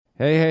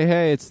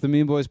Hey, it's the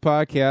Mean Boys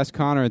Podcast.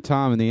 Connor and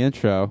Tom in the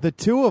intro. The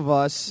two of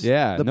us.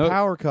 Yeah. The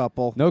power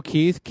couple. No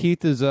Keith.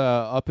 Keith is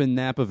up in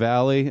Napa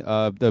Valley.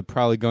 They're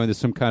probably going to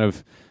some kind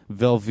of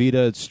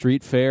Velveeta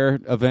street fair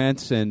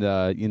events, and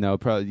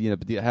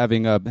probably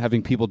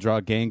having people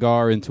draw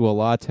Gengar into a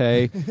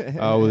latte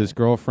with his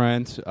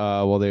girlfriend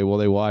while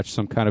they watch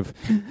some kind of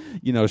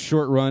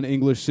short run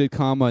English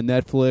sitcom on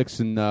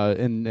Netflix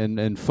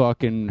and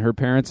fuck in her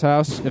parents'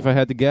 house. If I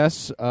had to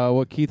guess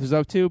what Keith is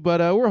up to, but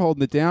we're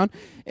holding it down.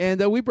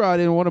 And we brought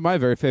in one of my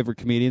very favorite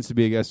comedians to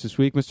be a guest this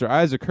week. Mr.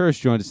 Isaac Hirsch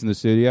joined us in the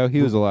studio.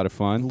 He was a lot of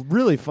fun.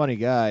 Really funny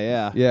guy,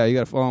 yeah. Yeah, you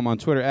got to follow him on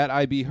Twitter, at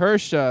IB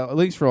Hirsch.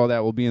 Links for all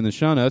that will be in the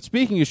show notes.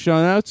 Speaking of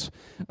show notes,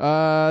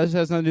 this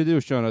has nothing to do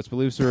with show notes, but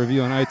leave us a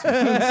review on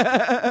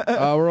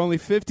iTunes. We're only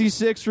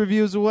 56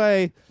 reviews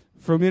away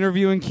from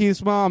interviewing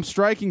Keith's mom,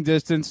 striking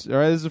distance. All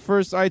right, this is the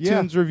first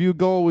iTunes review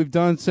goal we've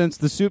done since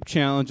the Soup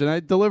Challenge, and I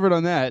delivered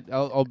on that,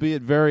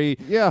 albeit very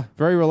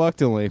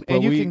reluctantly.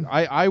 But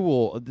I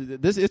will.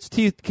 It's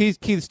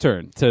Keith's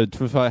turn to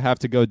have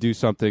to go do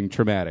something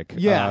traumatic.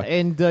 Yeah,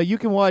 and you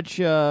can watch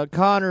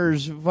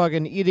Connor's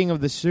fucking eating of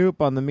the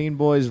soup on the Mean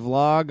Boys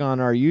vlog on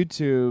our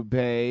YouTube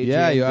page.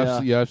 Yeah,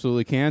 and, you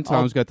absolutely can.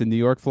 Tom's got the New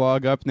York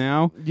vlog up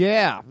now.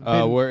 Yeah,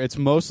 where it's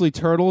mostly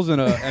turtles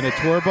and a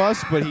tour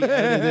bus, but he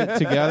edited it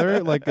together.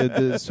 Like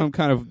some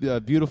kind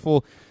of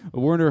beautiful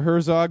Werner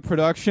Herzog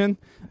production.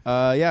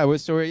 Our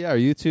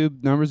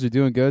YouTube numbers are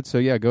doing good. So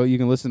yeah, you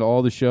can listen to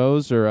all the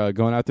shows or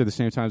going out there the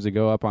same time as they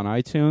go up on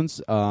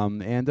iTunes.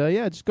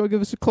 Just go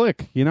give us a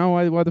click.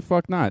 Why the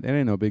fuck not? It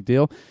ain't no big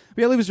deal.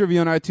 But yeah, leave us a review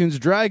on iTunes.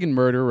 Dragon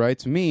Murder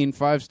writes, Mean,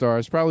 5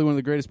 stars. Probably one of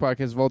the greatest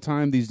podcasts of all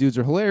time. These dudes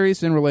are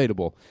hilarious and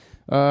relatable.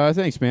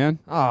 Thanks, man.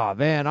 Oh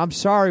man, I'm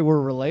sorry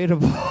we're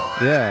relatable.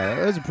 Yeah,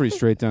 that was a pretty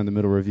straight down the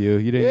middle review.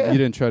 You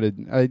didn't try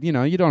to,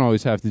 you don't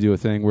always have to do a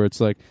thing where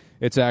it's like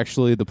it's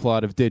actually the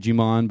plot of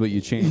Digimon, but you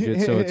change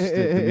it so it's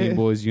the Mean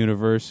Boys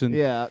universe. And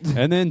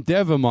then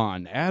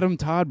Devimon, Adam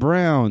Todd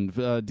Brown,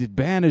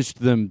 banished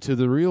them to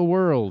the real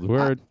world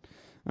where.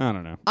 I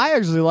don't know. I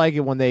actually like it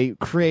when they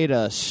create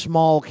a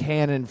small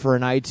canon for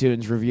an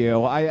iTunes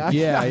review. I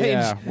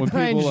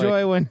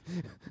enjoy when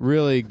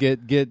really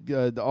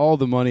get all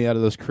the money out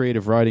of those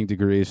creative writing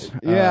degrees.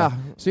 Yeah.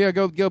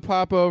 Go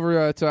pop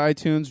over to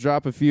iTunes,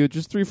 drop a few,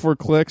 just 3-4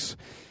 clicks,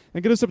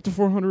 and get us up to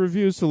 400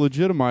 reviews to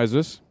legitimize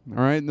us.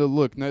 All right.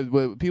 Look,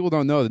 people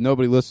don't know that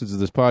nobody listens to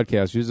this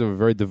podcast. You just have a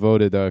very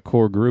devoted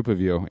core group of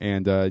you,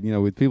 and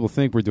people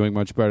think we're doing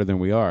much better than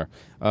we are,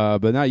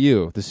 but not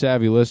you, the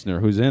savvy listener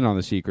who's in on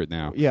the secret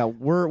now. Yeah,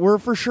 we're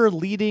for sure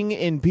leading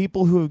in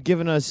people who have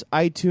given us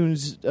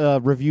iTunes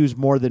reviews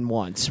more than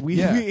once.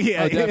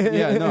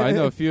 I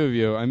know a few of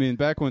you. I mean,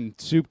 back when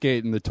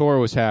Soupgate and the tour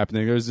was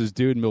happening, there was this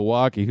dude in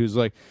Milwaukee who's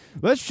like,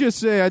 let's just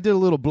say I did a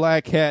little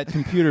black hat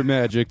computer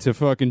magic to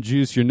fucking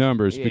juice your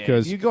numbers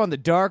because you go on the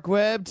dark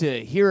web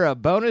to hear a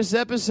bonus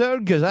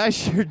episode, because I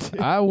sure did.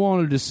 I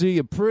wanted to see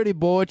a pretty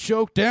boy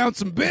choke down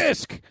some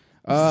bisque. You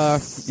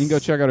can go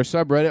check out our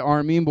subreddit,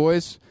 our Mean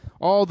Boys.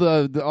 All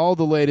the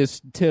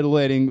latest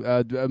titillating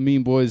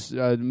Mean Boys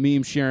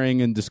meme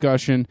sharing and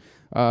discussion.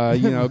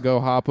 Go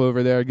hop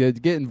over there,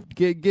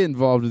 get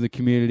involved in the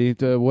community.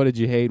 What did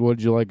you hate? What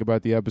did you like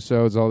about the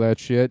episodes? All that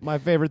shit. My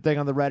favorite thing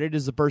on the Reddit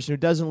is the person who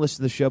doesn't listen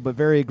to the show but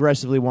very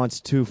aggressively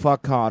wants to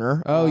fuck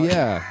Connor. Oh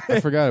yeah, I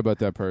forgot about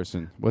that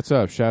person. What's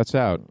up? Shouts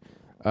out.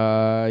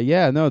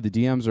 The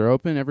DMs are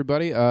open,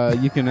 everybody.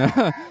 You can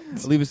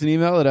leave us an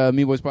email at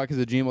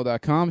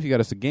meanboyspodcast@gmail.com if you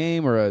got us a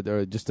game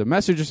or just a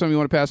message or something you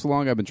want to pass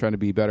along. I've been trying to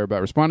be better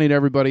about responding to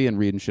everybody and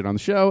reading shit on the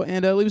show.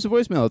 And leave us a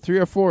voicemail at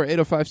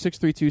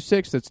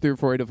 304-805-6326. That's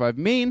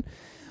 304-805-MEAN.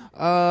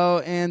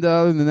 And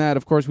other than that,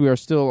 of course, we are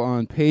still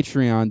on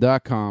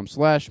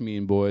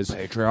patreon.com/meanboys.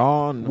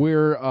 Patreon.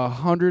 We're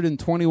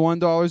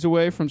 $121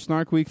 away from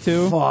Snark Week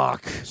 2.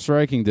 Fuck.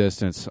 Striking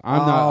distance.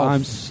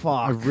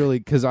 Fuck. Really,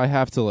 because I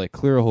have to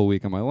clear a whole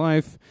week of my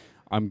life.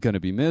 I'm going to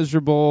be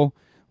miserable.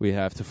 We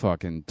have to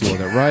fucking do all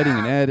that writing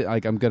and edit.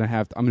 I'm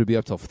gonna be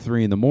up till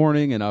 3 a.m.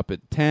 and up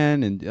at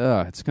 10, and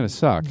it's gonna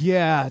suck.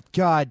 Yeah,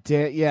 God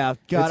damn, yeah,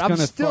 God. I'm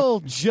still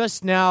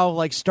just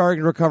now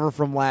starting to recover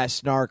from last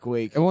Snark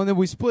Week. And then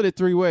we split it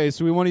 3 ways,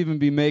 so we won't even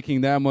be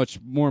making that much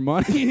more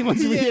money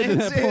once we get to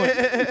that point.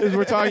 Because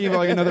we're talking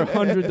about another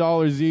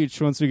 $100 each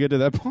once we get to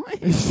that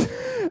point.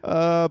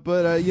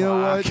 But you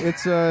know what?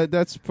 It's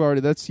that's part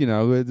of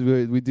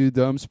we do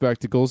dumb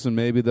spectacles, and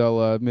maybe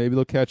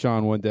they'll catch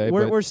on one day.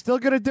 We're still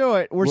gonna do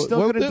it. We're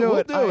still gonna do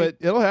it. We'll do it.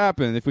 It'll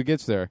happen if we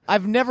get there.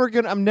 I'm never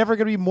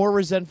gonna be more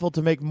resentful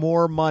to make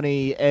more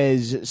money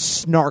as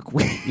Snark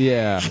Week.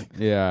 Yeah.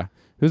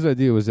 Whose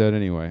idea was that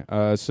anyway?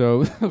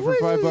 So for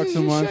 $5 a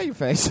month, show your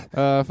face.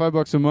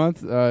 $5 a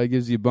month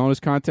gives you bonus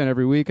content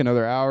every week,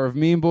 another hour of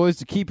Mean Boys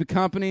to keep you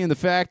company in the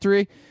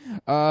factory.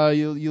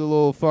 You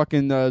little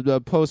fucking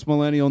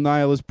post-millennial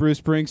nihilist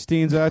Bruce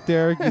Springsteens out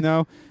there, you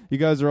know. You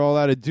guys are all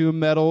out of doom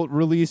metal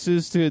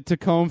releases to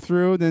comb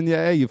through. Then,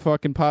 yeah, hey, you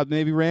fucking pop.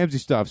 Maybe Ramsey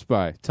stops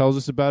by, tells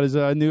us about his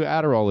new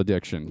Adderall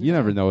addiction. You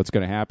never know what's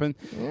going to happen.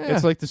 Yeah.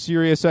 It's like the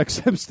Sirius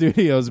XM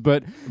studios,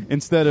 but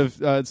instead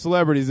of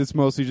celebrities, it's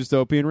mostly just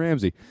Opie and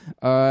Ramsey.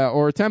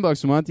 Or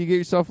 $10 a month, you get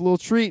yourself a little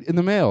treat in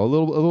the mail, a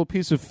little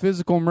piece of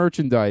physical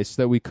merchandise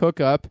that we cook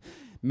up,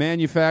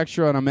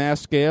 manufacture on a mass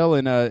scale,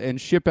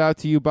 and ship out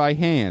to you by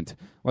hand.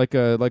 Like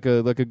a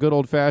good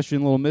old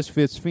fashioned little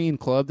Misfits Fiend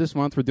Club. This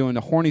month we're doing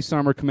the Horny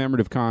Summer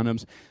commemorative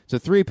condoms. It's a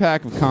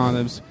 3-pack of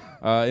condoms,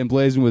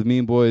 emblazoned with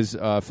Mean Boys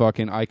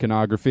fucking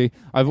iconography.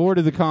 I've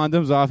ordered the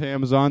condoms off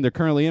Amazon. They're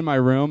currently in my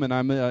room, and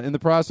I'm in the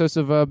process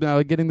of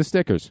getting the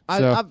stickers.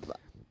 So.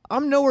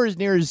 I'm nowhere as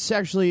near as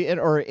sexually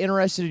or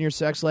interested in your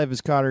sex life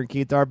as Connor and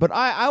Keith are, but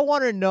I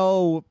want to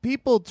know.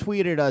 People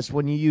tweeted us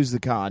when you use the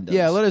condoms.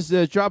 Yeah, let us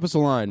drop us a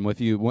line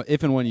with you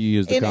if and when you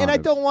use the condoms. And I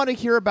don't want to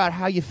hear about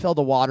how you filled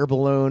a water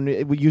balloon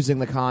using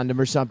the condom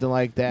or something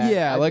like that.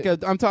 Yeah,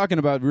 I'm talking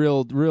about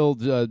real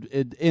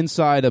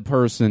inside a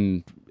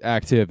person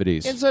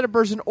activities. Inside a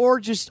person, or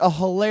just a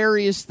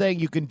hilarious thing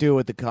you can do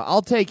with the condom.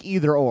 I'll take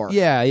either or.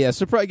 Yeah.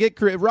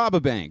 Rob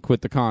a bank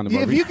with the condom.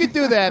 If you could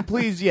do that,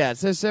 please, yes.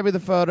 Send me the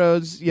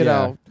photos. You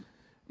know,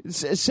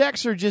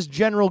 sex or just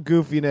general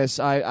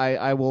goofiness.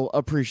 I will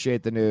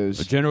appreciate the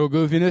news. For general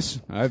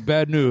goofiness, I have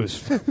bad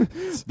news.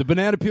 The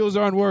banana peels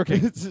aren't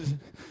working.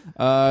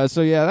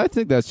 So yeah, I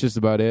think that's just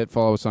about it.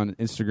 Follow us on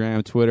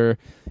Instagram, Twitter,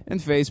 and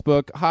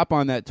Facebook. Hop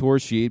on that tour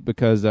sheet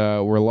because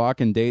we're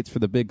locking dates for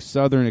the big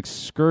Southern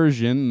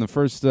Excursion in the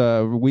first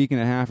week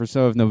and a half or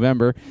so of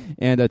November,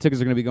 and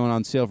tickets are going to be going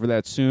on sale for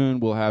that soon.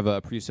 We'll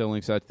have pre-sale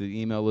links out to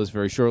the email list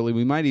very shortly.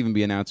 We might even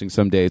be announcing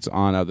some dates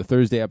on the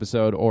Thursday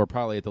episode, or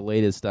probably at the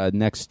latest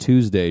next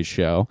Tuesday's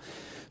show.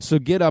 So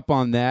get up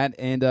on that,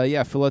 and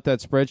fill out that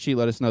spreadsheet.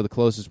 Let us know the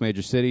closest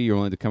major city you're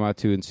willing to come out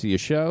to and see a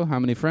show, how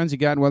many friends you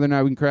got, and whether or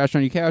not we can crash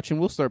on your couch, and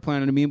we'll start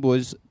planning a Mean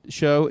Boys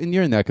show in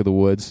your neck of the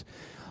woods.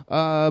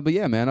 But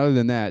yeah, man, other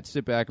than that,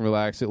 sit back and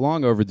relax. A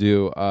long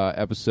overdue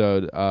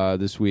episode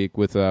this week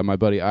with my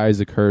buddy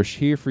Isaac Hirsch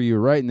here for you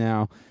right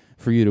now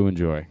for you to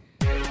enjoy.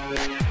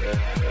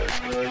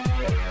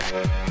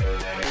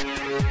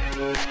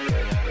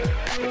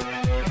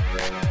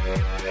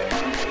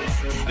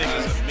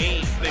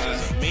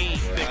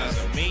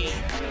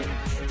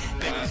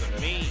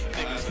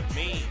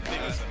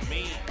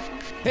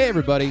 Hey,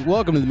 everybody.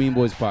 Welcome to the Mean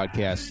Boys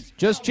Podcast.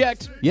 Just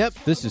checked. Yep,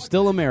 this is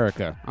still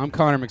America. I'm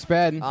Connor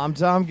McSpadden. I'm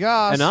Tom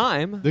Goss. And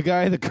I'm the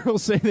guy the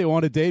girls say they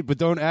want to date, but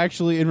don't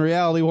actually, in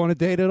reality, want to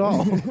date at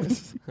all.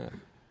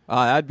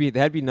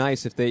 that'd be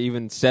nice if they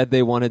even said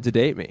they wanted to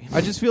date me. I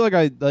just feel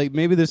like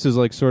maybe this is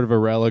like sort of a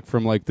relic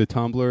from like the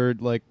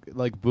Tumblr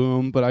like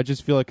boom, but I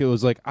just feel like it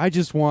was like I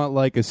just want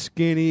like a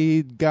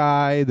skinny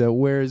guy that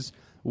wears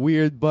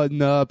weird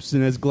button-ups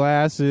and has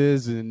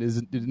glasses and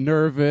is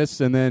nervous,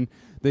 and then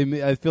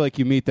I feel like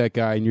you meet that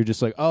guy and you're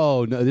just like,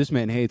 oh no, this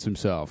man hates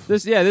himself.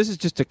 This is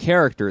just a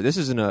character. This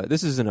isn't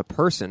a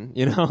person,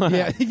 you know.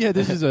 yeah.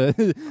 This is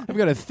I've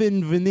got a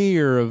thin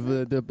veneer of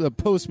the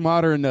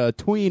postmodern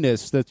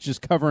tweeness that's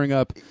just covering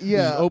up these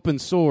open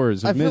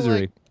sores of misery. Feel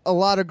like a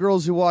lot of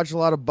girls who watch a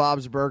lot of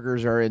Bob's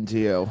Burgers are into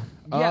you.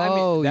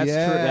 Yeah,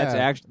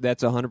 that's true.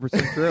 That's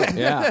 100% true.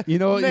 Yeah, you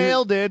know,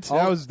 nailed it.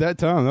 That was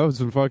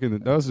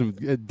some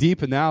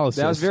deep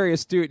analysis. That was very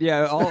astute.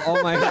 Yeah,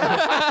 all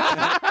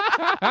my.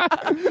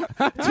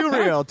 Too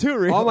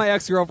real. All my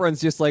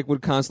ex-girlfriends just like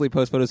would constantly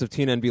post photos of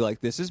Tina and be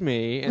like, "This is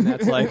me," and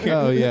that's like,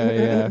 oh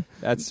yeah,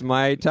 that's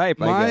my type.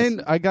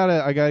 Mine, I guess.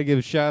 I gotta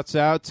give shouts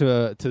out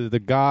to the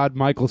god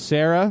Michael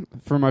Cera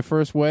for my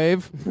first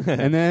wave,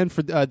 and then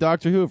for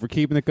Doctor Who for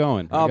keeping it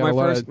going. Oh,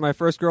 my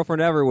first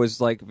girlfriend ever was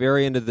like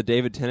very into the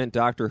David Tennant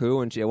Doctor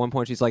Who, and at one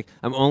point she's like,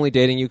 "I'm only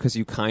dating you because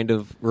you kind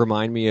of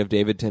remind me of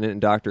David Tennant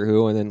and Doctor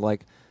Who," and then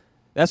like.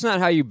 That's not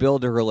how you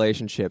build a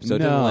relationship, so it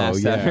didn't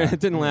last. It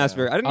didn't last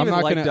very. I didn't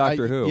even like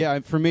Doctor Who. Yeah,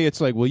 for me, it's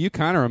like, well, you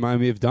kind of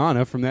remind me of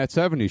Donna from that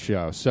 '70s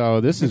show,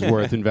 so this is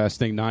worth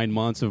investing 9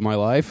 months of my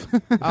life.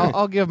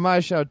 I'll give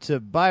my shout to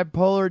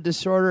bipolar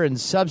disorder and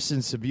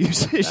substance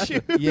abuse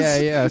issues.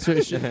 Yeah. So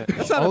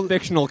it's not a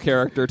fictional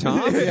character,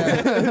 Tom.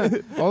 Yeah.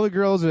 All the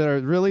girls that are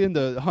really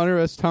into Hunter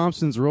S.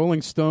 Thompson's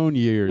Rolling Stone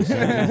years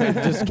and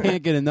just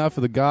can't get enough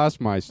of the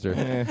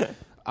Gossmeister.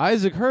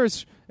 Isaac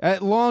Hirsch,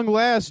 at long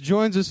last,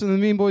 joins us in the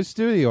Mean Boys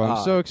studio.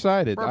 I'm so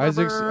excited.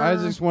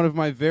 Isaac's one of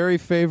my very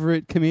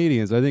favorite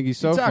comedians. I think he's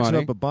so funny. funny.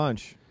 Up a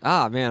bunch.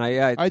 Ah, man,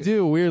 I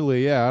do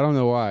weirdly. Yeah, I don't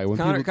know why.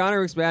 Connor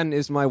McSpadden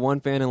is my one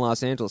fan in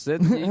Los Angeles.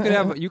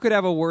 You could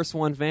have a worse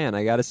one fan.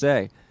 I gotta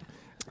say.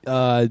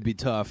 It'd be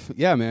tough.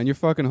 Yeah, man, you're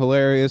fucking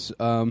hilarious.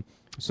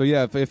 So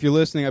yeah, if you're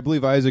listening, I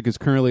believe Isaac is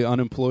currently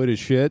unemployed as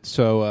shit.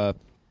 So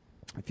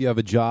If you have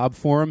a job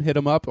for him, hit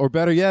him up. Or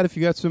better yet, if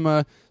you got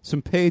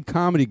some paid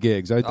comedy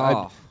gigs,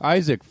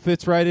 Isaac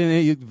fits right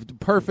in.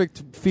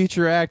 Perfect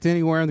feature act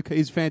anywhere.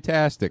 He's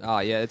fantastic. Oh,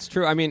 yeah, it's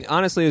true. I mean,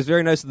 honestly, it was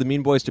very nice of the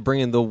Mean Boys to bring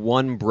in the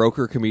one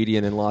broker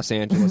comedian in Los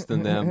Angeles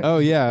than them. Oh,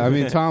 yeah. I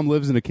mean, Tom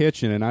lives in a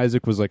kitchen, and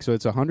Isaac was like, so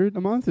it's $100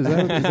 a month? Is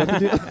that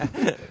the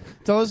deal?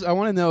 Tell us, I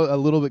want to know a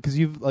little bit, because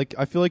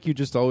I feel like you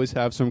just always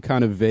have some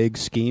kind of vague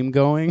scheme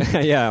going.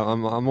 Yeah,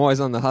 I'm always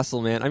on the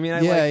hustle, man. I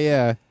mean,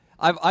 yeah.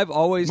 I've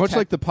always much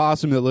like the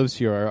possum that lives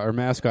here, our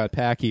mascot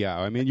Pacquiao.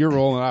 I mean, you're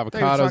rolling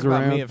avocados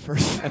around. About me at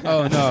first.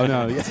 Oh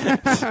no.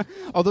 Yeah.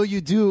 Although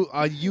you do,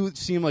 you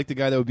seem like the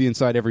guy that would be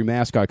inside every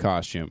mascot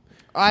costume.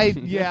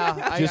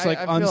 Just like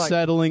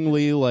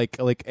unsettlingly,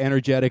 like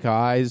energetic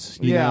eyes.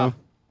 You know?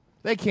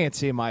 They can't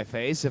see my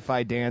face if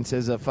I dance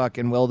as a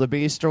fucking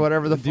wildebeest or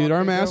whatever the fuck. Dude,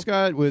 our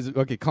mascot was,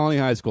 Colony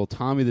High School,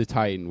 Tommy the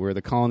Titan. We're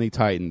the Colony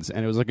Titans.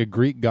 And it was like a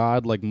Greek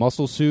god, like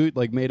muscle suit,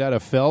 like made out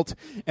of felt.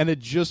 And it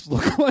just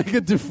looked like a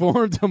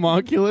deformed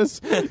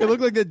homunculus. It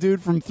looked like a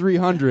dude from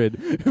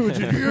 300 who would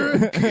just, you're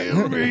gonna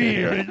kill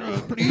me.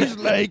 Please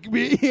like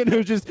me. And it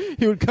was just,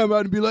 he would come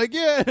out and be like,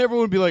 yeah. And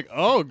everyone would be like,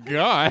 oh,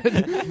 God.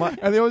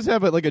 And they always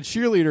have like a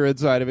cheerleader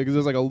inside of it because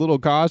there's like a little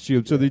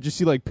costume. So they just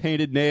see like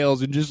painted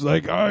nails and just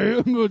like,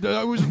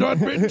 I was not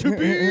meant to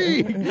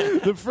be.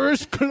 The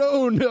first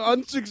clone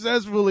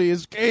unsuccessfully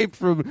escaped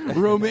from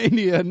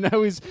Romania, and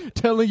now he's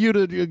telling you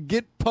to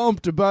get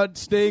pumped about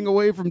staying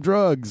away from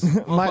drugs.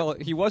 Well,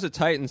 he was a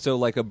Titan, so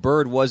like a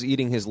bird was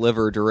eating his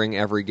liver during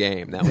every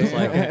game. That was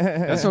like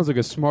that sounds like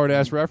a smart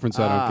ass reference.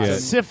 I don't get.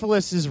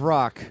 Syphilis is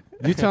rock.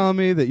 You telling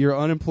me that you're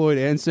unemployed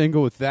and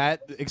single with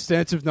that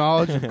extensive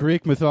knowledge of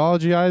Greek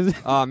mythology, Isaac?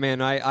 Oh,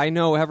 man, I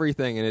know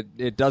everything, and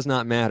it does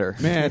not matter.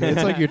 Man,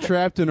 it's like you're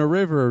trapped in a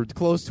river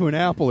close to an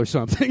apple or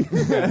something.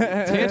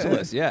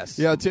 Tantalus, yes.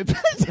 Yeah,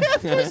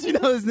 Tantalus. You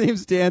know his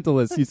name's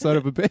Tantalus, you son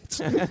of a bitch.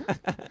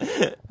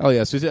 Oh,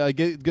 yeah, so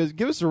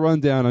give us a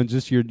rundown on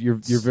just your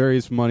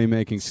various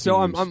money-making schemes. So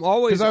I'm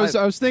always... Because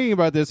I was thinking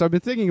about this. I've been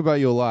thinking about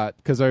you a lot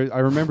because I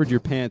remembered your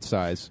pant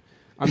size.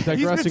 I'm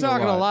digressing. He's been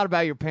talking a lot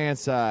about your pant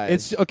size.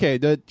 It's okay.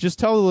 Just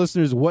tell the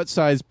listeners what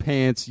size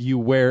pants you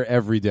wear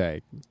every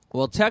day.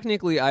 Well,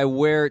 technically, I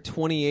wear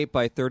 28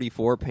 by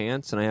 34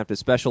 pants, and I have to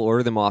special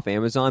order them off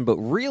Amazon. But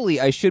really,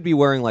 I should be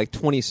wearing like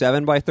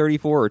 27 by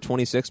 34 or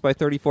 26 by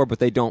 34, but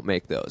they don't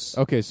make those.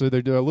 Okay, so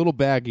they're a little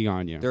baggy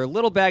on you. They're a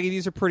little baggy.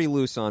 These are pretty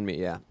loose on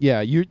me, yeah. Yeah,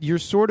 you're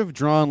sort of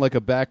drawn like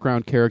a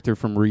background character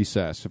from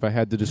Recess, if I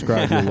had to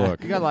describe your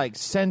look. You got like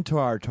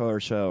centaur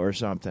torso or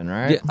something,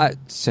 right? Yeah,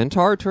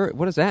 centaur torso?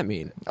 What does that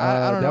mean?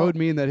 I don't know. That would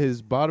mean that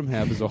his bottom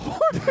half is a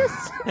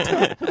horse.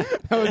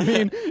 That would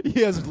mean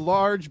he has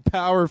large,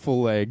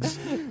 powerful legs.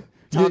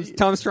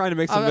 Tom's trying to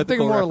make some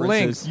mythical more references.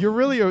 length. You're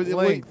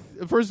really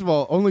first of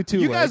all, only two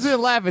You legs. guys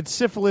didn't laugh at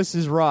syphilis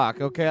is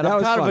rock, okay? And That I'm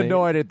was kind funny. of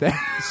annoyed at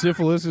that.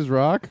 Syphilis is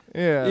rock?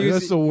 Yeah.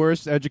 That's the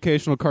worst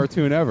educational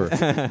cartoon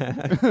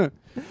ever.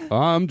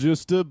 I'm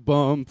just a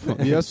bump.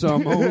 Yes,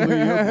 I'm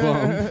only a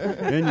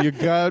bump. And you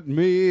got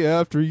me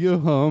after you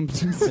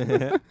humped.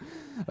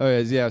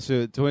 Okay, yeah,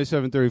 so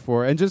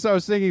 2734. And just I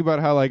was thinking about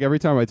how, like, every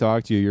time I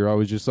talk to you, you're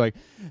always just like,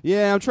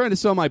 yeah, I'm trying to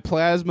sell my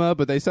plasma,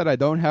 but they said I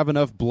don't have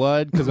enough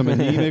blood because I'm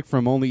anemic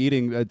from only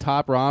eating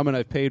top ramen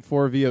I've paid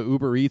for via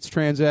Uber Eats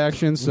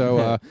transactions.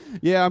 So,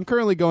 yeah, I'm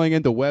currently going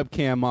into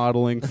webcam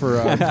modeling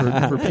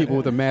for people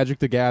with a Magic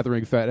the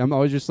Gathering fat. I'm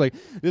always just like,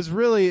 this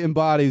really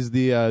embodies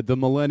the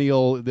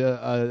millennial,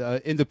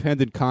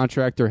 independent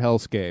contractor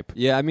hellscape.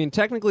 Yeah, I mean,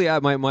 technically,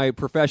 my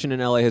profession in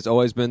LA has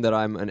always been that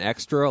I'm an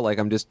extra. Like,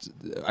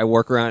 I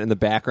work around in the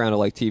background of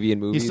like TV and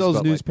movies. He sells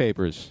but,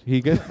 newspapers. He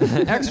gets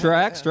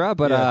extra.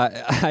 But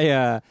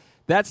yeah.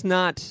 that's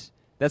not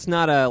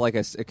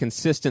a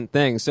consistent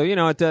thing.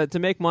 So to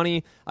make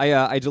money,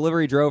 I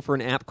delivery drove for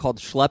an app called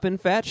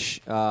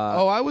Schleppenfetch.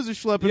 I was a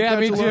Schleppenfetch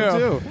me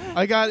too.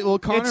 I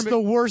got Connor. It's the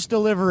worst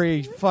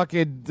delivery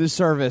fucking the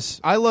service.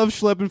 I love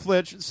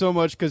Schleppenfetch so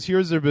much because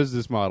here's their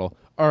business model.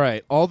 All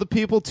right, all the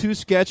people too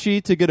sketchy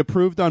to get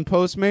approved on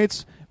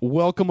Postmates,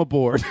 welcome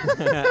aboard.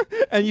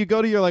 And you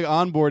go to your like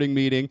onboarding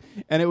meeting,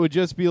 and it would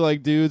just be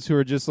like dudes who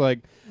are just like,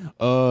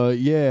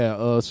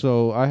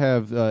 so I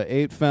have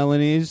 8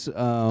 felonies.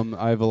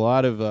 I have a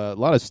lot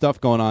of stuff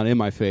going on in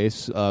my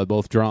face,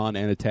 both drawn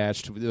and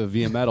attached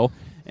via metal.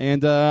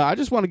 And I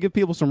just want to give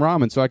people some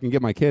ramen so I can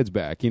get my kids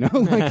back, It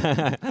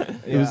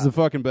was the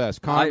fucking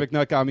best. Connor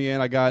McNutt got me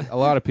in. I got a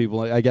lot of people.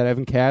 I got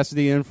Evan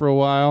Cassidy in for a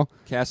while.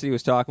 Cassidy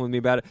was talking with me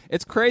about it.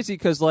 It's crazy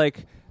because,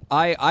 like,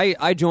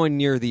 I joined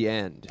near the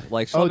end.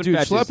 Like,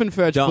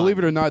 Schleppenfetch, believe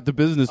it or not, the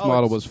business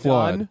model was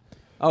flawed. Done?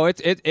 Oh,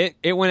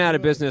 it went out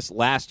of business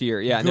last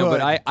year. Yeah, no,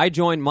 but I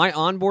joined. My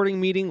onboarding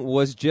meeting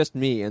was just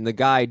me, and the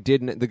guy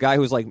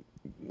who was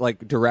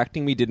like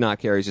directing me did not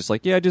care. He's just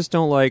like, yeah, just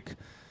don't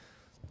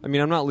I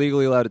mean, I'm not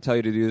legally allowed to tell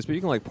you to do this, but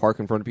you can like park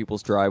in front of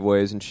people's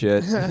driveways and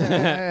shit.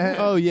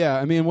 Oh yeah,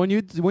 I mean when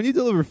you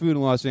deliver food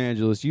in Los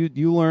Angeles,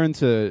 you learn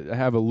to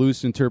have a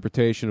loose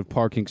interpretation of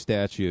parking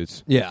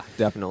statutes. Yeah,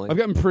 definitely. I've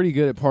gotten pretty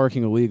good at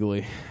parking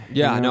illegally.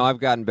 Yeah, you know? no, I've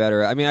gotten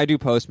better. I mean, I do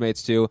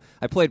Postmates too.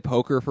 I played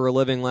poker for a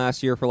living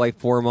last year for like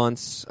 4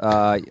 months.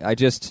 I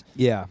just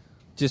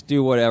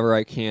do whatever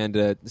I can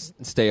to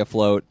stay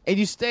afloat. And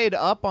you stayed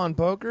up on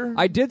poker?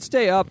 I did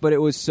stay up, but it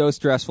was so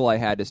stressful I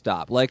had to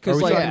stop. Like, Are cause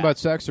we like talking about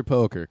sex or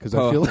poker? Because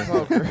I feel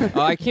poker.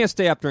 I can't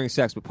stay up during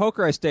sex, but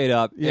poker I stayed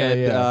up.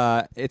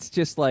 It's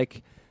just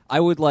like I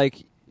would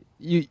like.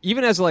 You,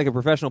 even as like a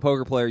professional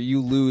poker player,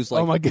 you lose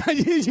like. Oh my god!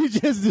 You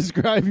just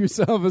describe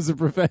yourself as a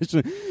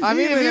professional. I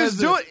mean,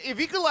 if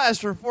you could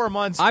last for 4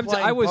 months, I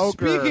was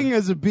poker, speaking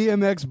as a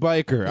BMX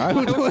biker. I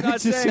was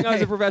not saying I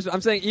was a professional. I'm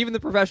saying even the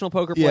professional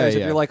poker Yeah, players, yeah.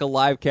 if you're like a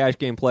live cash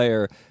game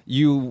player,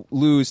 you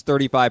lose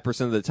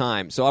 35% of the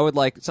time. So I'd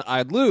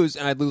lose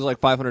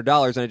like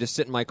 $500, and I'd just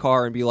sit in my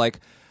car and be like,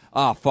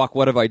 oh, fuck,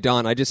 what have I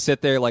done? I just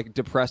sit there like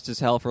depressed as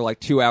hell for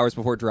like 2 hours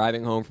before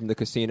driving home from the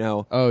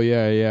casino. Oh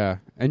yeah.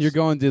 And you're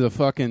going to the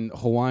fucking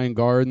Hawaiian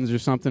Gardens or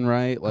something,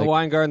 right? Like,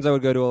 Hawaiian Gardens I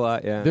would go to a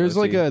lot, yeah. there's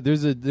like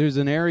there's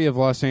an area of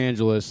Los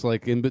Angeles,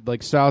 like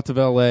like south of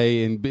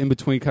LA and in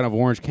between kind of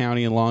Orange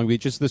County and Long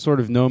Beach, just this sort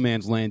of no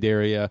man's land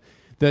area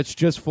that's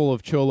just full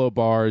of cholo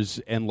bars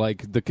and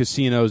like the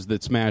casinos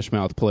that Smash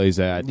Mouth plays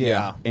at.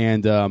 Yeah.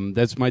 And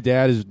that's my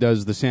dad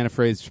does the Santa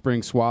Fe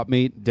Spring Swap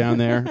Meet down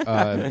there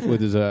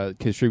with his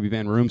Kids Tribute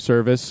Band room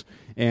service.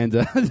 And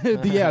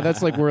yeah,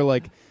 that's like where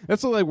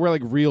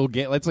real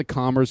game. That's like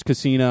Commerce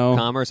Casino.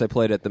 Commerce, I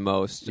played it the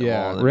most.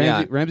 Yeah, All of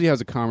them. Ramsey has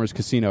a Commerce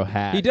Casino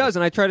hat. He does,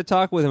 and I tried to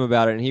talk with him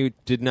about it, and he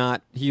did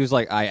not. He was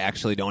like, "I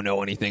actually don't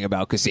know anything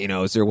about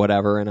casinos or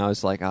whatever," and I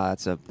was like,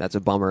 that's a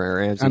bummer,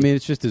 Ramsey. I mean,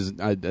 it's just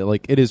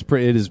it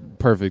is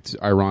perfect,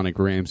 ironic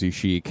Ramsey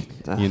chic,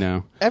 you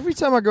know. Every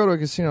time I go to a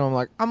casino, I'm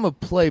like, I'm going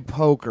to play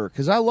poker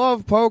because I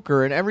love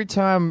poker. And every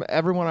time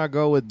everyone I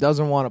go with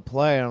doesn't want to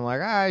play, I'm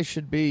like, I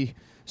should be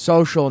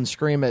social and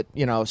scream at,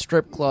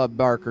 strip club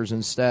barkers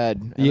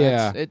instead. And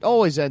Yeah. it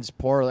always ends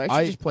poorly.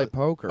 I should just play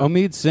poker.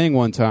 Omid Singh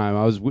one time,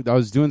 I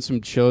was doing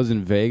some shows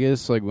in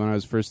Vegas, like when I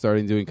was first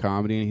starting doing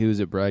comedy, and he was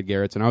at Brad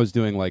Garrett's, and I was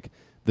doing like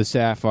the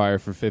Sapphire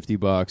for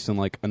 $50 and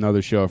like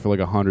another show for like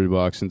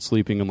 $100 and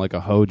sleeping in like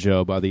a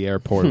hojo by the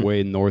airport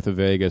way north of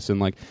Vegas. And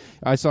like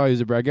I saw he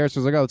was at Brad Garrett's, so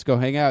I was like, oh, let's go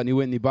hang out. And he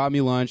went and he bought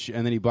me lunch,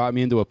 and then he bought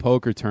me into a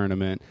poker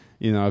tournament,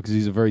 because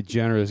he's a very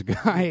generous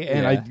guy.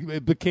 And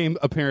it became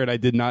apparent I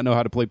did not know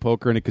how to play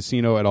poker in a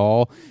casino at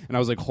all. And I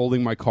was like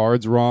holding my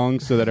cards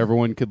wrong so that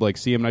everyone could like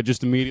see him. And I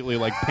just immediately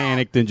like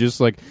panicked and just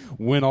like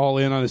went all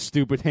in on a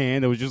stupid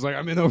hand. It was just like,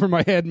 I'm in over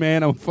my head,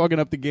 man. I'm fucking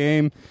up the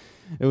game.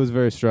 It was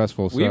very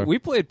stressful. So. We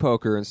played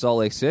poker in Salt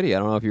Lake City. I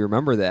don't know if you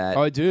remember that.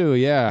 Oh, I do,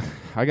 yeah.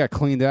 I got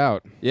cleaned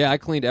out. Yeah, I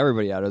cleaned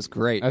everybody out. It was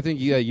great. I think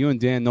you and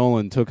Dan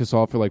Nolan took us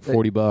all for like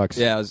 $40.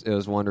 Yeah, it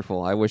was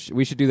wonderful. I wish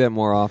we should do that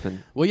more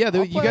often. Well, yeah,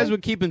 you guys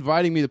would keep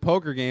inviting me to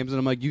poker games, and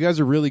I'm like, you guys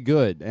are really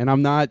good, and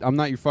I'm not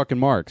your fucking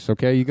marks.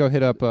 Okay, you go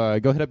hit up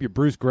your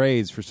Bruce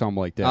Grays for something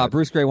like that.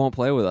 Bruce Gray won't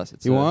play with us.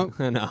 He won't?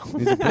 No,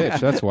 he's a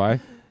bitch. That's why.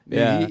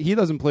 Yeah. He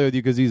doesn't play with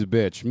you because he's a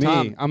bitch. Me,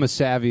 Tom, I'm a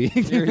savvy.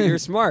 you're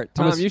smart,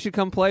 Tom. You should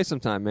come play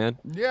sometime, man.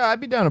 Yeah, I'd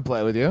be down to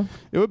play with you.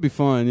 It would be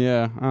fun.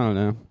 Yeah, I don't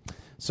know.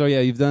 So yeah,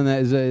 you've done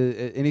that. Is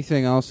there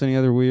anything else? Any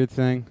other weird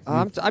thing?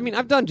 I've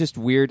done just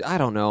weird. I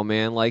don't know,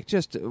 man. Like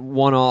just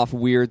one-off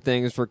weird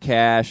things for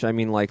cash. I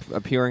mean, like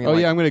appearing.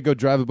 I'm gonna go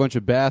drive a bunch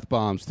of bath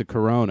bombs to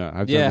Corona.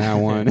 I've done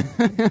that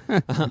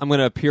one. I'm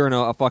gonna appear in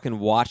a fucking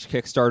watch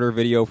Kickstarter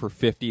video for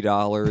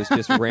 $50.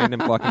 Just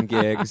random fucking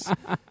gigs.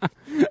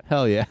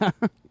 Hell yeah.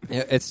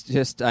 It's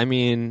just, I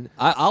mean,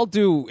 I'll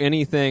do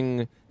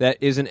anything that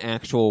isn't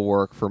actual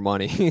work for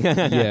money.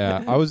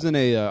 Yeah, I was in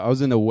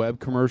a web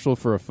commercial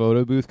for a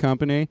photo booth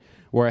company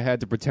where I had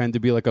to pretend to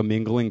be like a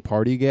mingling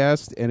party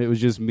guest, and it was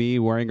just me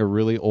wearing a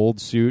really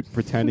old suit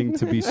pretending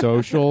to be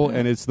social,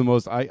 and it's the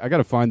most. I got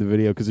to find the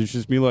video because it's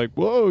just me like,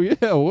 whoa,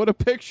 yeah, what a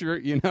picture,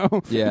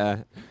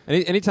 Yeah.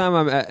 Anytime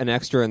I'm an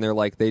extra and they're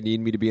like they need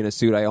me to be in a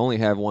suit, I only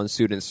have one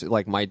suit, and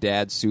like my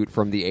dad's suit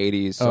from the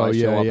 '80s. So I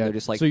show up, and they're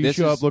just like, so you this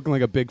show up looking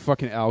like a big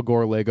fucking Al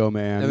Gore Lego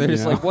man, and they're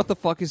just like, what the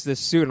fuck is this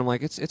suit? And I'm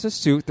like, it's a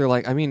suit. They're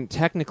like, I mean,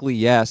 technically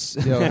yes.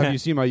 Yo, have you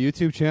seen my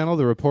YouTube channel,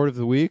 The Report of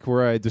the Week,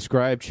 where I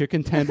describe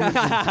chicken tenders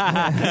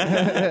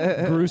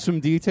in gruesome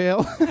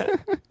detail?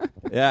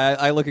 Yeah,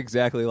 I look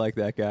exactly like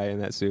that guy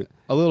in that suit.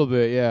 A little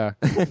bit, yeah.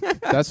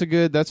 That's a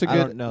good. I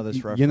don't know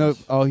this reference.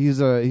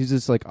 He's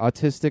this like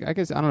autistic. I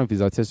guess I don't know if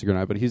he's autistic or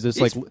not, but he's he's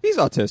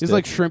autistic. He's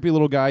like shrimpy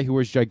little guy who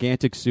wears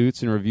gigantic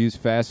suits and reviews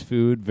fast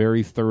food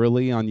very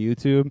thoroughly on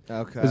YouTube.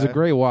 Okay, it's a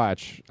great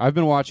watch. I've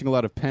been watching a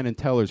lot of Penn and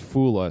Teller's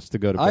Fool Us to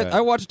go to bed.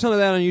 I watch a ton of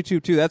that on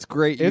YouTube too. That's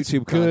great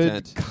YouTube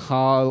content.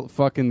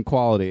 Fucking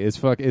quality. It's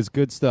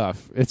good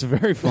stuff. It's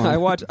very fun. I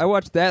watch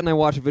that, and I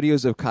watch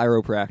videos of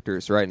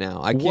chiropractors right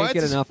now. I can't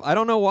get enough. I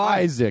don't know why.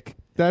 Isaac.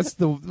 that's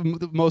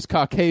the most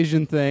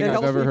Caucasian thing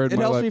I've ever heard in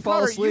my helps life. me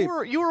fall asleep.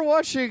 You were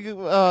watching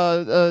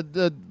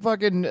the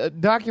fucking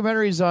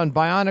documentaries on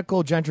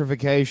bionicle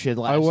gentrification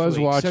last I was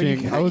week, so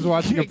watching. I was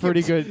watching a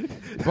pretty good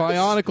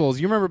Bionicles.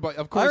 You remember?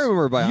 Of course, I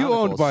remember Bionicles. You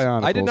owned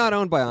Bionicles. I did not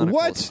own Bionicles.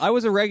 What? I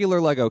was a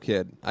regular Lego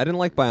kid. I didn't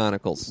like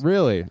Bionicles.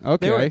 Really?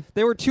 Okay.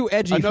 They were too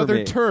edgy for Another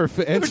me. turf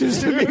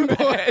enters to me.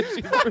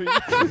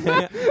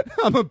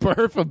 I'm a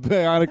burf, a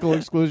Bionicle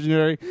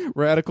exclusionary,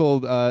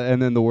 radical,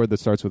 and then the word that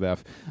starts with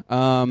F.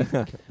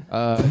 I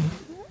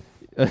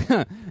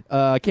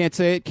can't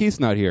say it. Keith's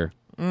not here.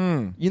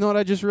 You know what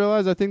I just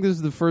realized? I think this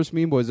is the first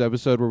Mean Boys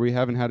episode where we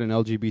haven't had an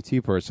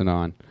LGBT person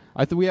on.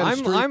 I thought we had a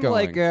streak I'm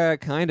going.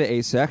 like kind of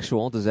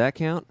asexual. Does that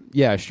count?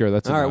 Yeah, sure.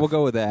 That's All right, enough. we'll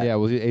go with that. Yeah,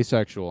 well,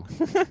 asexual.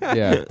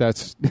 Yeah,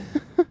 that's.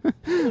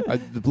 I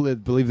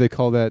believe they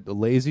call that a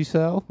lazy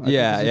cell. I think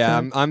is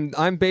the term.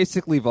 I'm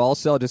basically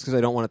Volcel just because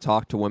I don't want to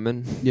talk to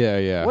women.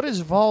 Yeah. What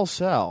is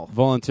Volcel?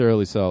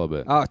 Voluntarily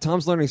celibate. Oh,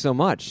 Tom's learning so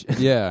much.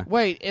 Yeah.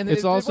 Wait, and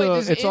It's also-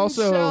 does it's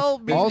also-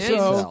 incel mean also-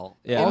 incel?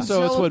 Yeah.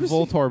 Also, it's what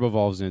Incel- Voltorb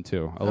evolves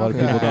into. A lot of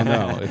Okay. people don't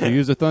know. If you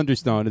use a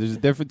Thunderstone,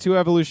 there's two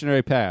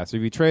evolutionary paths.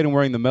 If you trade him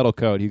wearing the metal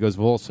coat, he goes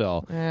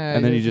Volcel.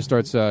 And then he just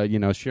starts,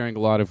 sharing a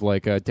lot of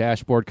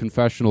dashboard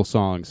confessional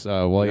songs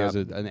while he has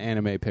an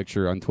anime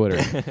picture on Twitter.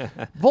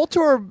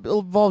 Voltorb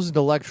evolves into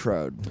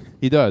Electrode.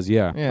 He does,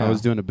 yeah. Yeah. I was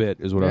doing a bit,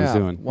 is what I was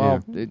doing.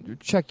 Well,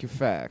 check your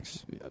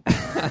facts.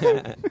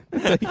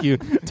 Thank you,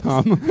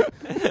 Tom.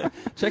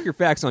 Check your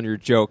facts on your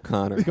joke,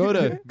 Connor. go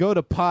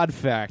to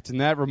PodFact, and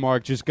that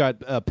remark just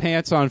got pants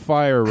on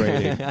fire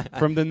rating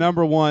from the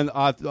 #1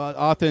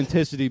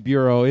 authenticity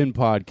bureau in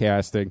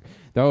podcasting.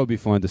 That would be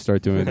fun to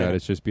start doing that.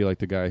 It's just be like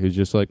the guy who's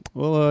just like,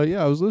 well,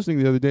 yeah, I was listening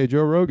the other day.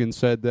 Joe Rogan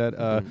said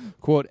that,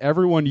 quote,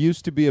 everyone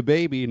used to be a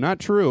baby. Not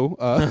true.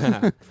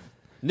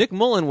 Nick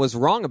Mullen was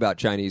wrong about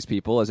Chinese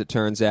people, as it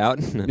turns out.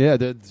 Yeah,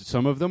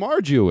 some of them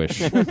are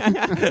Jewish.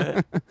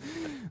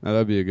 Now,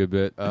 that'd be a good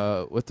bit.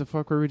 What the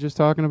fuck were we just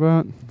talking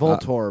about?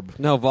 Voltorb.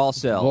 No,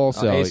 Volcel.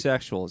 Volcel.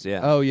 Asexuals,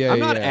 yeah. Oh, yeah, I'm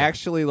not yeah.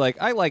 actually,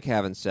 I like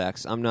having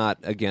sex. I'm not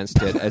against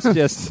it. It's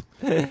just,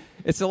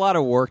 it's a lot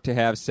of work to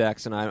have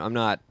sex, and I'm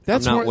not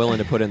willing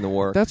to put in the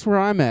work. That's where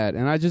I'm at,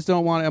 and I just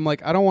don't want. I'm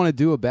like, I don't want to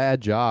do a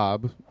bad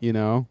job, you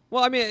know.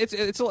 Well, I mean,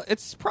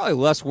 it's probably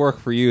less work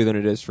for you than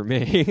it is for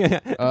me.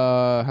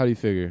 How do you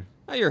figure?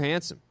 Oh, you're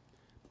handsome.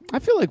 I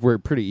feel like we're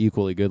pretty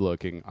equally good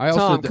looking.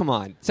 Tom, come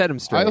on, set him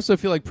straight. I also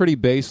feel like pretty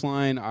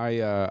baseline.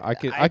 I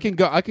can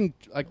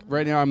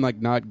right now I'm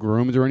like not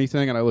groomed or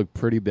anything, and I look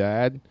pretty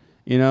bad.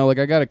 You know, like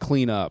I got to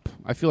clean up.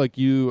 I feel like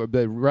you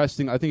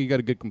resting. I think you got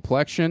a good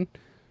complexion.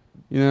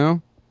 You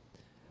know.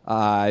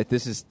 I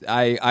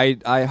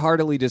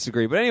heartily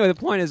disagree. But anyway, the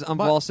point is, I'm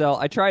Volcel.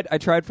 I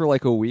tried for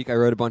like a week. I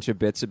wrote a bunch of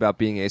bits about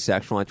being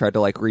asexual. I tried to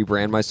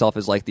rebrand myself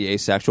as the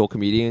asexual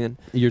comedian.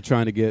 You're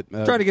trying to get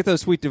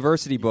Those sweet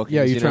diversity bookings.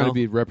 Yeah, you're trying know? to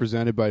be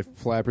represented by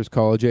Flappers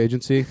College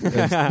Agency.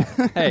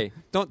 Hey,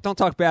 don't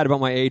talk bad about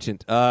my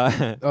agent.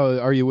 Oh,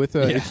 are you with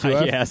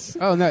H2F? Yes.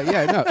 Oh no,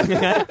 yeah, no.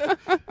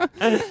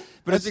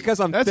 But it's because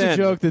I'm That's thin. a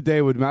joke that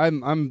they would.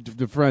 I'm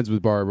friends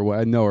with Barbara.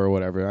 I know her, or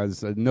whatever.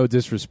 No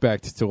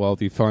disrespect to all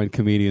the fine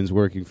comedians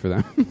working for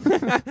them.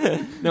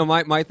 No,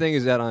 my thing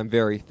is that I'm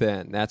very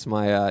thin. That's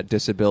my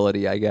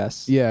disability, I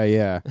guess.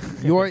 Yeah.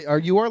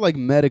 You are like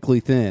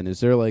medically thin.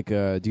 Is there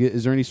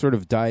is there any sort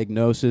of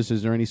diagnosis?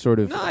 Is there any sort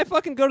of? No, I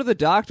fucking go to the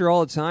doctor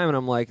all the time, and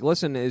I'm like,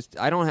 listen,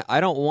 I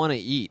don't want to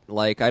eat.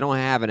 Like, I don't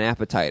have an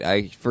appetite.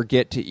 I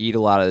forget to eat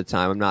a lot of the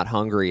time. I'm not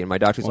hungry, and my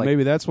doctor's like,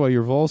 maybe that's why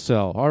you're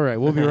Volcel. All right,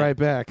 we'll be right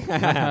back.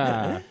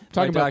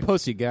 Talking about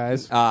pussy,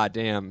 guys. Ah,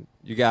 damn,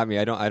 you got me.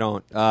 I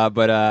don't.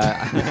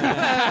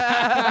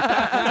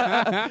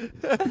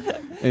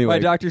 Anyway, my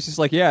doctor's just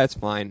like, yeah, it's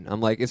fine. I'm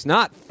like, it's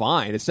not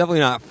fine. It's definitely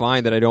not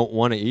fine that I don't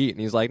want to eat.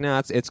 And he's like,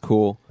 nah, it's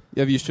cool.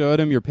 have you showed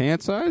him your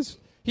pant size?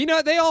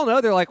 They all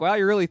know. They're like, wow,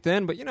 you're really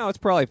thin, but it's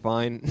probably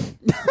fine.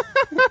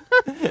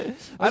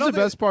 That's the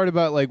best part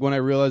about when I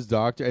realized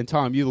and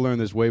Tom, you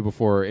learned this way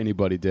before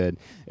anybody did,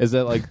 is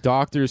that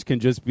doctors can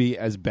just be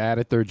as bad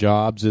at their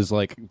jobs as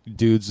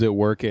dudes that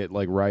work at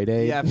Rite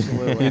Aid. Yeah,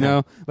 absolutely. You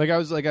know,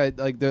 there's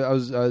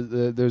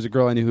a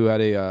girl I knew who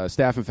had a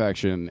staph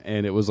infection,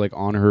 and it was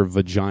on her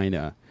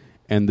vagina,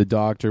 and the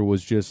doctor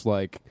was just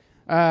like,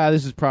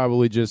 this is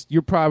probably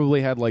you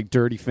probably had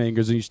dirty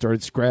fingers and you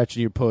started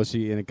scratching your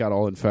pussy and it got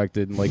all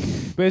infected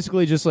and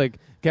basically just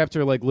kept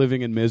her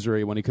living in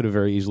misery when he could have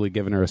very easily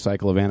given her a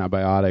cycle of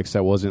antibiotics.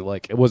 That wasn't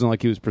it wasn't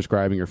like he was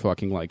prescribing her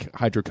fucking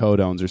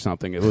hydrocodones or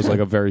something. It was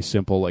a very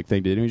simple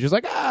thing to do. And he's just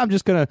like, I'm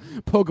just gonna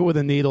poke it with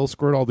a needle,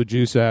 squirt all the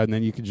juice out, and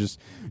then you can just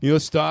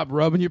stop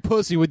rubbing your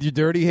pussy with your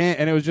dirty hand.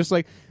 And it was just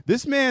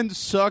this man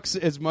sucks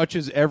as much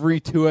as every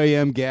 2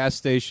 a.m. gas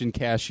station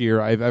cashier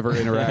I've ever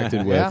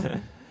interacted with. Yeah.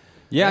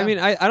 Yeah, I mean,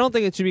 I don't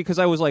think it should be, because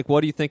I was like,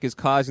 what do you think is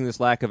causing this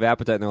lack of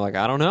appetite? And they're like,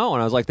 I don't know.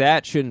 And I was like,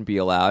 that shouldn't be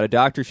allowed. A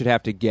doctor should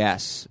have to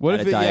guess. What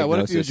at if a it, diagnosis. what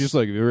if you were just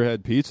like, have you ever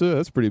had pizza?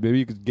 That's pretty. Maybe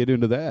you could get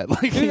into that.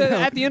 Like, Dude,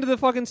 at the end of the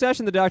fucking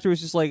session, the doctor was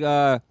just like,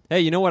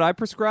 hey, you know what I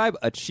prescribe?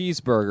 A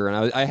cheeseburger.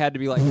 And I had to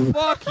be like,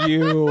 fuck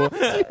you.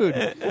 dude,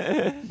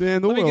 man,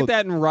 the Let me world. get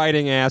that in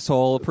writing,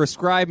 asshole.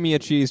 Prescribe me a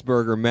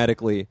cheeseburger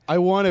medically. I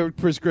want a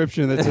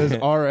prescription that says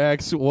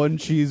RX 1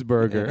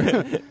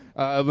 cheeseburger.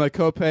 My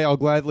copay, I'll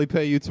gladly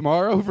pay you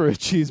tomorrow for a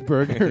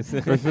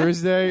cheeseburger, or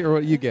Thursday, or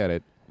what? You get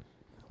it.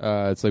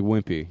 It's like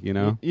wimpy, you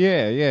know.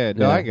 Yeah.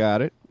 No, Yeah. I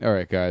got it. All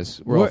right,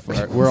 guys,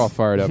 we're all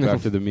fired up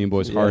after the Mean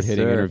Boys Yes, hard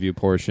hitting sir. interview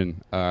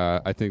portion.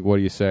 I think. What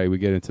do you say we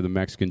get into the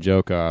Mexican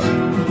joke?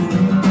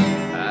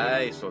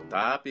 Ay, so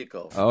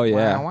topical. Oh,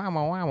 yeah.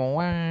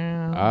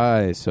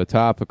 Aye, so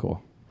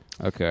topical.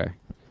 Okay,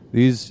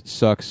 these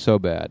suck so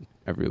bad,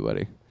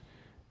 everybody.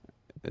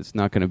 It's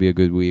not going to be a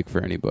good week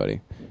for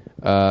anybody.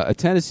 A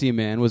Tennessee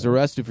man was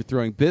arrested for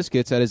throwing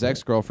biscuits at his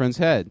ex-girlfriend's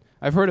head.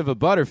 I've heard of a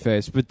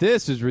butterface, but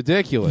this is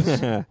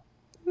ridiculous.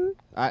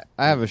 I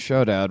have a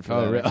showdown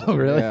for that. Oh,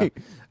 really? Yeah.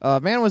 A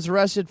man was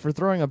arrested for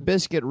throwing a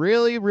biscuit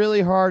really,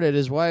 really hard at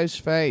his wife's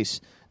face.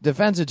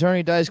 Defense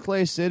attorney Dice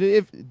Clay said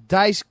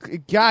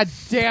God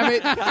damn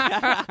it.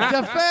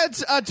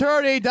 Defense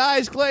attorney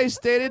Dice Clay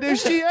stated if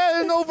she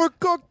hadn't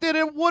overcooked it,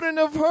 it wouldn't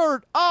have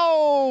hurt.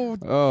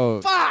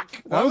 Oh,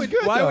 fuck. That was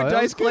good, Why though. would That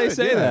Dice was Clay good,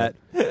 say yeah.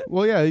 that?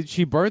 Well, yeah,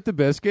 she burnt the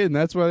biscuit, and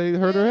that's why they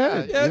hurt her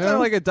head. Yeah, you it's know? not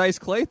like a Dice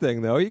Clay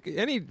thing, though.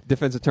 Any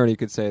defense attorney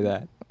could say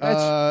that.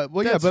 Well,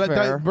 yeah, that's but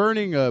fair.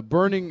 burning.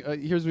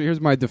 Here's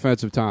my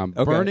defense of Tom.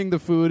 Okay. Burning the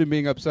food and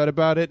being upset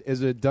about it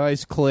is a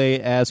Dice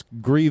Clay-esque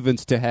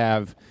grievance to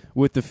have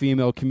with the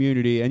female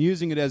community, and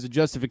using it as a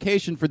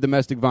justification for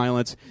domestic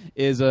violence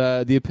is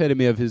the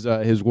epitome of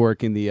his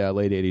work in the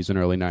late '80s and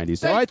early '90s.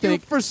 So I Thank you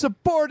think for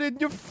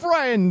supporting your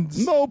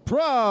friends. no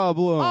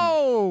problem.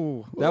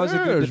 Oh. That was a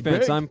good There's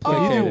defense. Bane. I'm Can you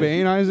do placated.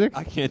 Bane, Isaac?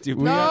 I can't do.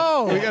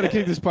 No. We got to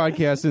kick this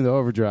podcast into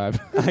overdrive.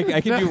 I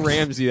can do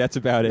Ramsey. That's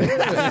about it.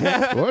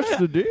 What's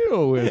the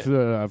deal with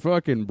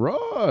fucking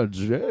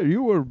broads? Yeah,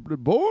 you were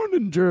born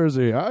in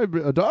Jersey. I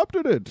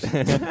adopted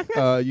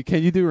it.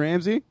 Can you do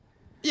Ramsey?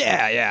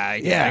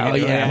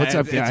 Yeah. What's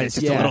up, guys?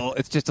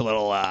 It's just a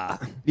little.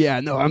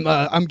 Yeah, no,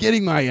 I'm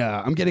getting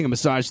I'm getting a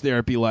massage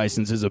therapy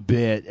license as a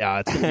bit.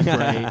 It's gonna be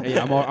great.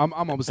 Yeah, I'm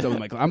almost done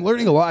with my. I'm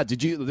learning a lot.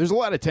 There's a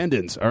lot of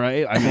tendons. All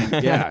right. I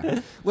mean,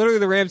 yeah. Literally,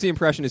 the Ramsey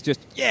impression is just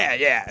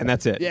yeah, and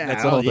that's it. Yeah,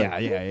 that's the whole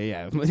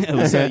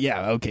thing.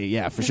 yeah, okay,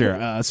 yeah, for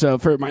sure. So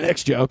for my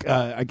next joke, is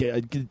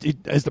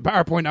the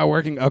PowerPoint not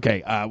working?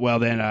 Okay, well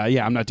then,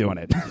 yeah, I'm not doing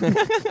it.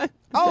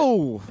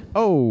 Oh.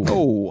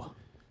 Oh.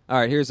 All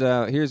right,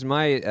 here's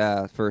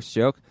my first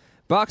joke.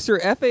 Boxer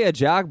Efe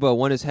Ajagba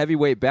won his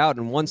heavyweight bout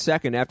in 1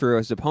 second after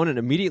his opponent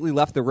immediately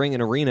left the ring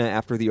and arena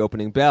after the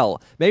opening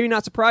bell. Maybe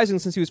not surprising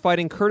since he was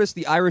fighting Curtis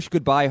the Irish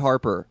Goodbye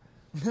Harper.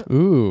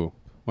 Ooh,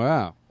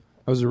 wow.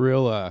 That was a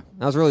real. That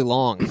was really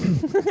long.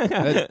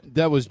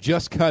 that was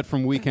just cut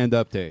from Weekend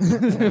Update.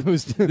 It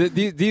was,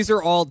 These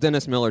are all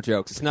Dennis Miller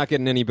jokes. It's not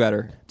getting any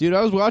better. dude,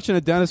 I was watching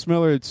a Dennis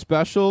Miller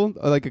special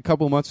like a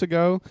couple months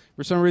ago.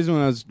 For some reason,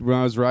 when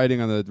I was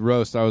writing on the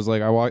roast, I was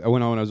like, I went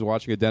on and I was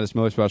watching a Dennis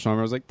Miller special, and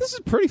I was like, this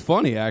is pretty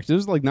funny. Actually,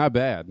 this is like not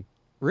bad.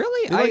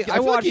 Really? I feel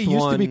like watched it used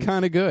one. to be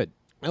kind of good.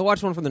 I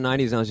watched one from the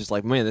 90s, and I was just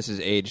like, man, this is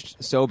aged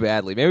so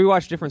badly. Maybe we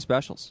watch different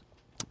specials.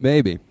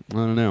 Maybe, I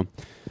don't know.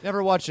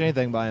 Never watched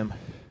anything by him.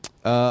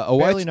 A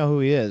Barely know who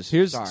he is.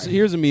 Here's Sorry.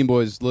 a Mean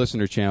Boys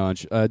listener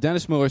challenge.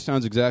 Dennis Miller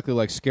sounds exactly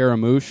like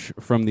Scaramouche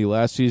from the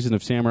last season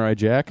of Samurai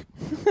Jack.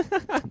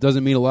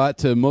 Doesn't mean a lot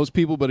to most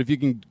people, but if you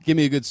can give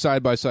me a good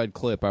side-by-side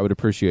clip, I would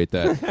appreciate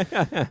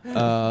that.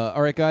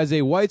 All right, guys.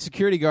 A white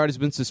security guard has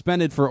been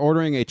suspended for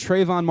ordering a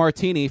Trayvon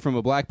Martini from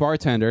a black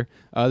bartender.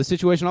 The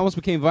situation almost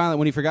became violent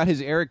when he forgot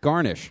his Eric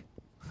Garnish.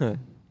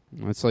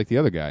 That's like the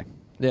other guy.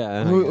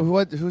 Yeah.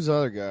 Who's the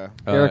other guy?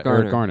 Eric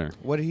Garner. Garner.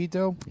 What did he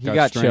do? He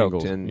got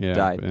strangled, choked and yeah,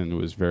 died. and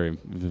was very,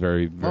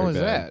 very, very When was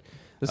bad. that?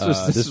 This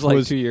was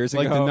like 2 years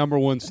like ago. the number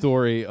one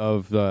story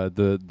of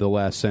the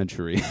last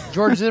century.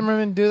 George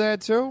Zimmerman do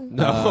that too?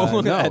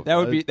 No, no.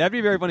 that'd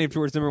be very funny if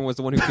George Zimmerman was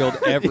the one who killed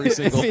every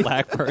single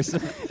black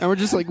person. And we're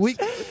just like,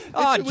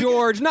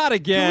 George, not Can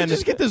again. we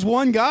just get this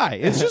one guy?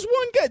 It's just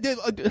one guy.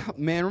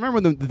 Man,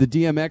 remember the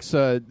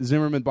DMX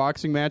Zimmerman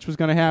boxing match was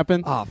going to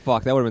happen? Oh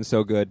fuck, that would have been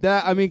so good.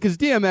 That I mean, because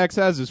DMX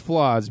has his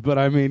flaws, but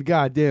I mean,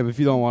 goddamn, if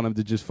you don't want him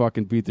to just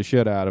fucking beat the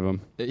shit out of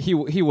him. He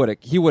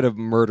would have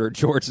murdered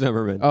George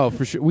Zimmerman. Oh,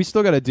 for sure. We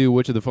still got to do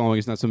which of the following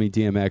is not something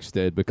DMX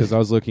did, because I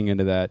was looking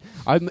into that.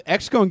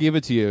 X Gon Give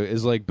It To You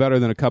is like better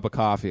than a cup of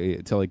coffee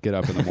until I get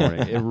up in the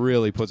morning. It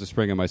really puts a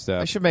spring in my I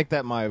step. should make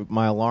that my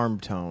alarm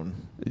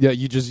tone. Yeah,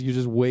 you just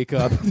wake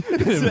up.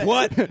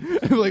 What?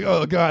 I'm like,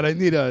 oh god, I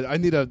need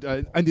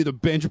a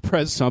bench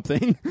press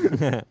something.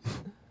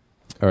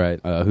 All right,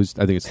 I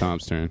think it's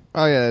Tom's turn.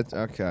 Oh yeah, that's,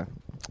 okay.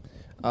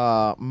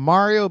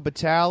 Mario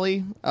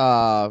Batali.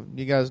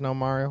 You guys know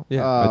Mario?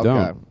 Yeah, I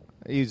don't.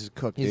 He's a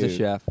cook. He's a dude.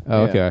 chef.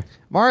 Oh, Yeah. okay.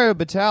 Mario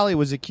Batali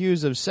was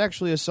accused of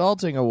sexually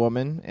assaulting a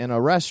woman in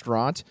a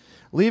restaurant,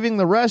 leaving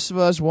the rest of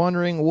us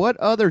wondering what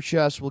other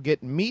chefs will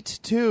get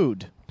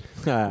meat-toed.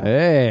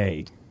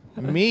 Hey,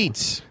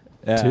 Meat.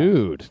 Yeah.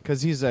 dude.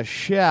 Because he's a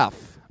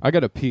chef. I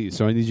got to pee,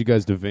 so I need you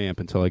guys to vamp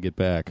until I get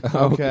back.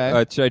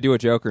 Okay. Should I do a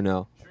joke or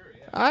no?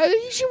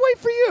 You should wait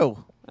for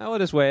you. I'll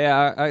just wait.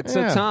 Yeah. So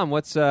Yeah. Tom,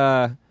 what's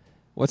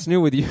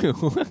new with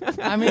you?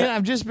 I mean,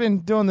 I've just been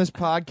doing this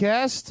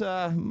podcast.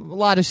 A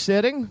lot of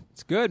sitting.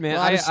 It's good, man. A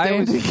lot of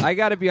standing. I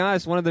got to be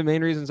honest. One of the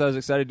main reasons I was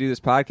excited to do this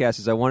podcast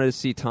is I wanted to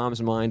see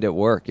Tom's mind at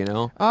work. You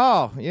know,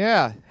 Oh,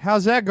 yeah.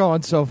 How's that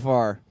going so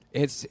far?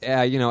 it's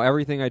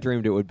everything I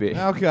dreamed it would be.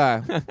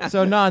 Okay.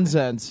 So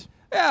nonsense.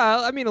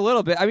 Yeah, I mean a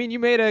little bit. I mean, you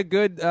made a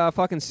good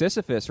fucking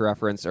Sisyphus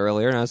reference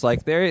earlier, and I was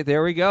like,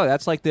 there we go.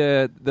 That's like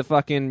the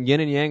fucking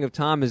yin and yang of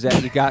Tom is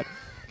that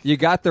you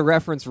got the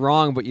reference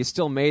wrong, but you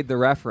still made the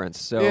reference.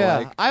 So Yeah.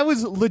 like, I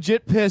was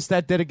legit pissed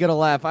that didn't get a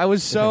laugh. I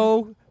was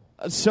so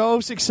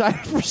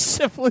excited for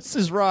Syphilis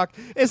is Rock.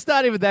 It's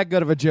not even that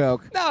good of a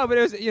joke. no, but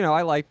it was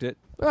I liked it.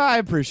 I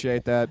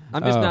appreciate that.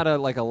 I'm just not a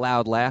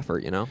loud laugher,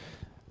 you know.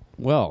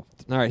 Well,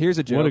 All right, here's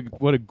a joke.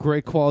 what a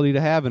great quality to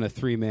have in a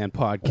 3-man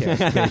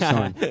podcast based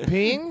on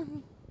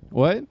Ping?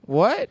 what?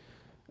 What?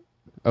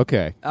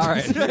 Okay. All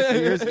right,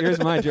 here's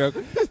my joke.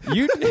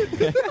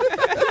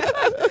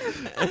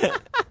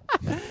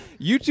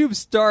 YouTube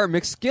star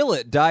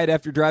McSkillet died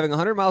after driving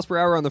 100 miles per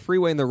hour on the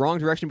freeway in the wrong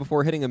direction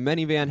before hitting a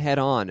minivan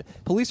head-on.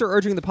 Police are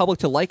urging the public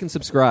to like and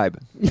subscribe.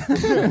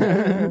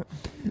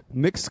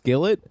 Mick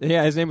Skillet?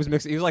 Yeah, his name was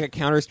Mix. He was like a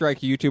Counter-Strike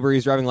YouTuber.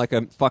 He's driving like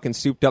a fucking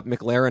souped-up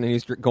McLaren, and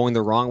he's going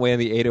the wrong way in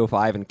the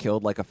 805 and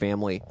killed like a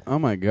family. Oh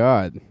my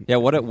god. Yeah,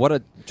 what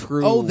a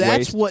true. Oh,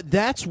 that's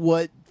waste.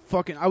 what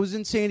fucking I was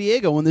in San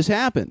Diego when this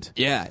happened.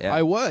 Yeah.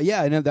 I was,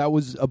 yeah, and that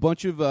was a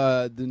bunch of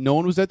no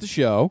one was at the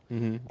show,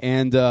 Mm-hmm.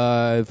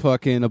 and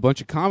fucking a bunch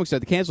of comics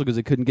had to cancel because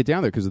they couldn't get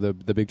down there because of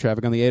the big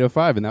traffic on the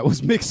 805, and that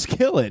was Mick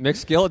Skillet.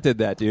 McSkillet did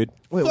that, dude.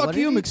 Wait, Fuck what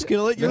you, did he-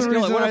 McSkillet. You're the McSkillet,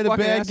 reason what I a had a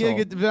fucking bad asshole. gig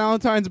at the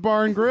Valentine's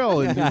Bar and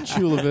Grill in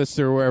Chula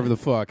Vista or wherever the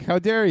fuck. How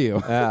dare you?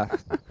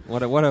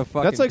 What a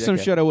fucking. That's like some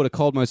dickhead. shit I would have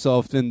called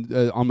myself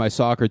on my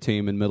soccer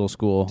team in middle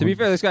school. To be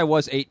fair, this guy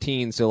was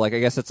 18, so like I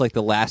guess that's like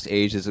the last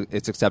age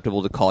it's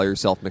acceptable to call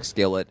yourself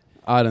McSkillet.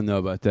 I don't know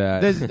about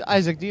that.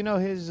 Isaac, do you know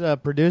his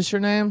producer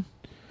name?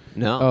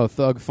 No, Oh,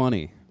 Thug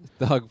Funny.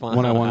 Doug Funny.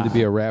 When I wanted to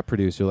be a rap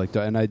producer,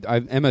 and I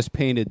MS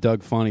painted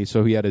Doug Funny,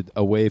 so he had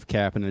a wave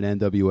cap and an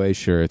NWA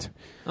shirt.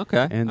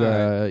 Okay, And all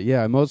right.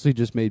 yeah, I mostly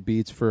just made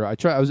beats for.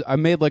 I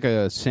made like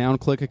a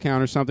SoundClick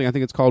account or something. I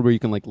think it's called where you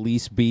can like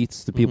lease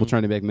beats to people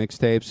trying to make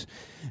mixtapes.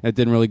 It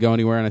didn't really go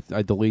anywhere, and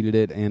I deleted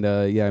it. And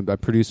yeah, I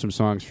produced some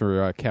songs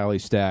for Cali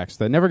Stax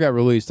that never got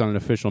released on an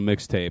official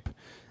mixtape.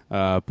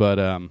 But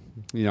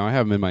I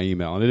have them in my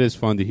email, and it is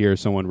fun to hear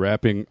someone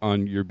rapping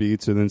on your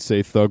beats and then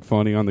say "Thug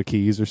Funny" on the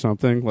keys or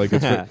something. Like,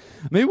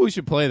 maybe we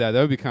should play that.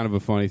 That would be kind of a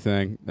funny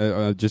thing,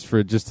 just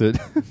to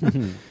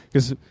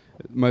because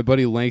my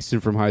buddy Langston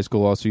from high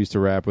school also used to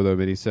rap with him,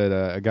 and he said,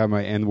 "I got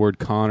my N-word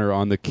Connor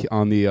on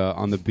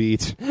the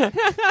beat.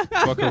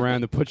 Fuck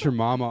around to put your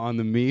mama on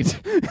the meat."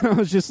 And I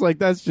was just like,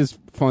 "That's just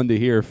fun to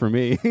hear for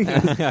me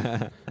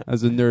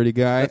as a nerdy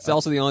guy." That's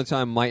also the only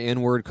time my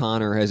N-word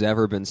Connor has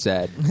ever been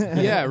said.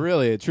 Yeah,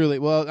 really, truly.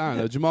 Well, I don't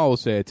know. Jamal will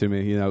say it to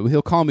me.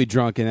 He'll call me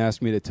drunk and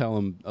ask me to tell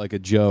him like a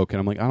joke, and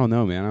I'm like, I don't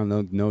know, man. I don't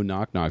know, no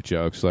knock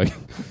jokes. Like,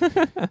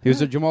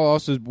 Jamal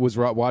also was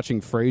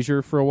watching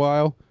Frasier for a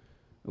while.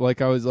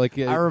 Like I was like,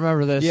 I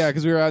remember this. yeah,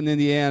 because we were out in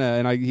Indiana,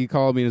 and he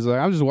called me and was like,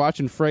 I'm just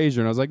watching Frasier,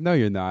 and I was like, no,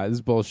 you're not. This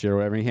is bullshit or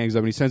whatever. And he hangs up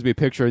and he sends me a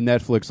picture of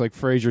Netflix, like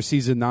Frasier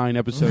season 9,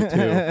 episode 2.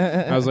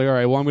 And I was like, all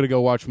right, well, I'm gonna go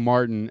watch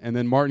Martin, and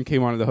then Martin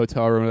came on to the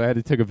hotel room, and I had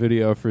to take a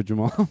video for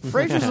Jamal.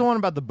 Frasier's the one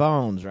about the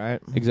bones,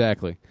 right?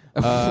 Exactly.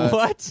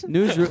 What?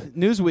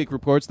 Newsweek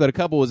reports that a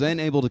couple was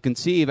unable to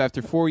conceive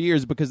after 4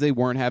 years because they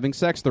weren't having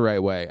sex the right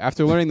way.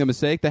 After learning the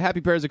mistake, the happy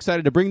pair is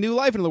excited to bring new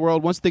life into the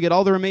world once they get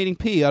all the remaining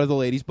pee out of the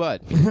lady's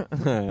butt.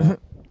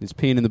 It's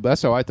peeing in the butt.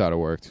 That's how I thought it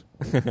worked.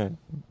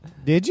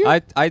 Did you? I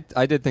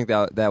did think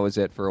that was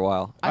it for a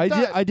while. I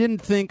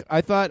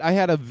thought I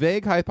had a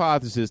vague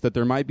hypothesis that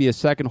there might be a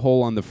second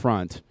hole on the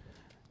front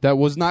that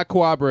was not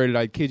corroborated.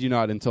 I kid you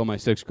not, until my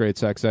 6th grade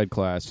sex ed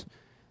class.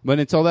 But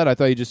until that, I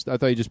thought you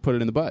just put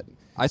it in the butt.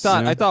 I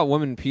thought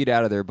women peed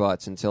out of their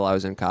butts until I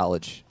was in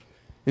college.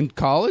 In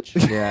college?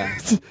 Yeah,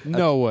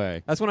 No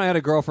way. that's when I had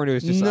a girlfriend who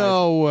was just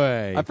No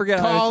way. I forget-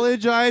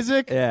 College,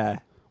 Isaac? Yeah.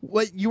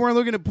 What? You weren't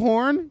looking at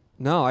porn?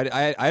 No, I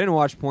didn't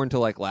watch porn until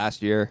like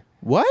last year.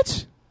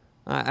 What?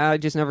 I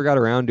just never got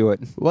around to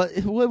it. What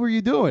were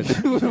you doing?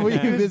 Were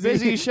you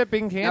busy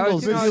shipping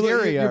candles in I was-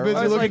 Syria. You're busy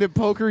I was looking like- at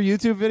poker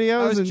YouTube videos?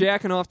 I was and-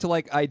 jacking off to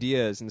like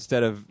ideas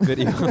instead of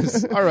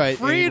videos. All right,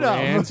 Freedom.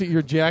 Ayn Rand,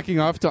 you're jacking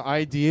off to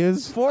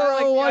ideas? I like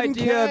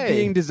the 401k. idea of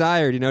being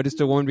desired,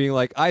 just a woman being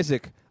like,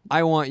 Isaac,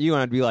 I want you,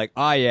 and I'd be like,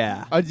 oh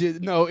yeah.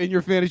 No, in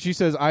your fantasy, she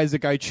says,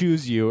 Isaac, I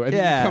choose you. And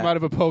then Yeah. you come out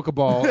of a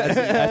Pokeball. That's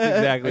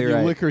exactly and right.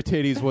 you lick her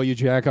titties while you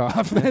jack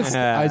off. That's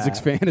Isaac's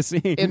fantasy.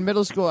 In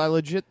middle school, I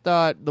legit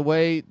thought the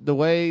way the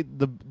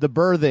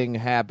birthing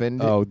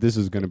happened Oh, this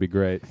is going to be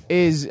great.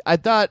 is I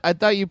thought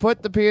you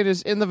put the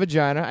penis in the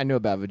vagina. I knew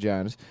about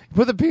vaginas. You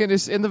put the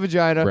penis in the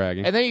vagina,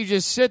 Bragging. and then you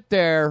just sit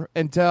there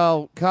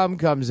until cum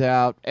comes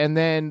out, and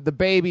then the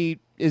baby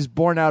is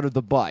born out of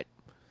the butt.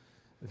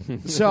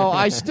 So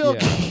I still.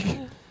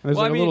 Yeah. There's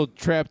Well, like I a mean- little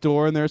trap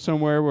door in there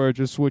somewhere where it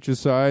just switches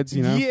sides,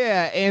 you know?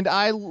 Yeah, and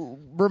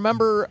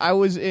remember I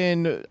was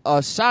in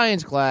a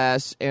science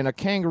class and a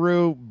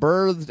kangaroo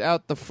birthed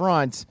out the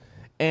front,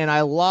 and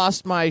I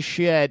lost my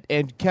shit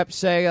and kept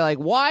saying, like,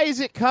 why is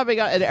it coming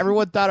out? And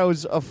everyone thought I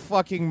was a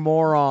fucking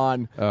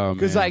moron Oh,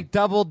 because man. I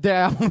doubled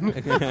down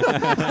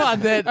on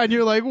that. And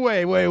you're like,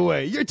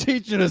 wait. You're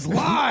teaching us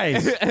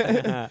lies.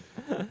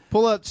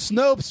 Pull out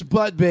Snopes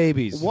butt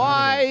babies.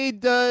 Why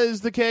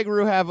does the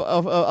kangaroo have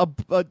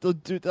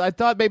I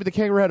thought maybe the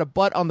kangaroo had a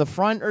butt on the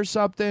front or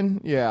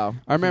something. Yeah.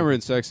 I remember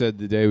in sex ed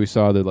the day we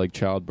saw the like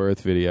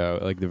childbirth video,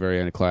 like the very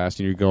end of class,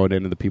 and you're going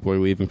in and the people are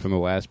leaving from the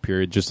last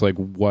period just like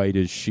white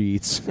as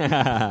sheets.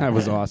 That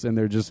was awesome. And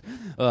they're just,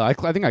 I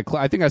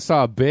think I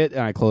saw a bit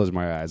and I closed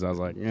my eyes. I was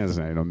like, yeah, this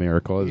ain't a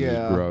miracle. This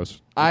is gross.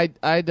 I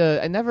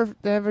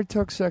never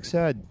took sex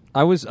ed.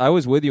 I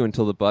was with you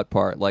until the butt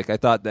part. Like, I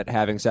thought that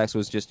having sex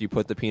was just you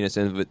put the penis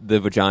in the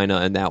vagina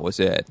and that was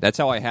it. That's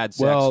how I had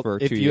sex for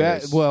 2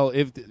 years.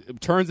 If it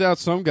turns out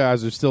some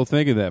guys are still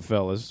thinking that,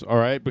 fellas, all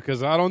right?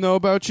 Because I don't know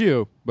about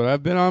you, but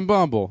I've been on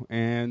Bumble,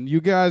 and you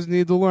guys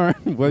need to learn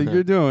what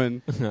you're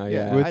doing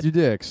Yeah. with your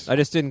dicks. I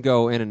just didn't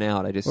go in and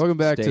out. I just Welcome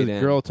back to stayed in.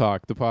 Girl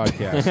Talk, the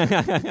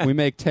podcast. We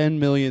make $10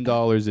 million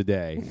a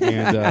day,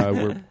 and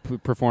we're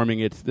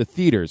performing at the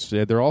theaters.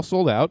 They're all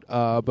sold out,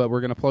 but we're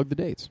going to plug the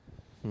dates.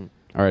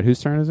 All right,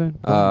 whose turn is it?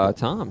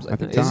 Tom's, I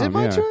think. Is it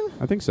my yeah. turn?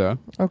 I think so.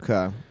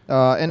 Okay.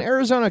 An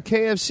Arizona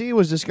KFC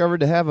was discovered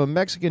to have a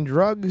Mexican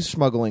drug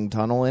smuggling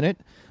tunnel in it,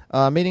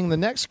 meaning the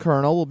next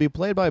colonel will be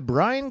played by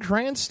Bryan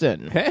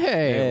Cranston.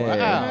 Hey,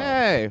 wow.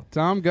 Hey.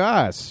 Tom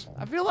Goss.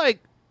 I feel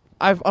like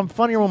I'm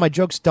funnier when my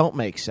jokes don't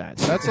make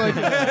sense. That's like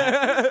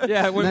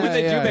Yeah, when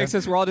they Yeah. do make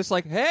sense, we're all just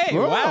like, hey,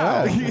 Whoa.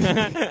 wow.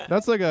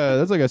 that's like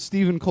a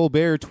Stephen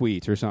Colbert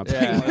tweet or something.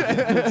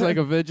 It's like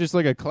just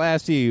like a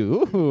classy.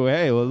 Ooh,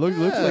 hey, well, looks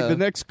like the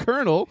next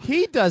colonel.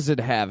 He doesn't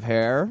have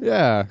hair.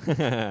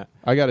 Yeah,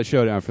 I got a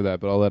showdown for that,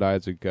 but I'll let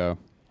Isaac go.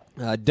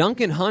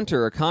 Duncan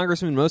Hunter, a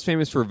congressman most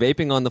famous for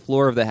vaping on the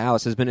floor of the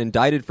House, has been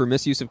indicted for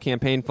misuse of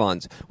campaign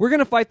funds. We're going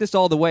to fight this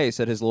all the way,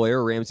 said his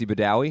lawyer, Ramsey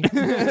Badawi.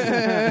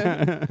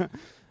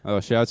 Oh,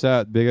 shouts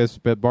out,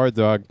 biggest Bard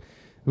Dog,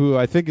 who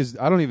I think is.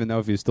 I don't even know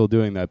if he's still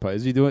doing that.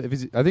 Is he doing?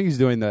 I think he's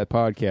doing that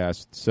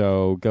podcast.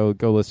 So go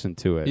listen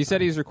to it. He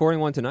said he's recording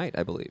one tonight,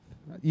 I believe.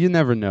 You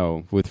never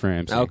know with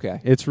Ramsey. Okay.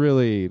 It's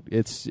really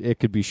it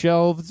could be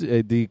shelved.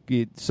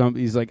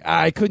 He's like,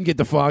 I couldn't get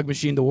the fog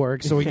machine to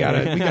work, so I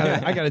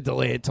gotta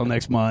delay it till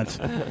next month.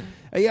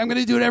 Hey, I'm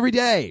gonna do it every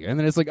day, and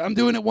then it's like I'm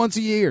doing it once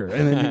a year,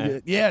 and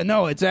then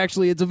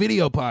it's a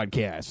video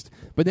podcast.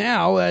 But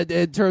now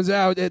it turns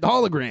out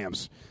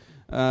holograms.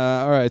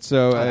 All right,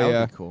 so that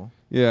would be cool.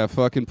 yeah,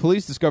 fucking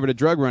police discovered a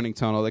drug running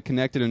tunnel that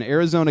connected an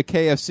Arizona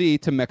KFC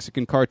to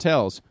Mexican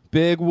cartels.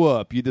 Big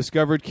whoop. You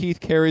discovered Keith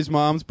Carey's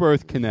mom's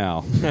birth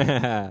canal.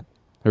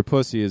 Her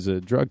pussy is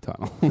a drug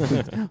tunnel.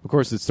 Of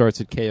course, it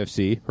starts at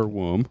KFC, her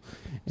womb,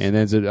 and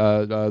ends at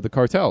the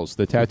cartels,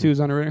 the tattoos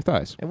on her inner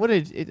thighs. And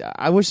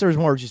I wish there was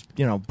more just,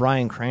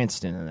 Bryan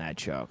Cranston in that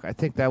joke. I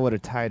think that would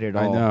have tied it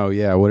all. I know,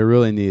 yeah. What it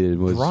really needed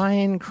was...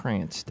 Bryan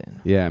Cranston.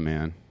 Yeah,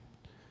 man.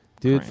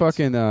 Dude,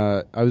 Cranston.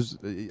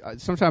 fucking,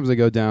 sometimes I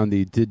go down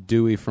the did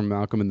Dewey from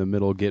Malcolm in the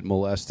Middle get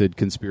molested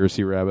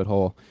conspiracy rabbit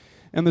hole.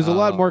 And there's a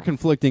lot more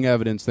conflicting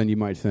evidence than you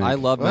might think. I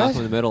love What? Malcolm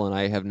in the Middle, and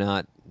I have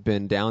not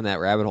been down that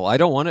rabbit hole. I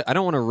don't want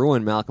to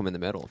ruin Malcolm in the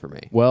Middle for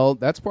me. Well,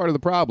 that's part of the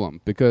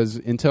problem, because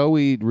until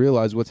we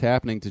realize what's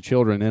happening to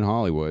children in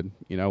Hollywood,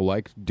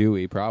 like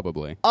Dewey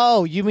probably.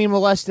 Oh, you mean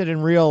molested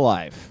in real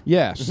life?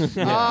 Yes.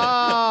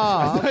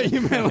 Oh.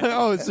 You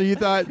meant, so you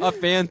thought... A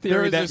fan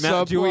theory There that was a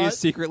Matt Dewey subplot? is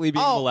secretly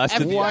being Oh,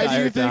 molested and the Why do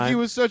entire you think time. he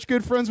was such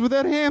good friends with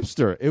that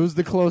hamster? It was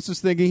the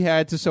closest thing he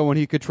had to someone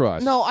he could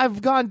trust. No,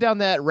 I've gone down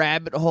that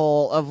rabbit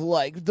hole of,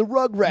 like, the You've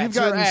Rugrats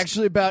gotten are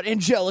actually about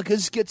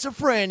Angelica's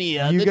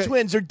schizophrenia. You The got-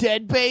 twins are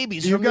dead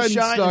babies You've from The gotten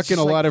Shine. stuck It's in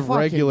a just lot like, of fucking-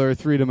 regular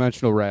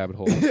three-dimensional rabbit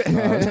holes.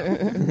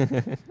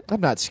 I'm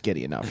not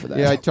skitty enough for that.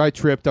 Yeah, I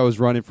tripped. I was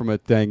running from a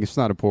thing. It's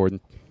not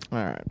important. All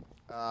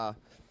right.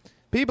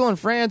 People in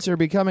France are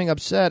becoming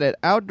upset at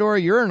outdoor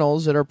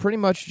urinals that are pretty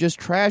much just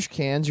trash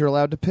cans you're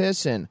allowed to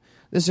piss in.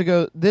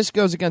 This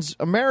goes against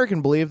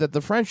American belief that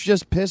the French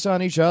just piss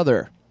on each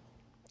other.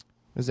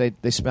 Because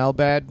they smell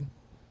bad.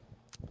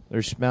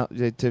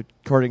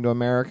 According to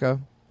America.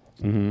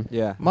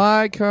 Yeah.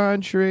 My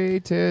country,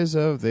 'tis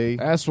of thee.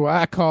 That's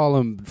why I call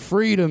them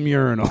freedom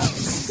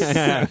urinals.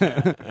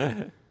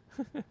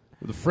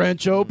 The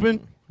French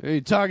Open. Are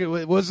you talking?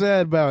 What's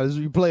that about? Is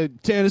you play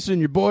tennis in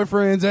your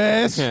boyfriend's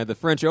ass? The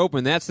French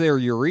Open, that's their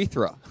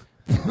urethra.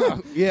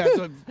 Yeah,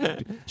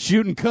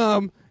 shooting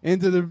cum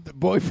into the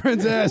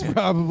boyfriend's ass,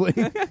 probably.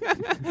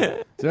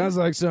 Sounds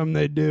like something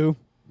they do.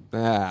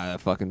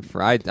 Fucking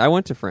fried. I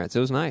went to France. It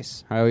was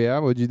nice. Oh, yeah?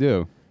 What'd you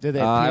do? Did they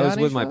pee I was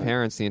on with each my other?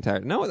 parents the entire...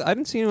 No, I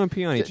didn't see anyone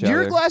pee on each Do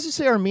other. your glasses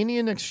say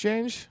Armenian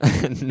Exchange?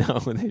 No,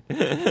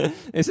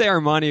 they say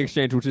Armani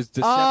Exchange, which is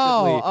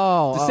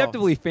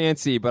deceptively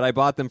fancy, but I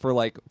bought them for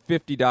like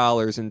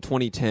 $50 in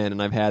 2010,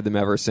 and I've had them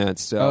ever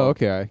since. So. Oh,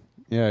 okay.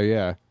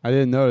 Yeah. I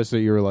didn't notice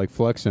that you were, like,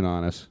 flexing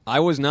on us.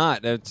 I was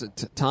not.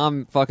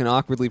 Tom fucking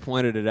awkwardly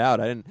pointed it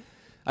out.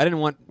 I didn't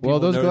want people Well,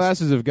 to those notice.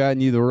 glasses have gotten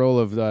you the role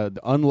of the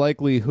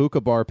unlikely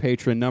hookah bar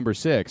patron number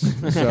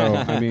 6. So,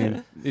 I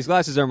mean... These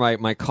glasses are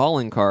my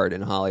calling card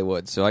in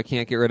Hollywood, so I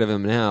can't get rid of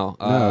them now.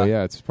 No,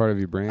 yeah, it's part of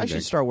your branding. I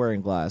should start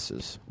wearing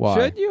glasses. Why?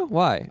 Should you?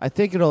 Why? I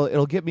think it'll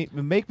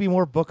make me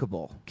more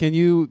bookable.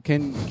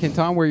 Can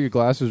Tom wear your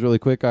glasses really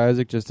quick,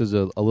 Isaac, just as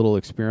a little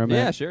experiment?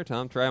 Yeah, sure,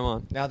 Tom. Try them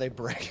on. Now they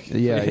break.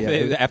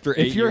 Yeah. After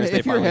 8 years, they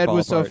if your finally head fall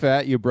was so apart.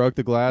 fat you broke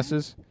the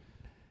glasses,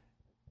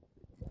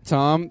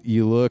 Tom,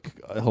 you look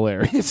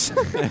hilarious.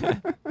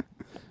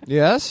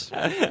 Yes.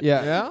 Yeah.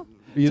 Yeah.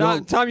 You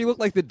Tom, you look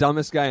like the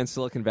dumbest guy in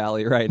Silicon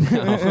Valley right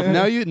now.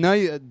 now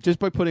you just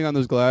by putting on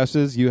those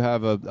glasses, you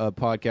have a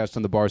podcast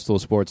on the Barstool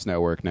Sports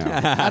Network now.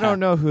 I don't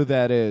know who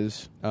that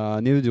is.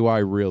 Neither do I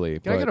really.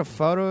 Can I get a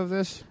photo of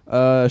this?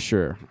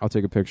 Sure. I'll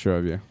take a picture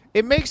of you.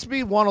 It makes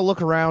me want to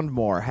look around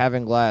more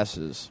having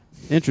glasses.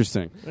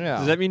 Interesting. Yeah.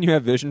 Does that mean you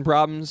have vision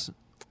problems?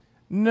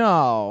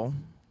 No.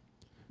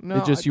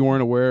 It just you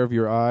weren't aware of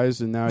your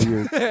eyes, and now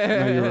you're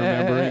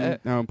remembering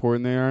how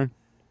important they are.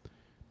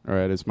 All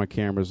right, it's my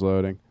camera's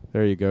loading.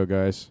 There you go,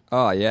 guys.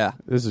 Oh, yeah.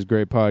 This is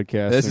great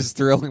podcasting. This is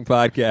thrilling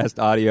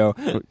podcast audio.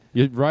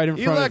 You're right in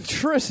front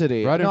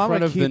electricity. of, I'm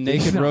gonna the keep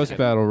these naked on. roast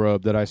battle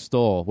robe that I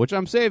stole, which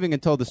I'm saving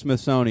until the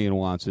Smithsonian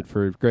wants it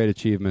for great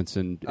achievements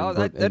in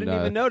I didn't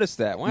even notice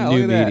that. Wow,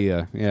 new look at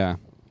media. Yeah.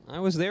 that. I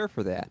was there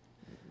for that.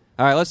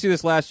 All right, let's do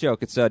this last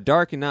joke. It's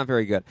dark and not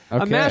very good. A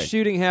Okay. mass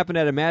shooting happened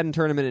at a Madden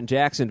tournament in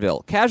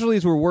Jacksonville.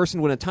 Casualties were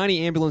worsened when a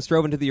tiny ambulance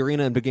drove into the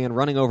arena and began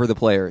running over the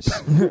players.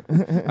 I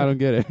don't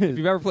get it. If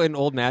you've ever played an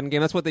old Madden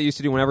game, that's what they used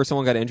to do whenever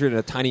someone got injured, and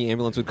a tiny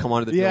ambulance would come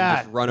onto the field and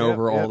just run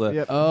over all the...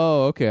 Yep.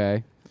 Oh,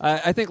 okay.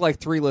 I think like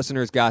 3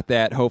 listeners got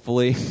that,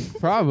 hopefully.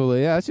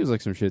 Probably. Yeah, that seems like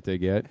some shit they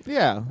get.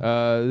 Yeah.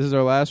 This is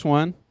our last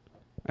one,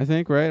 I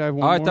think, right? I have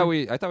one I more? thought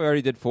we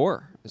already did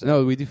 4.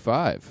 No, we do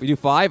 5. We do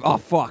 5? Oh,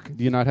 fuck.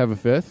 Do you not have a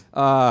 5th?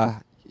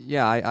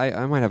 Yeah,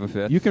 I might have a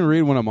 5th. You can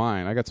read one of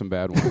mine. I got some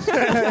bad ones.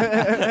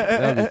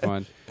 That would be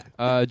fun.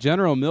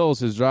 General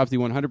Mills has dropped the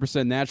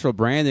 100% natural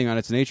branding on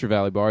its Nature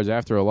Valley bars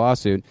after a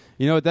lawsuit.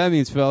 You know what that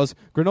means, fellas?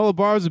 Granola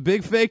bars with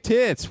big fake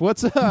tits.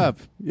 What's up?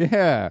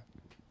 Yeah.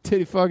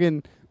 Titty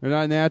fucking, they're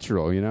not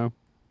natural, you know?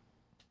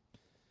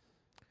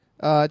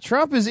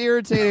 Trump is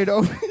irritated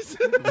over.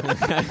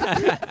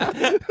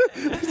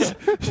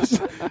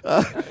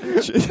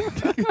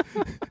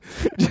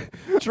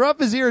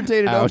 Trump is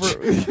irritated Ouch.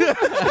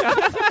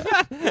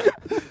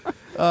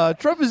 over.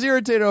 Trump is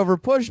irritated over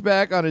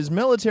pushback on his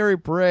military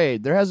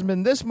parade. There hasn't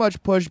been this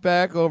much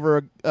pushback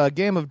over a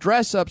game of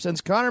dress up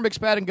since Connor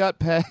McSpadden got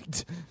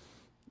pegged.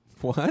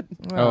 What?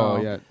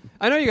 Oh, yeah.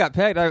 I know you got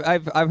pegged.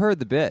 I've heard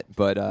the bit,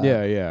 but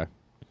Yeah.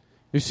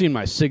 You've seen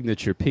my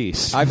signature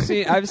piece. I've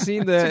seen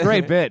the It's a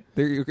great bit.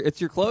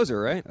 It's your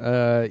closer, right?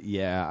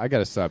 Yeah, I got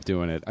to stop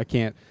doing it. I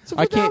can't. It's a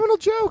phenomenal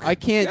joke. I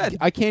can't. Good.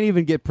 I can't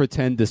even get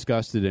pretend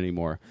disgusted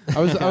anymore. I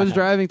was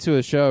driving to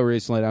a show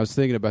recently, and I was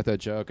thinking about that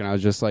joke, and I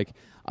was just like,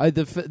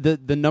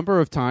 the number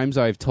of times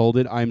I've told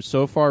it, I'm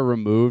so far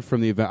removed from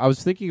the event. I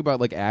was thinking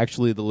about like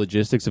actually the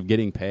logistics of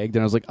getting pegged,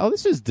 and I was like, oh,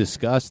 this is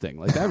disgusting.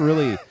 Like that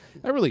really.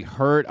 That really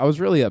hurt. I was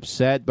really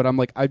upset, but I'm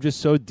like, I've just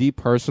so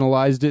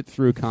depersonalized it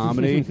through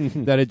comedy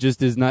that it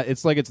just is not.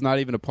 It's like it's not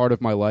even a part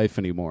of my life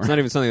anymore. It's not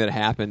even something that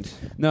happened.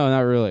 No, not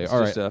really. It's All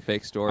just right, a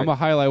fake story. I'm gonna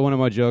highlight one of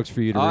my jokes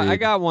for you to read. I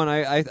got one.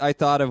 I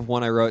thought of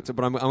one I wrote,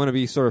 but I'm going to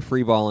be sort of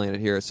freeballing it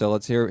here. So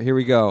let's hear. Here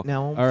we go.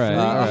 Now, All right.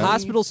 A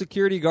hospital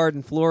security guard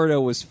in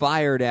Florida was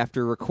fired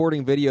after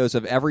recording videos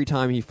of every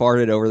time he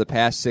farted over the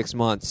past 6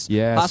 months.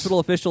 Yes. Hospital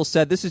officials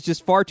said this is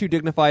just far too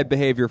dignified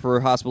behavior for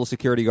a hospital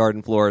security guard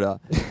in Florida.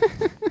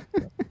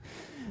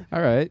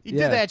 All right. He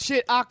did that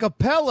shit a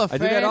cappella, I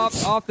did that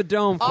off the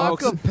dome,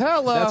 folks.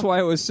 Acapella. That's why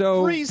it was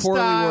so Freestyle.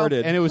 poorly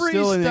worded. and it was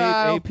still in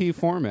Freestyle. AP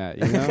format.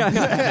 You know?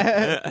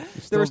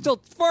 There were still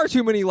far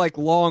too many like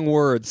long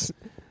words.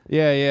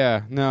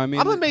 Yeah. No, I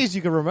mean, I'm amazed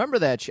you can remember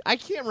that. I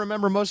can't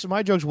remember most of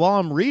my jokes while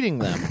I'm reading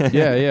them.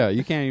 yeah.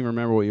 You can't even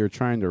remember what you were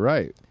trying to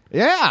write.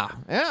 Yeah.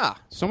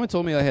 Someone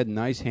told me I had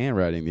nice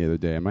handwriting the other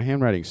day, and my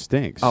handwriting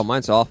stinks. Oh,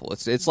 mine's awful.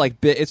 It's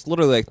like it's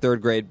literally like 3rd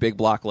grade big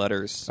block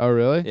letters. Oh,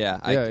 really? Yeah,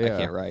 I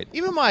can't write.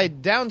 Even my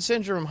Down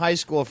syndrome high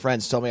school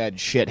friends told me I had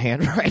shit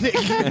handwriting.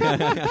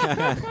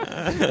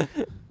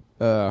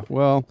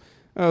 Well,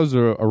 that was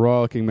a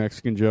rollicking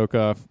Mexican joke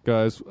off,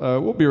 guys.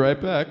 We'll be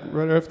right back,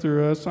 right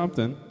after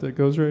something that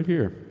goes right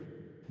here.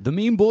 The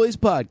Meme Boys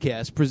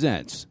Podcast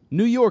presents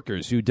New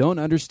Yorkers Who Don't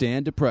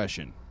Understand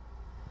Depression.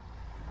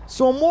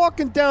 So I'm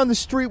walking down the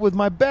street with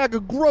my bag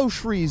of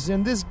groceries,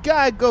 and this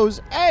guy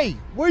goes, "Hey,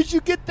 where'd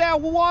you get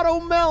that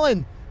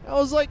watermelon?" I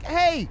was like,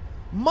 "Hey,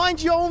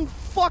 mind your own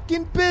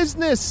fucking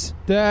business.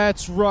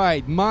 That's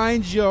right.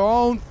 Mind your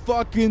own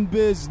fucking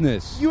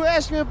business. You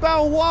ask me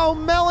about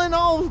watermelon,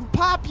 I'll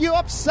pop you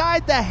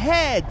upside the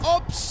head.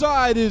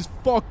 Upside his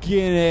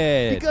fucking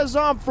head. Because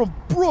I'm from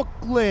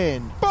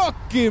Brooklyn.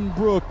 Fucking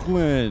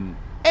Brooklyn.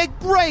 Hey,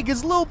 Greg,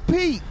 it's Lil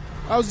Pete.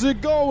 How's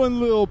it going,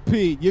 Lil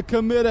Pete? You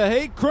commit a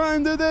hate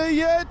crime today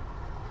yet?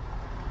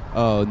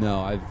 Oh,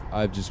 no.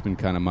 I've just been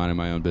kind of minding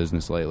my own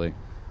business lately.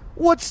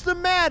 What's the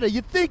matter?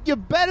 You think you're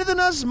better than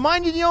us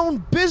minding your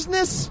own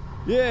business?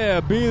 Yeah,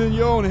 being in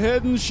your own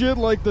head and shit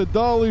like the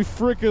Dolly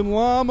frickin'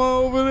 llama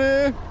over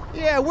there?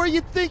 Yeah, where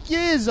you think you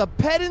is? A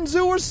petting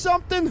zoo or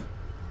something?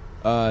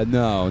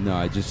 No.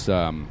 I just,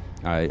 I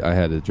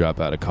had to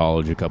drop out of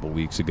college a couple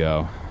weeks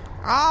ago.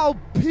 Oh,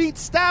 Pete,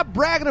 stop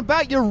bragging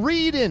about your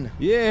reading.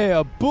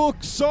 Yeah,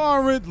 books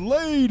aren't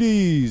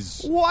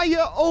ladies. Why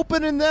you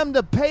opening them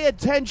to pay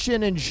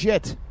attention and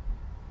shit?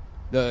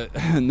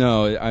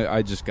 No,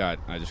 I just got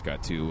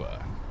too,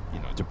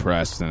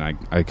 depressed, and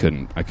I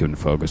couldn't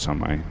focus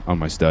on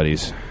my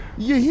studies.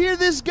 You hear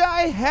this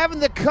guy having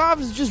the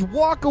confidence to just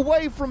walk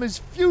away from his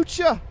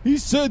future? He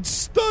said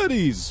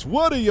studies.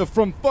 What are you,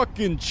 from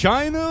fucking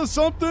China or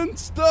something?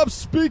 Stop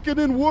speaking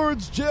in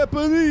words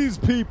Japanese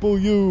people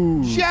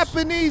use.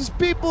 Japanese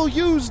people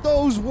use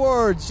those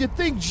words. You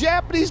think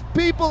Japanese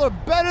people are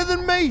better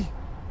than me?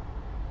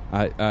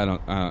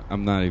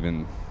 I'm not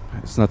even.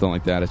 It's nothing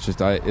like that. It's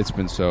just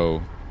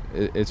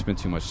it's been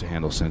too much to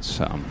handle since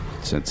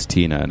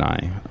Tina and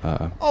I.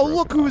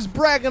 Look who's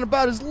bragging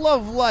about his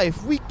love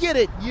life. We get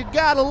it. You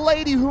got a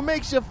lady who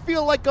makes you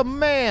feel like a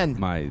man.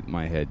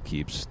 My head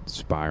keeps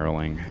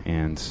spiraling,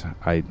 and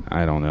I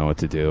don't know what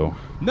to do.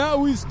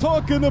 Now he's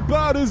talking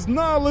about his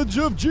knowledge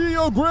of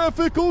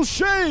geographical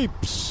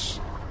shapes.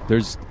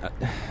 There's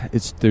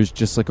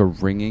just like a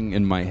ringing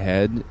in my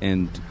head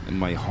and in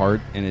my heart,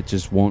 and it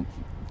just won't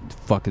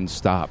fucking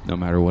stop no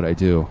matter what I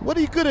do. What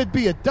are you gonna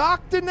be, a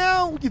doctor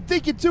now? You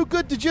think you're too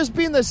good to just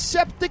be in the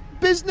septic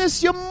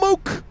business, you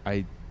mook?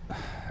 I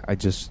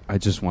just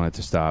want it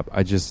to stop.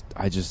 I just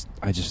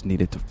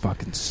need it to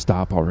fucking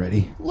stop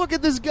already. Look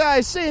at this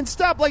guy saying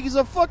stop like he's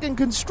a fucking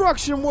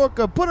construction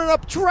worker putting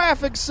up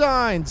traffic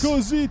signs.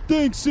 'Cause he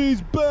thinks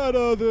he's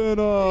better than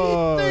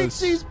us. He thinks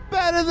he's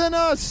better than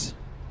us.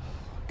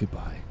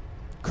 Goodbye,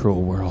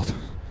 cruel world.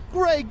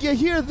 Greg, you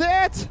hear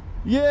that?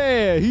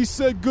 Yeah, he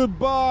said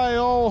goodbye,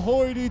 all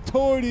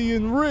hoity-toity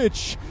and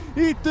rich.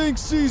 He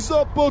thinks he's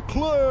upper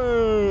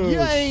class. You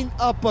ain't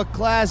upper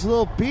class,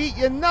 Lil Pete.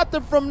 You're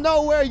nothing from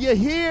nowhere, you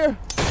hear?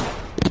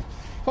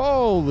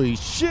 Holy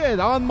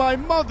shit, on my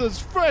mother's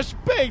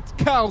fresh-baked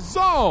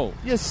calzone.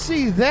 You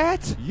see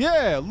that?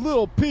 Yeah,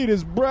 Lil Pete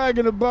is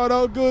bragging about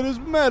how good his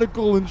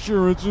medical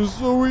insurance is,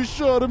 so he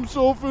shot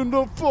himself in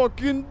the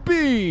fucking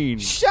bean.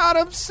 Shot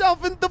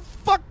himself in the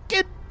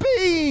fucking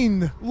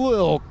bean.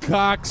 Lil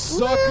cocksucker.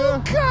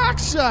 Lil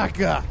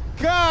cocksucker.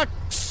 Cock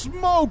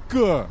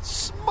smoker.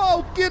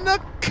 Smoking a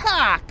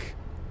cock.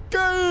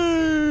 Gay.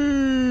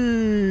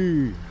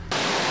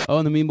 Oh,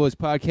 and the Mean Boys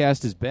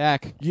podcast is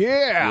back.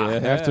 Yeah.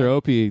 After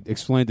Opie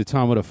explained to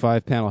Tom what a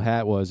 5-panel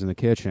hat was in the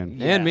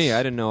kitchen. And me,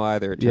 I didn't know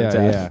either. It turns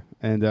out. Yeah.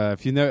 And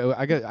if you know,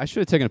 I should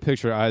have taken a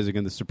picture of Isaac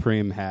in the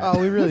Supreme hat.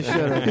 Oh, we really should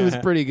have. It was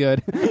pretty good.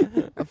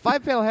 A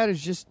 5-panel hat is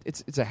just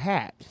it's a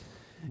hat.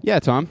 Yeah,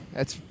 Tom.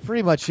 That's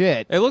pretty much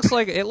it. It looks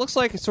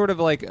like sort of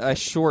like a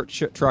short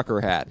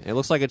trucker hat. It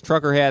looks like a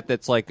trucker hat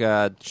that's like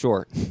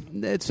short.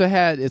 It's a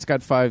hat. It's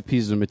got 5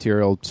 pieces of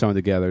material sewn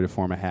together to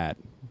form a hat.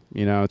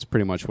 You know, it's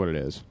pretty much what it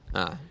is.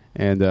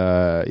 And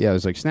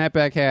there's like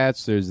snapback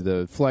hats. There's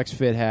the flex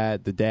fit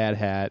hat, the dad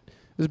hat.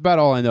 That's about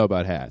all I know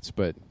about hats.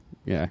 But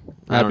yeah,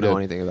 I don't know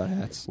anything about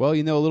hats. Well,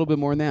 you know a little bit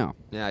more now.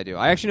 Yeah, I do.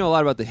 I actually know a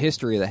lot about the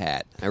history of the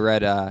hat. I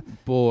read a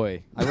book.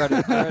 Boy. I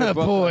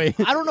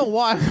don't know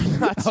why I'm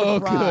not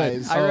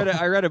surprised.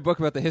 I read a book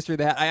about the history of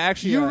the hat. I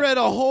actually You read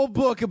a whole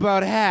book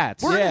about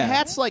hats. Weren't Yeah.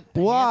 hats like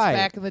Why? pants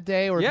back in the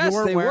day? Or Yes, if you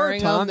weren't they were,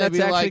 wearing Tom. them, they'd That's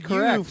be actually like,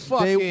 correct. you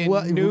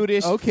fucking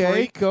nudist Okay,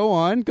 freak. go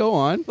on.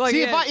 Like,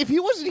 See, yeah, if he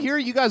wasn't here,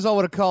 you guys all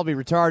would have called me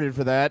retarded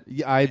for that.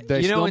 Yeah,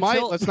 they You know, still might.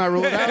 until- Let's not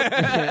rule it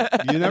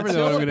out. You never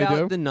know what I'm until going to about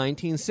do. the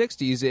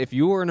 1960s, if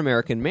you were an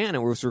American man,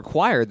 it was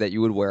required that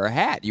you would wear a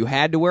hat. You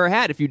had to wear a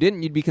hat. If you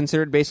didn't, you'd be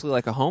considered basically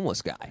like a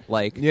homeless guy.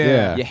 Like,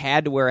 Yeah. you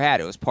had to wear a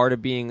hat. It was part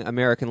of being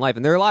American life.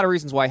 And there are a lot of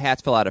reasons why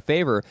hats fell out of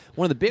favor.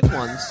 One of the big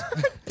ones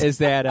is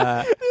that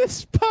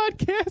This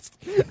podcast.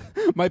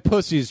 My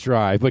pussy's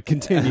dry, but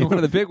continue. one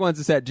of the big ones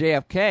is that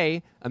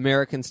JFK,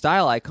 American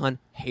style icon,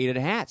 hated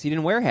hats. He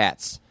didn't wear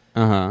hats.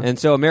 Uh-huh. And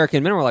so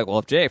American men were like, well,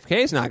 if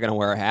JFK's not going to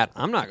wear a hat,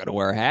 I'm not going to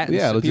wear a hat. And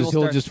Yeah, so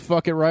he'll just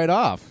fuck it right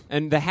off.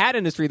 And the hat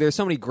industry, there's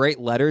so many great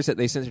letters that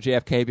they sent to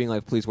JFK being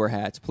like, please wear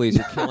hats. Please,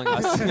 you're killing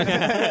us.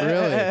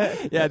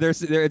 Really? Yeah,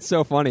 it's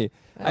so funny.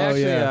 I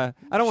actually, yeah.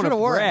 I don't want Should to have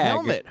wore a brag.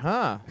 helmet,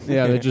 huh?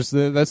 Yeah,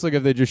 that's like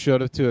if they just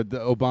showed up to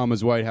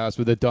Obama's White House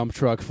with a dump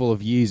truck full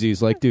of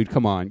Yeezys. Like, dude,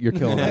 come on, you're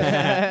killing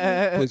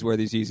us. please wear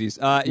these Yeezys.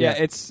 Yeah,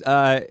 it's.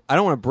 I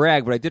don't want to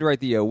brag, but I did write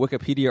the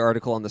Wikipedia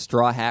article on the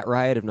Straw Hat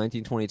Riot of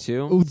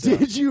 1922. Oh,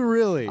 did you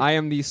really? I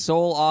am the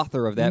sole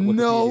author of that Wikipedia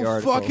no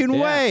article. fucking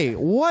Yeah. way.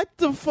 What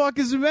the fuck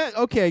is it?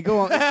 Okay, go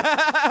on.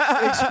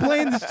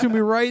 Explain this to me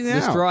right now.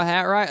 The Straw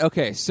Hat Riot?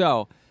 Okay,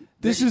 so...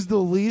 This is the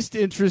least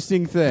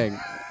interesting thing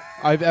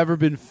I've ever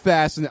been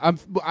fascinated.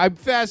 I'm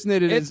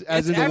fascinated It's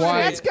as into actually-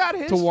 why That's got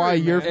to why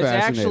history, you're man. It's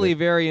fascinated. actually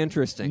very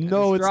interesting.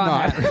 No, The it's Straw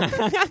not.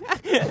 Hat-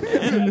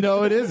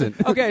 No, it isn't.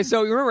 Okay,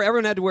 so you remember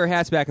everyone had to wear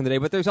hats back in the day,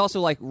 but there's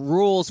also like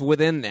rules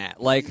within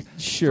that. Like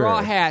Sure.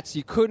 straw hats,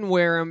 you couldn't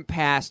wear them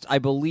past, I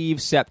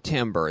believe,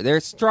 September. Their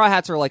straw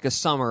hats are like a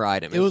summer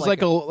item. It was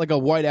like a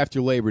white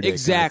after Labor Day.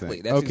 exactly. Kind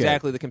of That's thing. Okay.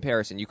 exactly the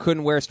comparison. You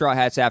couldn't wear straw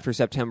hats after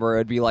September.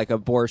 It'd be like a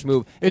boorish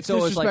move. It's so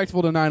it was like,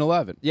 disrespectful to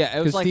 9/11. Yeah, it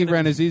was because like Steve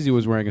an- Renazizi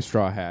was wearing a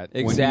straw hat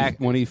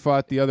when he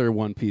fought the other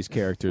One Piece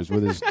characters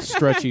with his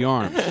stretchy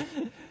arms.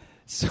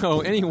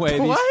 so anyway,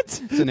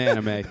 What? It's an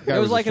anime. Guy It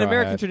was a like an straw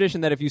American hat.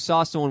 tradition that if you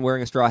saw someone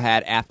wearing a straw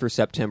hat after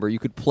September, you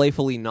could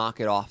playfully knock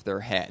it off their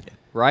head,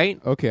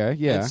 right? Okay,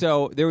 yeah. And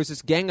so there was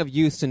this gang of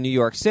youths in New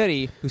York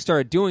City who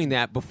started doing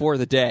that before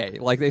the day.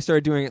 Like they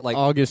started doing it like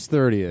August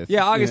 30th.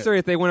 yeah, August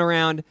 30th. They went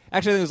around.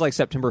 Actually, I think it was like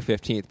September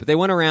 15th. But they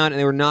went around and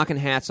they were knocking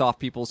hats off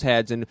people's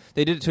heads, and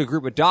they did it to a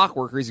group of dock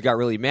workers who got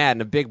really mad,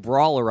 and a big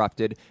brawl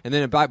erupted. And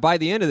then by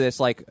the end of this,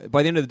 like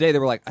by the end of the day,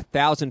 there were like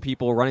 1,000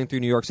 people running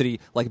through New York City,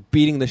 like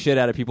beating the shit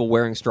out of people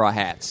wearing straw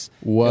hats.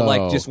 Whoa. It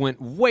like just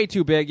went way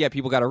too big. Yeah,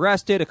 people got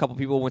arrested. A couple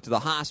people went to the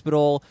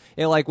hospital.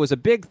 It like was a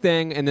big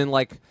thing, and then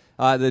like.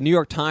 The New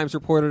York Times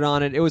reported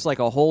on it. It was like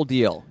a whole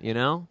deal, you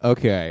know?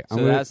 Okay. So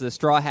that's the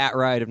Straw Hat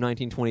Riot of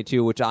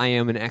 1922, which I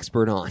am an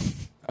expert on.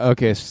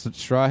 Okay,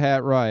 Straw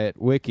Hat Riot,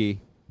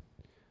 wiki.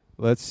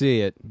 Let's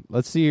see it.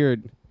 Let's see your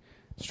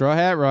Straw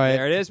Hat Riot.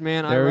 There it is,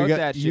 man. I There we wrote go.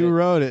 that shit. You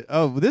wrote it.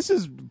 Oh, this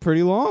is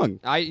pretty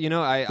long.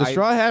 The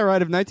Straw Hat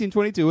Riot of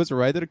 1922 was a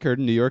riot that occurred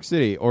in New York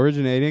City,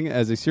 originating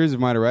as a series of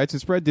minor riots and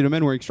spread due to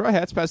men wearing straw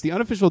hats past the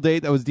unofficial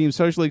date that was deemed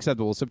socially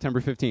acceptable, September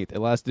 15th. It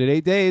lasted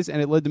 8 days,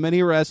 and it led to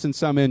many arrests and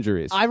some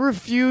injuries. I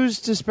refuse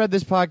to spend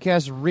this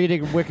podcast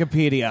reading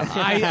Wikipedia.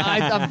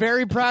 I'm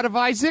very proud of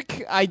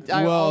Isaac.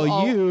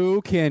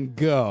 You can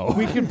go.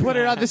 We can put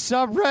it on the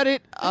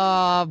subreddit,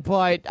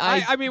 but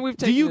I mean, we've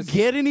Do taken you this-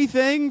 get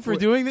anything for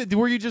doing that?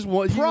 Were you just you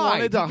Pride.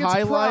 wanted to He gets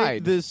highlight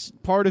pride. this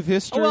part of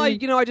history? Well,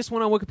 I just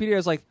went on Wikipedia. I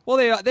was like, well,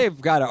 they've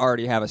got to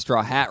already have a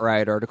Straw Hat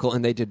Riot article,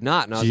 and they did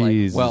not. And I was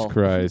Jesus like, well,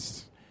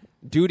 Christ.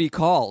 duty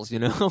calls, you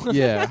know?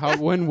 Yeah.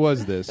 When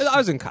was this? I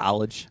was in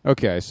college.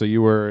 Okay, so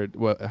you were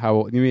how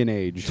old? You mean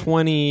age?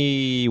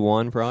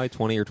 21, probably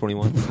 20 or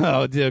 21.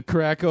 Oh, to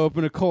crack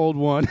open a cold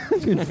one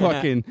and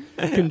fucking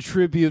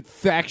contribute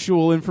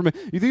factual information.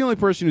 You're the only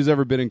person who's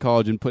ever been in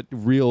college and put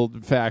real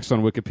facts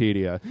on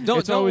Wikipedia. Don't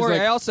It's always worry.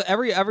 like- I also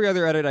every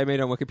other edit I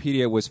made on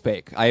Wikipedia was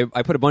fake. I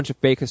put a bunch of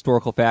fake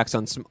historical facts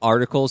on some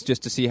articles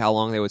just to see how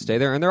long they would stay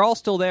there, and they're all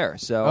still there.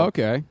 So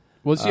Okay.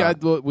 Well, see,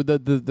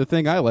 the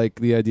thing I like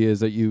the idea is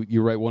that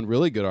you write one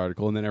really good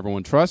article and then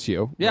everyone trusts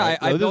you. yeah, right?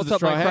 I Oh, this is built the up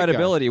Straw my Hat guy.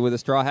 credibility with the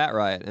Straw Hat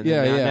Riot, and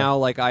Yeah, then yeah. now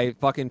like I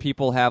fucking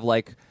people have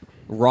like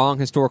wrong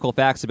historical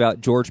facts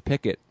about George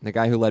Pickett, the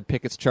guy who led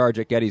Pickett's charge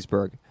at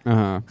Gettysburg.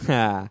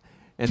 Uh-huh.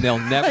 And they'll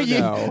never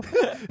know.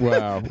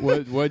 Wow.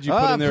 What'd you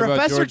put in there about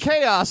Professor George?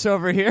 Chaos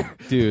over here.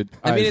 Dude,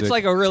 I mean, it's Isaac,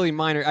 like a really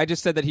minor. I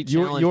just said that he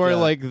challenged. you're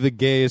like the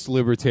gayest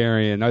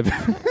libertarian I've.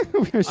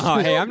 Oh,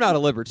 hey, I'm not a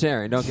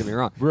libertarian. Don't get me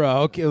wrong.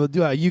 Bro, okay,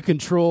 well, you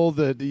control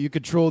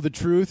the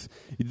truth,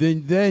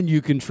 then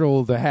you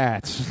control the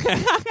hats.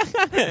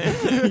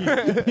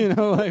 You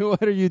know, like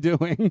what are you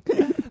doing?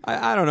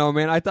 I don't know,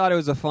 man. I thought it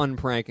was a fun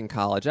prank in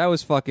college. I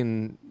was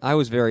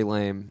very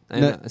lame,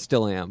 and No. I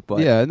still am. But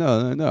Yeah,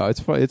 no, it's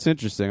fun. It's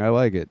interesting. I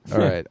like it. All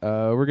right,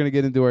 we're gonna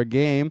get into our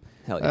game.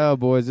 Hell yeah. Oh,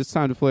 boys, it's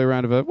time to play a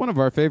round of one of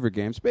our favorite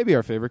games, maybe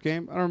our favorite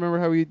game. I don't remember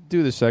how we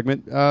do this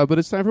segment, but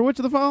it's time for which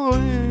of the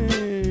following.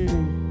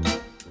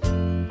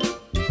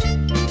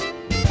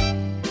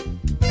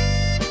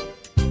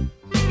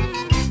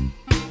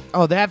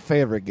 Oh, that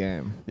favorite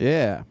game.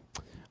 Yeah.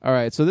 All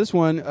right, so this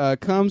one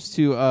comes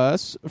to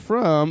us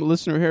from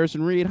listener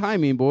Harrison Reed. Hi,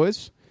 Mean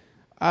Boys.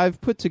 I've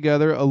put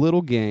together a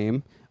little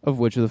game of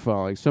which of the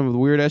following. Some of the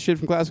weird-ass shit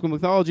from classical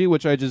mythology,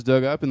 which I just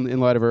dug up in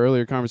light of our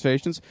earlier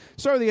conversations.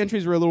 Sorry the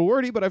entries were a little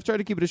wordy, but I've tried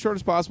to keep it as short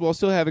as possible while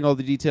still having all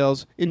the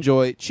details.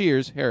 Enjoy.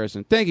 Cheers,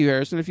 Harrison. Thank you,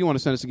 Harrison. If you want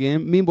to send us a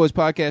game,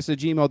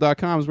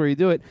 meanboyspodcast@gmail.com is where you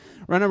do it.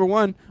 Round number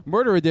 1,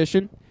 Murder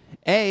Edition.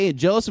 A,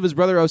 jealous of his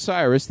brother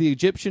Osiris, the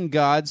Egyptian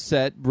god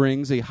Set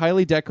brings a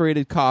highly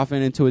decorated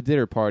coffin into a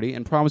dinner party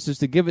and promises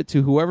to give it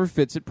to whoever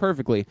fits it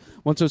perfectly.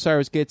 Once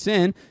Osiris gets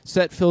in,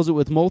 Set fills it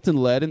with molten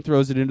lead and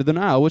throws it into the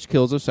Nile, which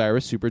kills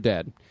Osiris super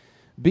dead.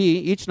 B,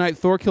 each night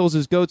Thor kills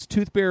his goats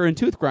Toothbearer and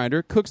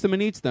Toothgrinder, cooks them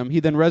and eats them. He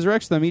then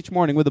resurrects them each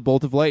morning with a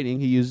bolt of lightning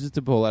he uses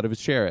to pull out of his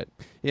chariot.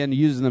 And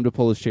uses them to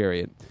pull his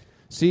chariot.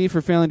 C,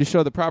 for failing to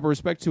show the proper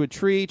respect to a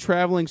tree,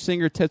 traveling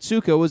singer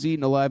Tetsuko was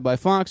eaten alive by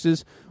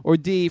foxes. Or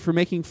D, for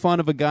making fun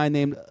of a guy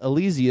named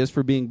Elysius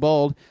for being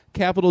bald,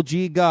 capital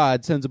G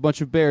God sends a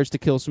bunch of bears to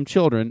kill some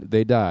children.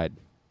 They died.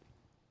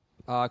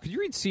 Could you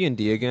read C and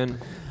D again?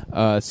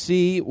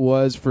 C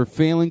was for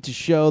failing to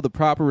show the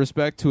proper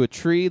respect to a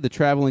tree. The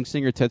traveling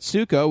singer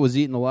Tetsuko was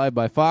eaten alive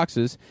by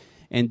foxes.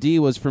 And D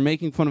was for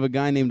making fun of a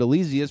guy named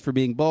Elysius for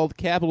being bald.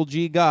 Capital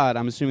G God.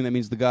 I'm assuming that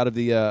means the God of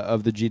the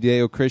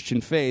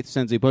Judeo-Christian faith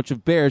sends a bunch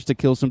of bears to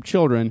kill some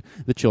children.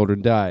 The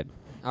children died.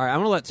 All right, I'm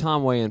going to let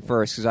Tom weigh in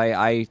first because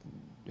I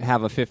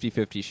have a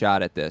 50-50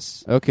 shot at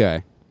this.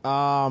 Okay.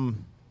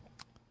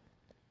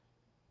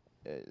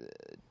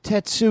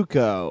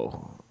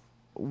 Tetsuko.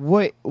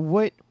 What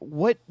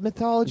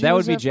mythology? That would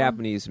was be from?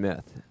 Japanese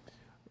myth.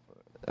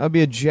 That would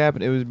be a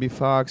Japanese. It would be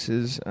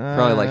foxes.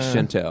 Probably like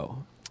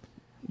Shinto.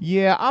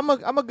 Yeah, I'm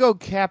a go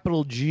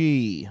capital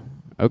G.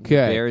 Okay.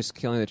 Bears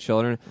killing the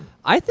children.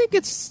 I think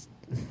it's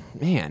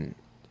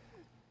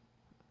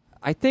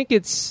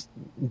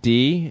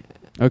D.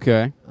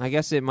 Okay. I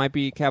guess it might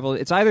be capital.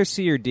 It's either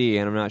C or D,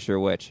 and I'm not sure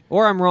which.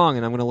 Or I'm wrong,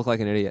 and I'm going to look like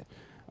an idiot.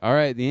 All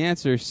right. The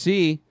answer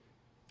C.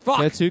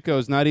 Fuck. Tetsuko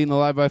is not eaten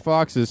alive by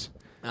foxes.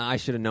 I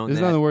should have known There's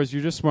that. in other words,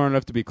 you're just smart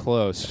enough to be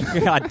close.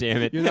 God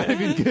damn it. You're not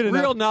even good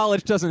enough. Real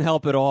knowledge doesn't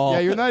help at all.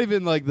 Yeah, you're not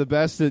even like the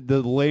best at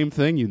the lame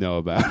thing you know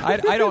about.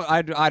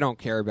 I don't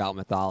care about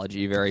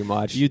mythology very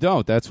much. You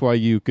don't. That's why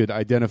you could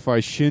identify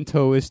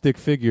Shintoistic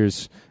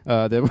figures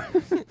that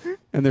were,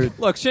 and they're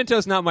Look,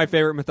 Shinto's not my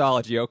favorite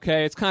mythology,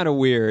 okay? It's kind of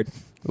weird.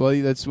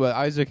 well. That's what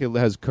Isaac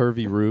has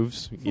curvy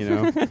roofs. You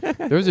know,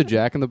 there was a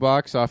Jack in the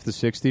Box off the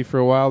 60 for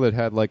a while that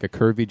had like a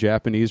curvy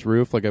Japanese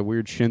roof, like a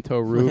weird Shinto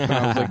roof. And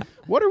I was like,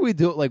 "What are we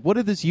doing? Like, what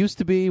did this used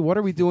to be? What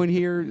are we doing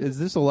here? Is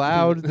this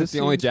allowed?" This is the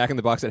only Jack in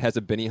the Box that has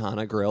a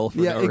Benihana grill for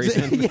no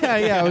reason.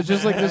 yeah. It was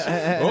just like this.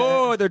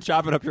 Oh, they're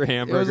chopping up your It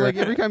hamburger. was like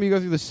every time you go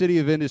through the city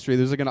of industry,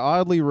 there's like an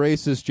oddly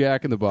racist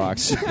Jack in the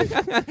Box.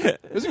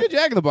 It was a good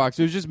Jack in the Box.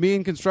 It was just me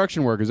and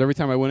construction workers every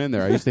time I went in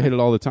there. I used to hit it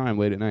all the time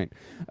late at night.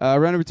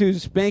 Round number 2,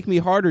 Spank Me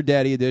Harder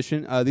Daddy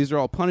edition. These are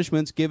all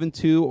punishments given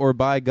to or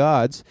by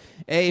gods.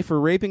 A, for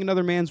raping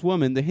another man's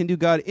woman, the Hindu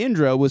god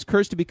Indra was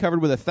cursed to be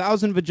covered with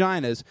 1,000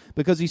 vaginas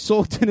because he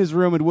sulked in his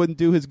room and wouldn't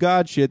do his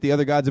god shit. The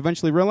other gods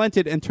eventually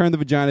relented and turned the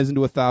vaginas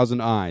into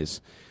 1,000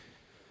 eyes.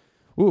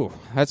 Ooh,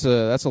 that's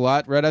a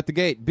lot right out the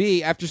gate.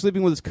 B, after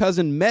sleeping with his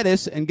cousin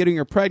Metis and getting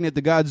her pregnant,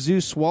 the god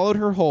Zeus swallowed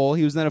her whole.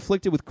 He was then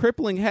afflicted with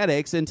crippling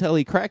headaches until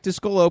he cracked his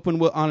skull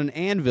open on an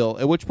anvil,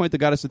 at which point the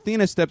goddess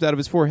Athena stepped out of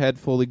his forehead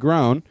fully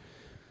grown.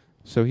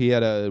 So he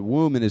had a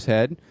womb in his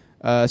head.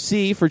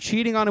 C, for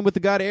cheating on him with the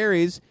god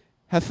Ares,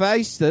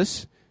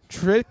 Hephaestus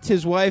tricked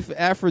his wife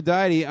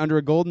Aphrodite under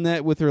a golden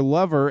net with her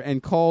lover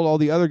and called all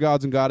the other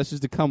gods and goddesses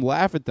to come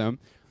laugh at them.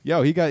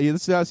 Yo,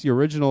 that's the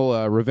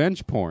original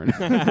revenge porn.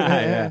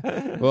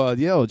 Yeah.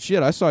 Well,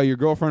 shit, I saw your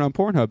girlfriend on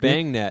Pornhub.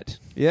 Bang net.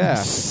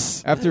 Yeah.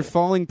 After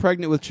falling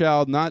pregnant with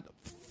child not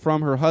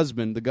from her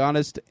husband, the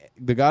goddess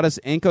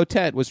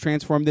Ankotet was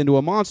transformed into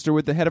a monster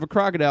with the head of a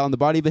crocodile and the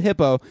body of a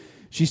hippo.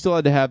 She still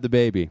had to have the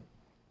baby.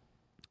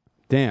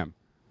 Damn.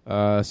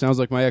 Sounds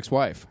like my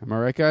ex-wife. Am I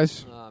right,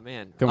 guys? Oh,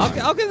 man. Come on.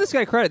 I'll give this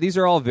guy credit. These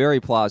are all very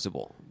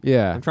plausible.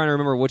 Yeah. I'm trying to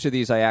remember which of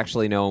these I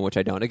actually know and which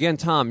I don't. Again,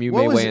 Tom, you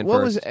may weigh in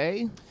What first. was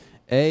A?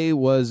 A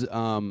was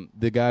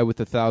the guy with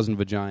 1,000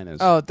 vaginas.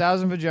 Oh,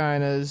 1,000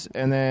 vaginas,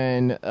 and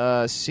then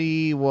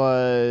C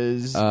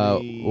was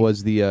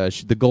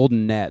the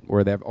golden net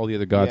where all the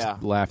other gods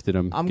laughed at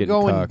him. I'm getting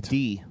going cucked.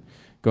 D.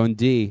 Going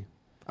D.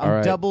 I'm All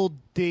right. double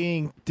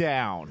D'ing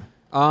down.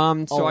 So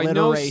I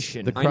know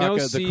Alliteration. The I know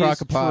the C is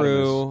crocopotamus.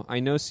 true. I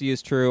know C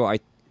is true. I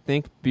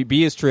think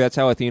B is true. That's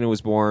how Athena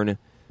was born.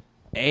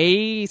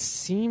 A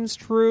seems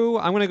true.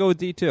 I'm going to go with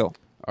D too.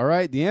 All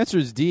right, the answer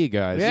is D,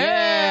 guys.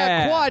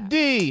 Yeah. Quad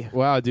D.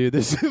 Wow, dude, that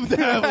was the fucking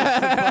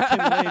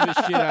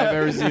lamest shit I've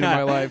ever seen in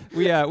my life.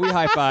 We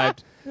high-fived.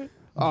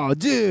 Oh,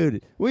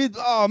 dude, we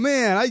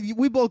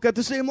both got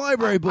the same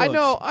library books.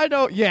 I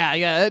know.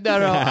 Yeah. No.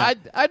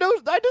 I know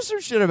some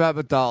shit about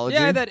mythology.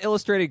 Yeah, I had that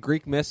illustrated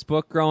Greek myths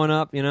book growing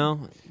up, you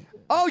know?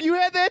 Oh, you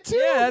had that too?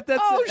 Yeah, shit.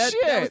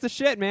 That was the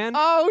shit, man.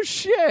 Oh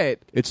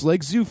shit. It's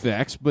like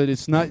Zoofax, but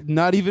it's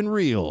not even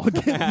real.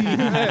 the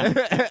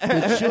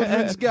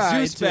children's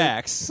guide.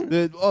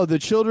 Zeusfax. The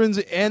children's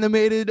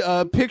animated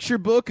picture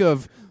book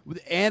of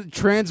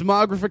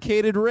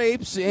transmogrificated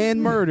rapes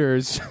and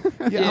murders.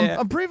 Yeah.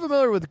 I'm pretty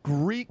familiar with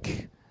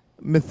Greek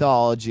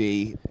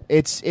mythology.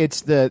 It's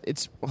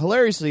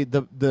hilariously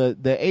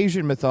the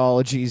Asian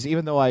mythologies,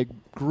 even though I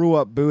grew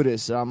up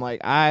Buddhist, so I'm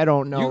like, I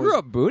don't know. You grew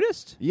up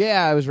Buddhist?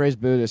 Yeah, I was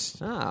raised Buddhist.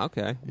 Ah,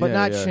 okay. But Yeah,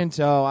 not yeah.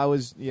 Shinto. I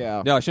was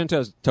No,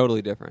 Shinto's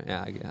totally different.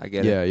 Yeah, I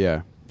get it.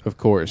 Yeah, of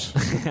course.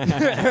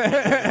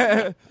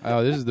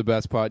 Oh, this is the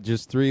best part.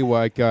 Just 3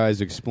 white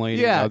guys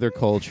explaining other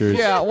cultures.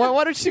 Yeah,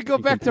 why don't you go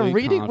In back to complete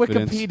reading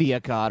confidence.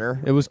 Wikipedia, Cotter?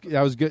 That was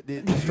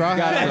good. Straw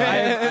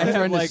Hat I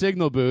turned to like-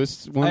 signal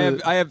boost.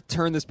 I have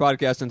turned this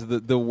podcast into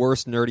the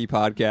worst nerdy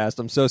podcast.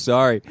 I'm so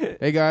sorry.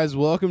 Hey guys,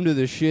 welcome to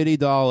the shitty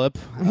dollop.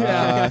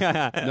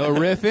 No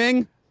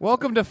riffing.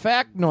 Welcome to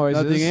Fact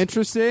Noises. Nothing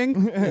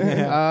interesting.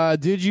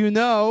 Did you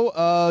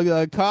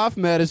know cough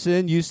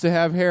medicine used to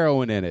have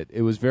heroin in it?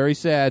 It was very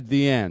sad.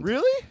 The end.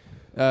 Really?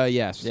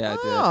 Yes. Yeah, I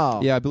did. Oh.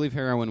 Yeah, I believe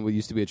heroin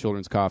used to be a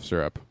children's cough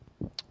syrup.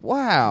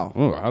 Wow.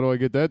 Oh, how do I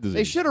get that disease?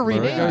 They should have All right.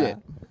 renamed it.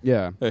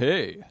 Yeah.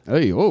 Hey.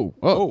 Hey. Oh.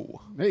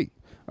 Hey.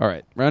 All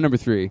right. Round number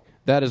 3.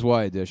 That is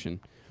why edition.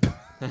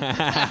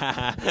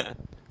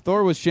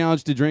 Thor was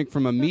challenged to drink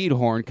from a mead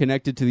horn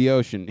connected to the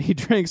ocean. He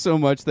drank so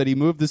much that he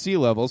moved the sea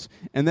levels,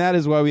 and that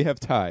is why we have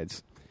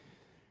tides.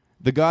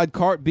 The god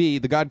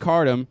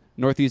Cardum,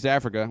 Northeast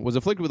Africa, was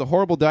afflicted with a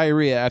horrible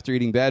diarrhea after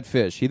eating bad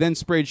fish. He then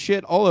sprayed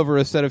shit all over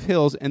a set of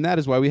hills, and that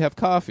is why we have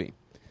coffee.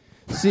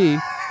 C.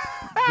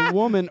 The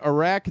woman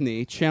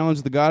Arachne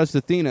challenged the goddess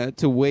Athena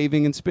to a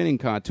weaving and spinning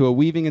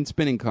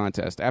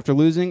contest. After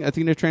losing,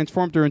 Athena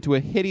transformed her into a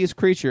hideous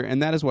creature,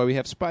 and that is why we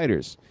have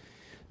spiders.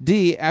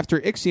 D. After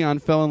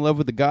Ixion fell in love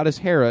with the goddess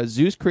Hera,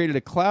 Zeus created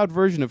a cloud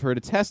version of her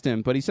to test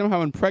him, but he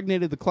somehow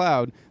impregnated the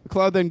cloud. The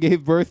cloud then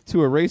gave birth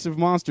to a race of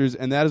monsters,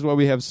 and that is why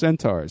we have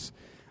centaurs.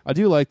 I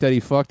do like that he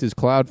fucked his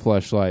cloud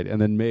fleshlight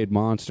and then made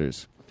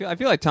monsters. I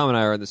feel like Tom and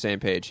I are on the same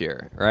page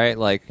here, right?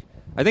 Like,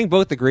 I think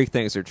both the Greek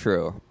things are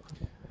true.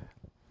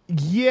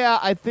 Yeah,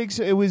 I think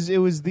so. It was the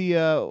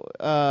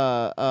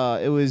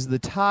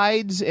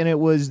tides, and it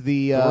was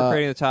the We're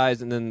creating the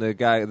tides, and then the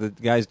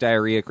guy's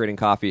diarrhea creating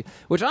coffee,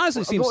 which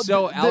honestly seems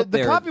so out the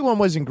there. coffee one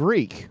was in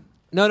Greek.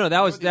 No,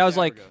 that was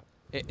like,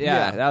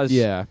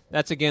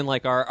 that's again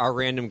like our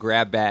random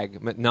grab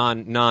bag,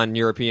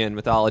 non-European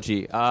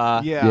mythology.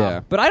 Yeah.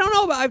 But I don't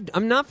know.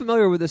 I'm not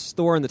familiar with this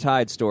Thor and the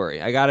Tide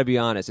story. I got to be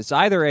honest. It's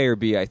either A or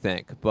B, I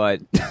think.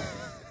 But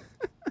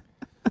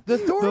The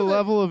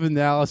level of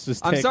analysis.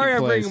 I'm sorry,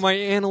 place. I'm bringing my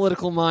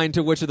analytical mind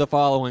to which of the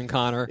following,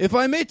 Connor. If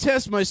I may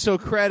test my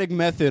Socratic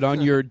method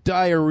on your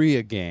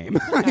diarrhea game,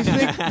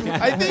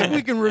 I think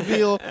we can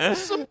reveal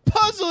some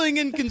puzzling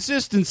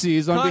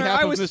inconsistencies on Connor,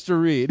 behalf of Mr.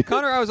 Reed.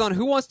 Connor, I was on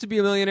Who Wants to Be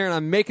a Millionaire, and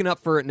I'm making up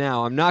for it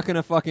now. I'm not going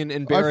to fucking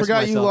embarrass I forgot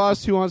myself. you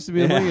lost Who Wants to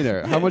Be a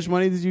Millionaire. How much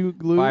money did you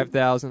lose?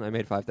 $5,000. I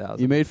made $5,000.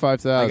 You made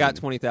 $5,000. I got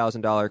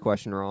 $20,000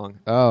 question wrong.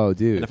 Oh,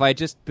 dude. And if I had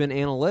just been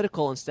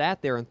analytical and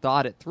sat there and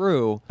thought it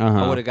through,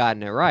 Uh-huh. I would have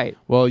gotten it right.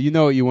 Well, you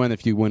know what you win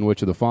if you win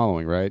which of the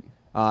following, right?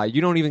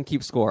 You don't even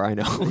keep score, I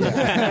know.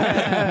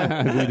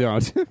 We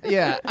don't.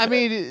 Yeah, I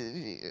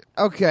mean,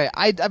 okay.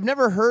 I've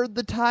never heard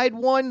the Tide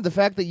one. The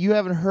fact that you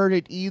haven't heard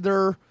it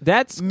either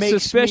That's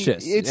makes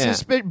suspicious. Me, it's Yeah.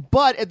 suspicious,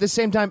 but at the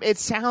same time, it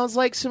sounds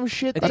like some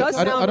shit. It that does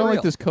I don't sound like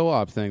real. this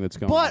co-op thing that's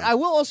going But on. I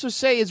will also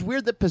say it's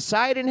weird that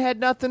Poseidon had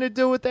nothing to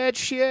do with that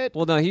shit.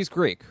 Well, no, he's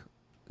Greek.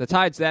 The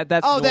tides, that's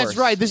Oh, Norse. that's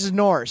right. This is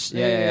Norse.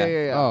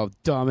 Yeah. Oh,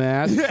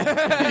 dumbass.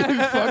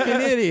 You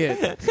fucking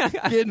idiot.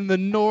 Getting the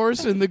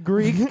Norse and the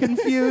Greek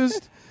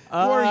confused.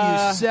 What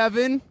are you,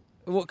 7?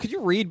 Well, could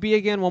you read B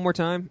again one more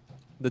time?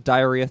 The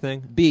diarrhea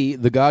thing? B,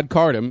 the god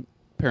Cardum,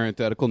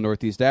 parenthetical,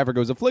 Northeast Africa,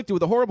 was afflicted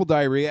with a horrible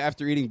diarrhea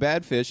after eating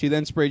bad fish. He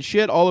then sprayed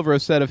shit all over a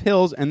set of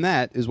hills, and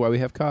that is why we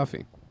have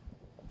coffee.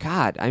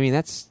 God, I mean,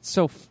 that's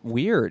so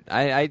weird.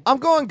 I'm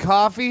going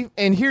coffee,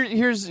 and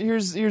here's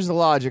the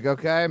logic.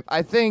 Okay,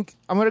 I think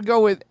I'm going to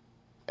go with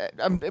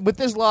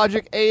this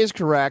logic. A is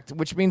correct,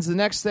 which means the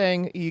next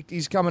thing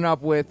he's coming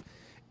up with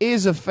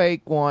is a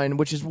fake one,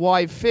 which is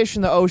why fish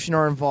in the ocean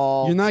are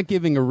involved. You're not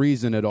giving a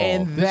reason at all.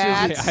 and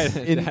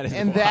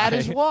that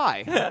is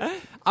why.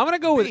 I'm going to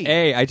go with B.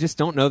 A. I just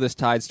don't know this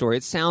tide story.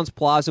 It sounds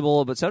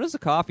plausible, but so does the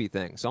coffee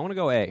thing. So I'm going to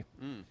go A.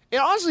 It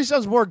honestly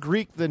sounds more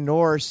Greek than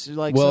Norse.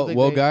 Like well,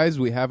 something guys,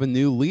 we have a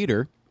new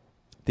leader.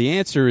 The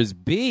answer is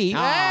B.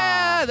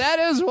 that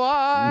is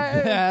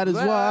why. That is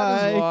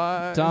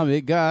why. Tommy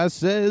Guy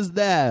says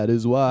that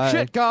is why.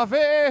 Shit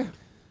coffee.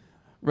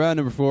 Round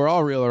number 4,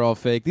 all real or all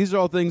fake. These are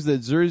all things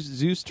that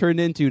Zeus turned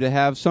into to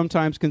have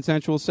sometimes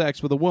consensual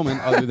sex with a woman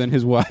other than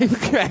his wife.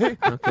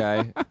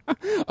 Okay.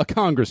 A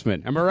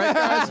congressman. Am I right,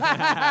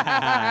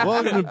 guys?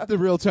 Welcome to The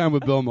Real Time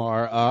with Bill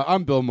Maher.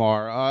 I'm Bill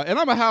Maher, and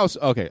I'm a house.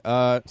 Okay,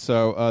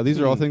 so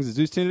these are all things that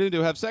Zeus tended into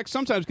to have sex,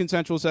 sometimes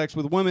consensual sex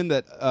with women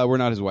that were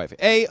not his wife.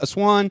 A, a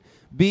swan.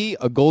 B,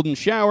 a golden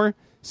shower.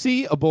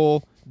 C, a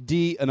bull.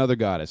 D, another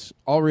goddess.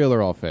 All real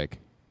or all fake?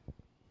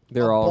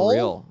 They're A all bull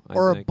real. I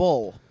or think. a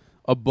bull.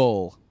 A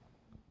bull.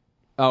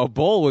 Oh,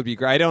 bull would be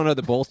great. I don't know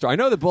the bull story. I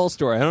know the bull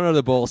story. I don't know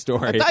the bull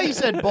story. I thought you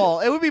said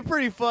bull. It would be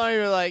pretty funny.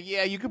 You're like,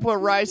 yeah, you could put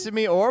rice in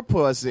me or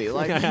pussy.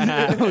 Like,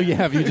 Oh,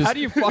 yeah, if you just How do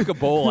you fuck a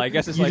bowl? I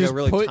guess it's You like a just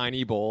really put-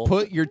 tiny bowl.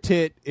 put your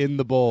tit in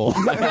the bowl.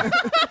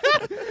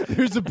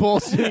 There's a bull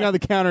sitting on the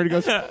counter and he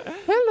goes,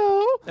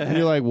 hello. And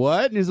you're like,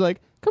 what? And he's like,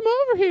 come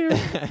over here.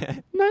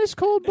 Nice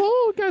cold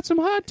bowl. Got some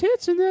hot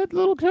tits in that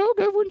little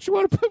toga. Wouldn't you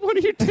want to put one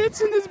of your tits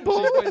in this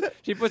bowl?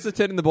 She puts the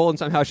tit in the bowl and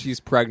somehow she's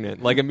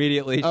pregnant. Like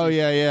immediately. Oh,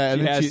 yeah. She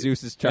And then has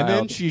Zeus's child. And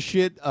then she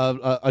shit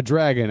a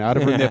dragon out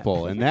of her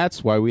nipple. And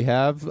that's why we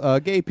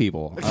have gay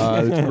people.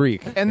 It's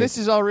Greek. and this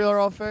is all real or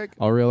all fake?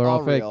 All real or all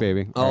all fake, real.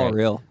 baby. All right.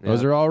 real.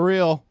 Those Yeah. are all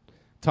real.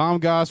 Tom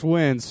Goss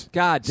wins.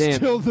 God damn.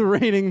 Still the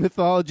reigning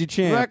mythology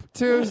champ.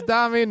 Rectus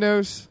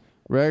Dominus.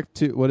 What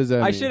does that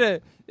mean? I should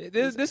have.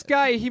 This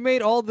guy, he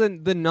made all the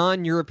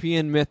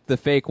non-European myth the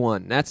fake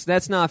one.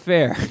 That's not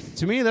fair.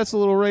 To me, that's a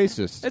little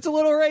racist. It's a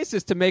little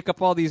racist to make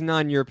up all these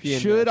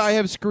non-European. Should myths. I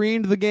have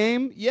screened the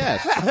game?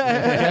 Yes.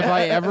 Have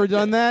I ever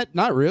done that?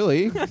 Not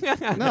really.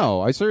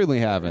 No, I certainly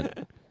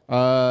haven't.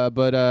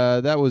 But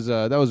that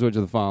was which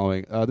of the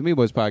following. The Mean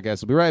Boys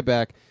podcast will be right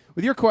back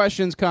with your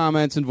questions,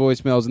 comments, and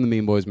voicemails in the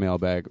Mean Boys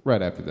mailbag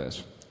right after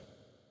this.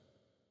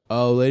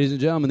 Oh, ladies and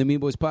gentlemen, the Mean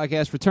Boys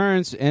podcast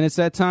returns, and it's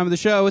that time of the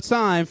show. It's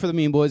time for the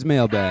Mean Boys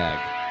mailbag.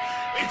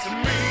 It's a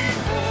Mean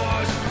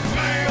Boys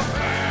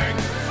mailbag.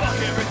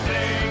 Fuck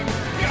everything.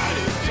 God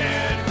is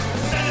dead.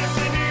 Send us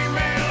an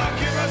email or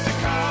give us a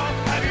call.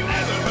 Have you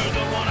ever heard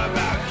the one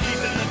about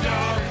keeping the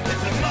dog?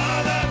 It's a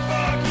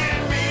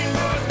motherfucking Mean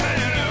Boys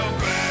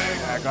mailbag.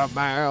 I got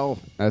mail.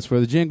 That's where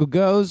the jingle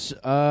goes.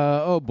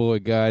 Oh, boy,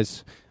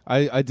 guys.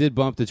 I did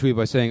bump the tweet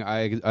by saying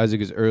Isaac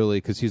is early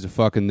because he's a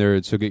fucking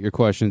nerd, so get your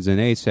questions in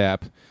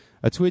ASAP.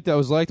 A tweet that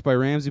was liked by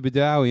Ramsey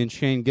Badawi and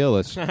Shane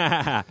Gillis.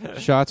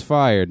 Shots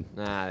fired.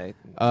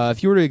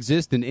 If you were to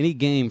exist in any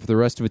game for the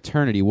rest of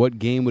eternity, what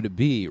game would it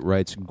be?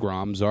 Writes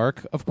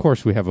Gromzark. Of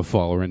course we have a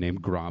follower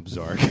named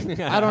Gromzark.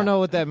 I don't know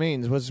what that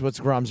means. What's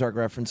Gromzark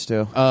reference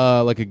to?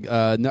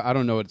 No, I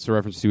don't know what it's a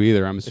reference to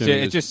either. I'm assuming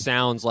It just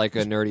sounds like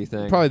a nerdy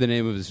thing. probably the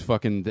name of his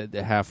fucking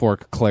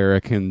half-orc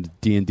cleric in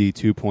D&D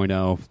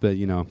 2.0. But,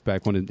 you know,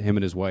 back when him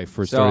and his wife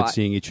first started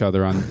seeing each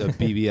other on the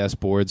BBS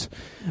boards.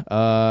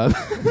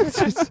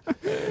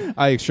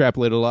 I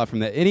extrapolated a lot from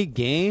that. Any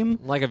game?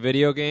 Like a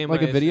video game?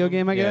 Like I a video assume?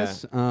 game, I Yeah.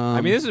 guess?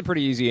 I mean, this is a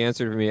pretty easy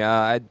answer for me.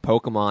 I had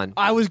Pokemon.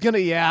 I was gonna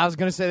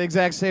say the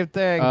exact same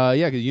thing.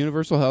 yeah, 'cause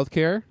universal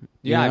healthcare.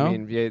 Yeah, you know? I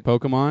mean, yeah,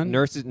 Pokemon.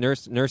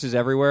 nurses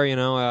everywhere, you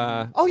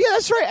know. Oh yeah,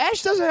 that's right.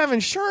 Ash doesn't have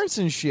insurance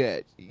and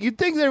shit. You'd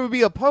think there would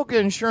be a Poke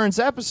insurance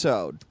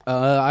episode.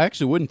 I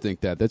actually wouldn't think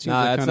that. That seems Nah,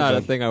 like that's kind not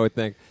of a thing I would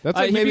think. That's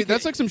like he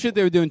that's like some shit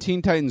they would do in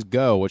Teen Titans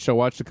Go, which I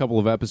watched a couple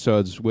of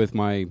episodes with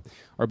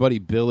our buddy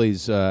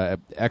Billy's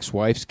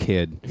ex-wife's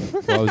kid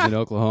while I was in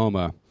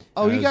Oklahoma.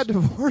 Oh, he got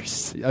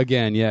divorced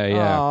Again,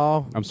 yeah.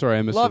 Oh. I'm sorry,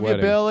 I missed Love the you,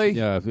 wedding. Billy.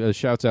 Yeah,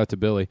 shouts out to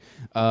Billy.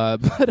 Yeah,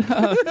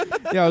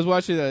 I was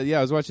watching.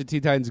 I was watching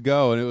Teen Titans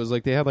Go, and it was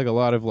like they had like a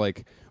lot of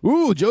like,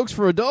 ooh, jokes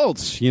for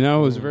adults. You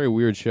know, it was a very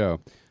weird show.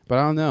 But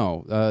I don't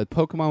know.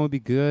 Pokemon would be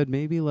good.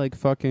 Maybe like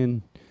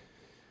fucking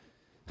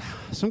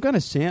some kind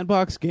of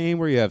sandbox game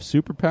where you have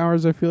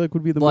superpowers. I feel like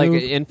would be the Like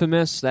move.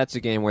 Infamous, that's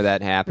a game where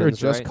that happens,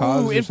 Just right?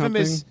 Cause Ooh, or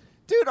Infamous. something?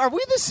 Dude, are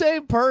we the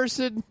same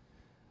person?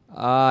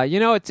 You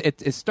know,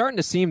 it's starting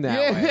to seem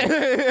that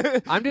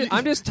way.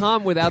 I'm just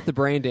Tom without the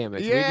brain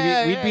damage.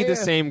 Yeah, we'd be the yeah.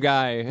 same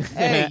guy.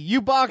 Hey,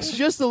 you box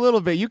just a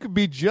little bit. You could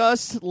be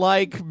just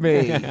like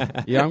me.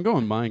 Yeah, I'm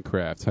going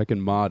Minecraft. I can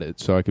mod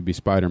it so I could be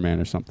Spider-Man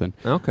or something.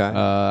 Okay.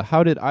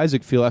 How did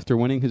Isaac feel after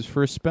winning his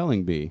first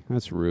spelling bee?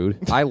 That's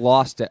rude. I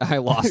lost it. I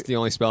lost the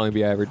only spelling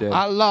bee I ever did.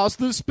 I lost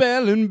the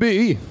spelling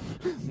bee,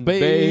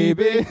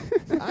 baby.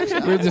 We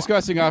were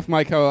discussing off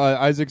mic how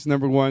Isaac's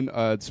number one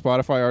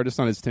Spotify artist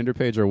on his Tinder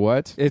page or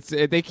what?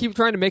 They keep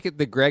trying to make it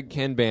the Greg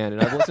Ken band,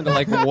 and I've listened to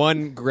like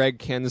one Greg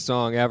Ken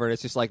song ever, and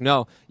it's just like,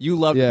 no, you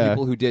love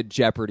people who did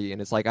Jeopardy,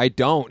 and it's like, I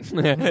don't.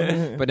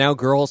 But now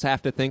girls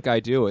have to think I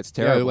do. It's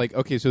terrible. Yeah, like,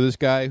 okay, so this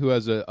guy who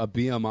has a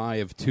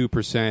BMI of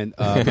 2%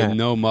 but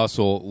no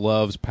muscle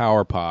loves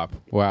Power Pop.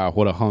 Wow,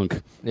 what a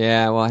hunk.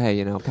 Yeah, well, hey,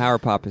 you know, Power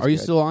Pop is Are you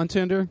good. still on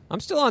Tinder?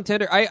 I'm still on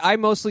Tinder. I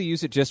mostly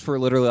use it just for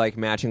literally like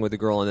matching with a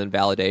girl and then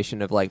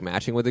validation of like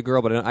matching with a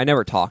girl, but I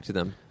never talk to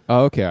them.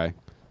 Oh, okay.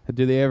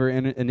 Do they ever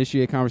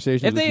initiate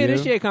conversations If with they you?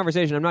 initiate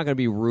conversation, I'm not going to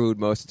be rude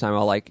most of the time.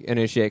 I'll like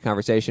initiate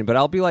conversation, but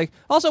I'll be like,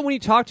 also when you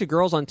talk to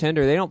girls on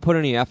Tinder, they don't put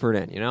any effort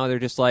in, you know? They're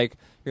just like,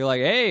 you're like,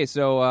 hey,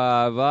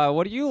 so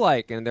what do you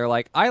like? And they're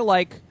like, I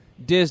like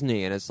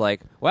Disney. And it's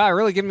like, wow,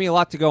 really giving me a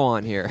lot to go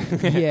on here.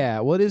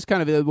 Yeah, well, it is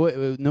kind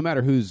of, no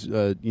matter who's,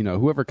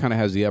 whoever kind of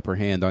has the upper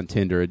hand on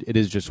Tinder, it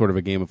is just sort of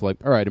a game of like,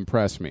 all right,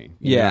 impress me.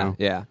 you know?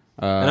 Yeah.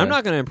 And I'm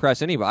not going to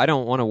impress anybody. I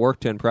don't want to work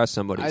to impress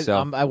somebody.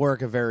 I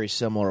work a very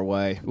similar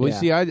way. Well, Yeah. you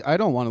see, I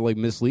don't want to like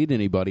mislead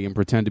anybody and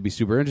pretend to be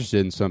super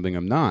interested in something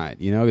I'm not,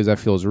 you know, because that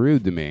feels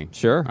rude to me.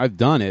 Sure. I've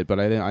done it,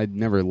 but I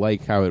never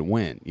like how it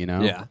went, you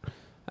know? Yeah.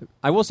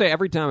 I will say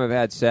every time I've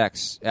had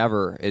sex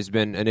ever has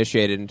been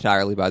initiated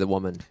entirely by the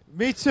woman.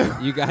 Me too.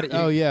 You got it.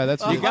 Oh, yeah,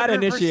 that's You got to 100%.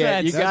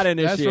 initiate. You got to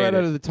initiate. That's right it.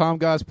 out of the Tom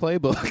Goss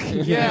playbook.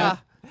 Yeah.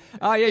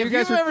 Oh yeah, you If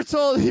guys you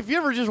were if you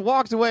ever just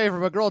walked away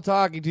from a girl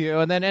talking to you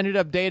and then ended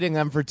up dating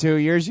them for 2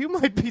 years, you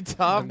might be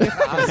Tom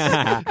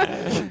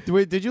Goss.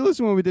 Wait, did you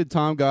listen when we did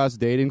Tom Goss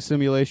dating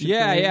simulation?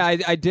 Yeah, training?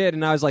 yeah, I did,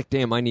 and I was like,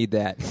 damn, I need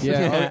that.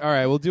 Yeah, all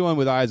right, we'll do one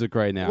with Isaac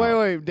right now.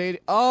 Wait,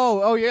 dating.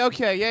 Oh, yeah,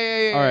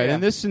 okay, yeah. All right, yeah.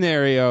 in this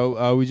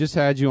scenario, we just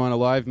had you on a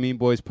live Mean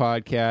Boys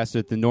podcast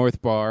at the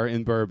North Bar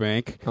in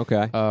Burbank.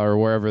 Okay. Or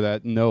wherever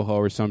that, NoHo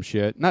or some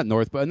shit. Not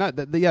North, but not,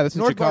 that's in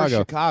North Bar, Chicago.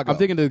 Chicago. I'm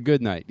thinking of the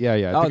Good Night. Yeah,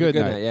 Oh, the Good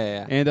Good Night. Night,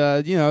 yeah. And,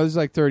 there's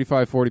like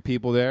 35, 40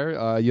 people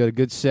there. You had a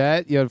good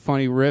set. You had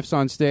funny riffs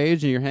on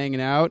stage, and you're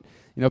hanging out.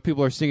 You know,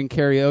 people are singing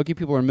karaoke.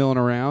 People are milling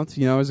around.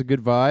 You know, it was a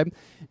good vibe.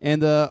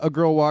 And a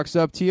girl walks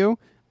up to you.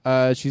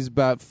 She's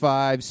about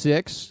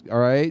 5'6", all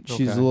right? She's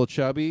a Okay. little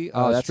chubby,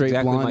 Oh, that's straight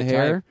exactly blonde my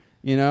hair. type.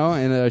 you know,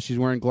 and she's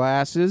wearing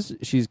glasses.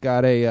 She's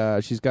got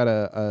a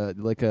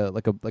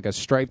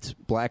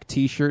striped black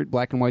T-shirt,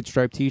 black and white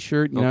striped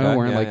T-shirt. You know,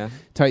 wearing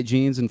tight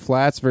jeans and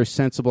flats. Very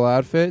sensible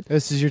outfit.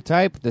 This is your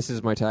type? This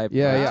is my type.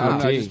 Yeah.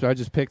 To a T. I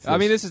just picked this. I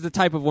mean, this is the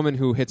type of woman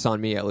who hits on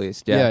me at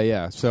least.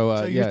 Yeah.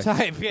 So your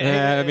type.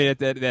 I mean,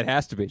 that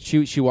has to be.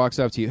 She walks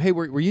up to you. Hey,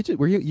 were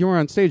you were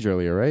on stage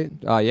earlier, right?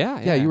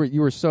 Yeah.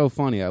 You were so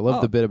funny. I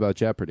love the bit about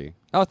Jeopardy.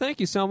 Oh, thank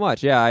you so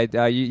much. Yeah,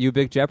 you a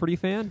big Jeopardy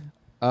fan?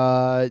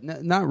 I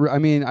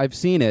mean, I've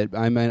seen it.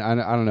 I mean, I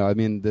don't know. I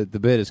mean, the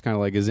bit is kind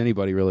of like, is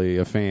anybody really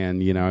a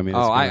fan? You know, I mean,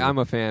 I'm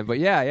a fan, but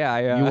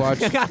yeah.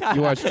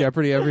 You watch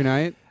Jeopardy every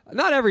night?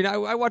 Not every night.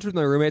 I watch with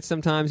my roommates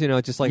sometimes. You know,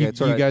 just like you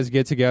guys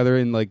get together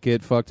and like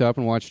get fucked up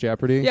and watch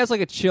Jeopardy. Yeah, it's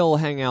like a chill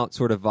hangout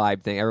sort of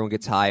vibe thing. Everyone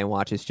gets high and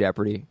watches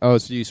Jeopardy. Oh,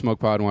 so you smoke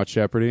pot and watch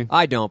Jeopardy?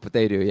 I don't, but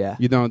they do. Yeah.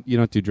 You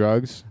don't do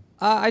drugs?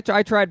 I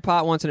tried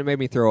pot once and it made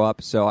me throw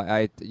up. So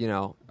I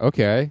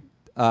Okay.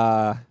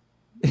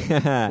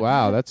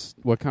 Wow, that's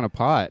what kind of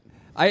pot?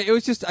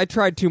 I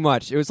tried too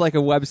much. It was like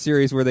a web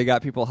series where they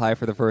got people high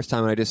for the first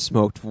time, and I just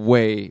smoked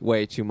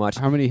way too much.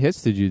 How many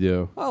hits did you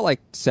do? Oh, like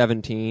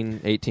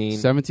 17, 18.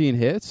 17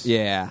 hits?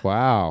 Yeah.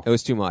 Wow. It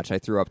was too much. I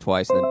threw up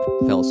twice and then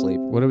fell asleep.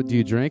 What do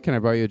you drink? Can I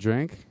buy you a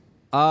drink?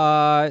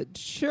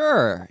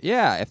 Sure.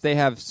 Yeah, if they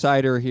have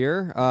cider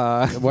here.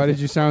 Why did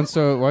you sound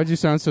so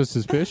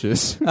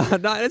suspicious?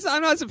 I'm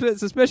not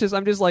suspicious.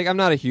 I'm just like, I'm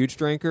not a huge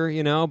drinker,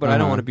 you know, but I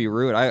don't want to be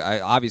rude.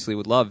 I obviously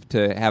would love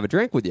to have a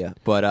drink with you,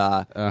 but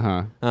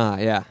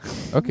yeah.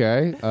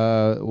 Okay.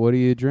 What are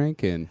you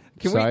drinking?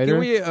 Cider? Can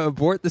we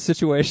abort the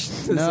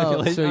situation?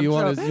 No. So you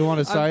want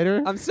a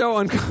cider? I'm so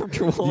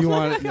uncomfortable. You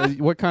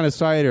want what kind of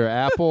cider?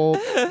 Apple,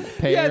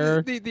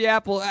 pear? Yeah, the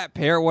apple,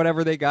 pear,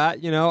 whatever they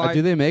got. You know.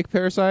 Do they make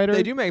pear cider?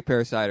 They do make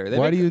pear cider.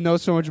 Why do you know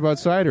so much about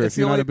cider if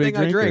you're not a big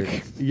drinker? I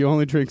drink. You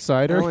only drink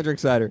cider? I only drink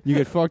cider. You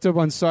get fucked up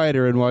on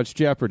cider and watch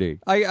Jeopardy.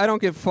 I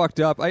don't get fucked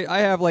up. I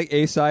have like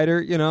a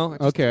cider, you know.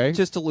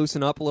 Just to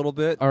loosen up a little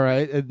bit. All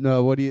right.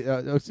 And, what do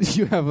you?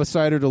 You have a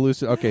cider to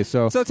loosen. Okay,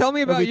 so tell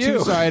me about you.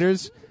 2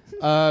 ciders.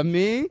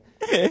 Me?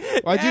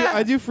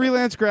 I do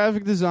freelance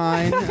graphic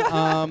design.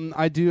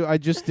 I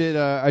just did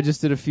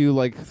a few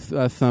like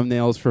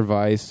thumbnails for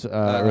Vice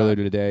earlier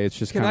today. It's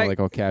just kind of like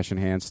all cash in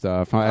hand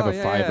stuff. I have a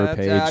Fiverr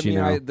page. You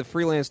know, the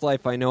freelance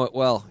life. I know it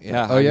well.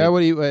 Yeah. Oh yeah.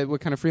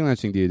 What kind of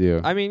freelancing do you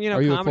do? I mean, you know,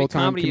 Are you a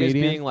full-time comedy comedian?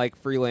 is being like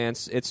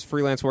freelance. It's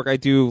freelance work. I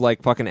do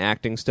like fucking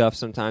acting stuff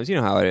sometimes. You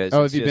know how it is.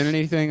 Oh, have you been in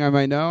anything I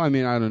might know? I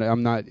mean, I don't know.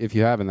 I'm not. If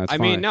you haven't, that's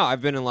fine. I mean, no,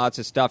 I've been in lots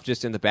of stuff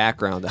just in the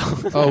background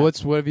though. Oh,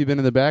 what have you been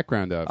in the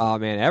background of? Oh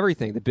man,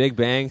 everything. The Big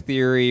Bang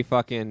Theory,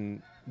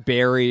 fucking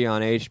Barry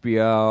on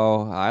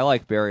HBO. I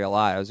like Barry a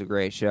lot. It was a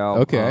great show.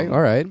 Okay, all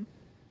right.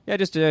 Yeah,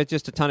 just a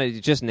ton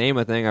of. Just name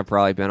a thing. I've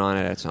probably been on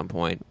it at some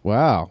point.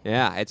 Wow.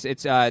 Yeah,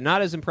 it's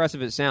not as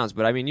impressive as it sounds,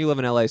 but I mean, you live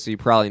in LA, so you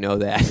probably know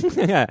that.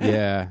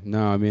 Yeah.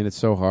 No, I mean, it's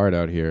so hard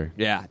out here.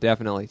 Yeah,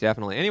 definitely.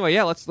 Anyway,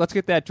 yeah, let's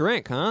get that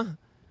drink, huh?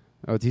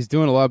 Oh, he's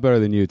doing a lot better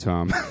than you,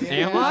 Tom.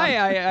 Am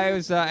I?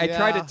 I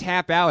tried to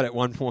tap out at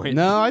one point.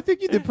 No, I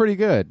think you did pretty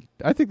good.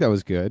 I think that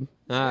was good.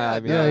 I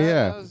mean,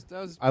 Yeah.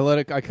 That was I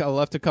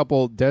left a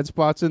couple dead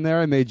spots in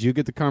there. I made you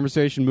get the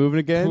conversation moving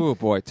again. Ooh,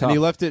 boy, tough. And he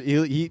left it.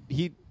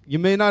 He. You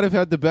may not have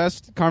had the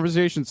best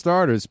conversation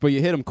starters, but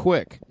you hit them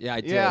quick. Yeah,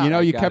 I did. Yeah. You know,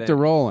 you got kept it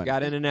rolling.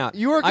 Got in and out.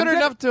 You were I'm good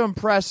enough to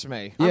impress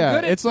me. Yeah,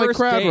 good at it's like first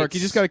crowd work. dates.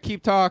 You just got to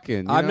keep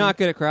talking. I'm not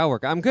good at crowd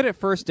work. I'm good at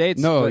first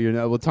dates. No, but you're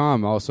not. Well,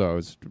 Tom also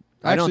is.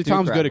 I don't Actually, do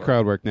Tom's crowd good at work.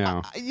 crowd work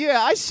now.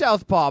 Yeah, I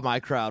southpaw my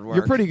crowd work.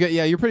 You're pretty good.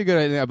 Yeah, you're pretty good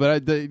at it now.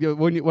 But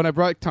when I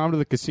brought Tom to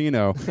the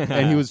casino,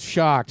 and he was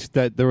shocked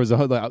that there was he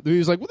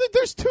was like, well,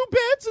 "There's 2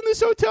 beds in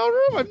this hotel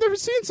room. I've never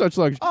seen such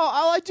luxury."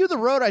 Oh, I do the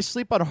road. I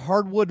sleep on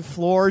hardwood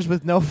floors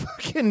with no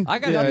fucking I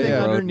got nothing the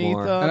road underneath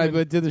more. them. And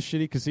I did the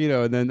shitty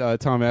casino, and then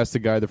Tom asked the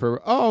guy at the front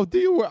row, "Oh, do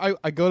you work?"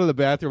 I go to the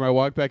bathroom, I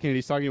walk back in, and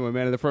he's talking to a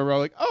man in the front row.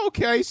 I'm like, oh,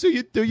 "Okay, so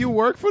do you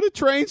work for the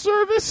train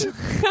service?"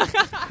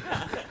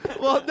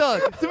 Well, no,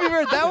 to be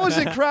fair, that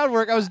wasn't crowd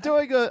work. I was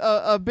doing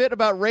a bit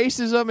about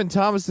racism and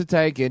Thomas the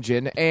Tank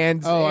Engine,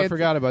 and I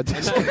forgot about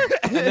this.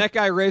 And that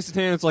guy raised his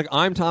hand. It's like,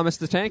 I'm Thomas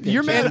the Tank Engine.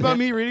 You're mad about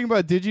me reading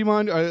about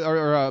Digimon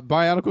or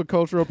bionicle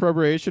cultural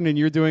appropriation, and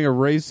you're doing a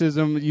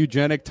racism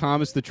eugenic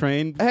Thomas the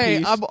Train. Hey,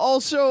 piece? I'm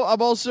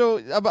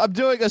doing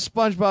a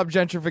SpongeBob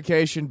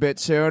gentrification bit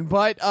soon,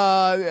 but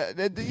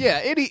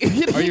yeah,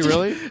 Are you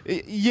really?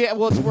 Yeah,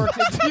 well, it's worked.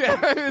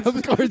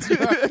 Of course you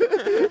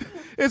are.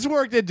 It's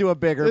worked into a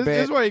bigger This bit.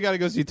 is why you got to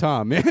go see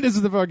Tom, man. This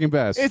is the fucking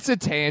best. It's a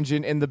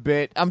tangent in the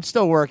bit. I'm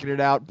still working it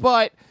out,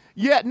 but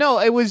yeah, no,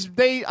 it was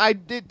I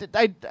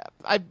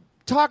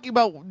talking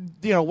about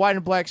white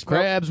and black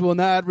smoke. Krabs will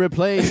not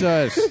replace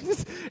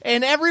us.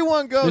 And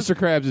everyone goes, Mr.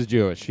 Krabs is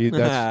Jewish.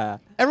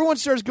 That's everyone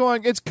starts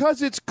going, it's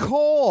because it's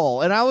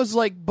coal. And I was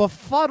like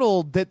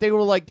befuddled that they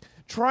were like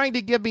trying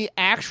to give me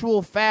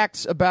actual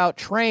facts about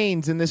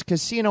trains in this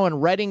casino in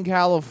Redding,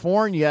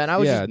 California, and I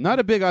was just, not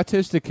a big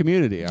autistic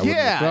community. I wouldn't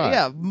have thought.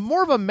 yeah,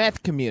 more of a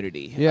meth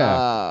community.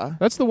 Yeah,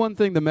 that's the one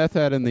thing the meth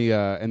head and the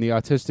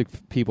autistic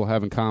people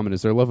have in common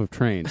is their love of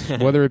trains.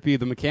 Whether it be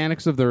the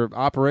mechanics of their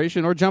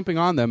operation or jumping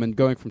on them and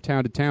going from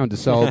town to town to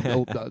sell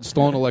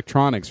stolen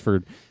electronics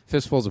for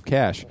fistfuls of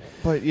cash.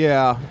 But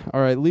yeah, all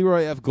right.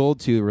 Leroy F.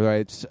 Goldtooth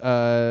writes,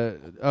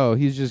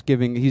 he's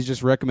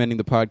just recommending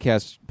the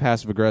podcast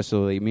passive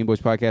aggressively. Mean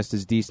Boys podcast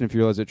is decent if you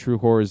realize that true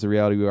horror is the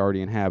reality we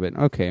already inhabit.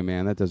 Okay,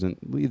 man, that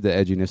doesn't leave the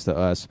edginess to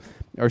us.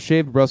 Are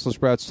shaved Brussels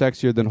sprouts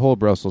sexier than whole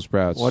Brussels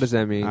sprouts? What does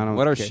that mean?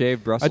 What are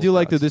shaved Brussels sprouts? I do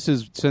like that this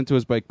is sent to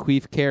us by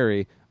Queef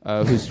Carey,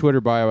 whose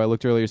Twitter bio I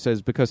looked earlier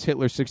says, because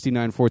Hitler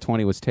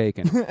 69-420 was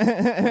taken.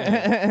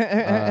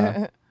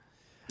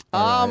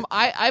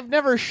 I've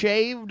never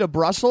shaved a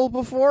Brussels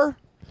before.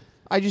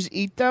 I just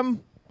eat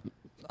them.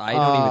 I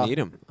don't even eat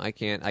them. I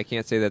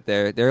can't say that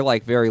they're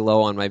like very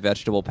low on my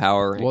vegetable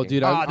power ranking. Well,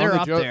 dude, they're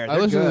up there. I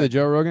listen to the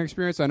Joe Rogan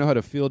Experience. I know how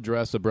to field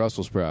dress a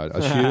Brussels sprout.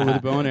 I shoot it with a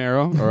bow and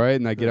arrow, all right,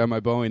 and I get out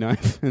my Bowie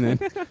knife, and then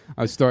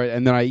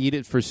I eat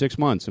it for 6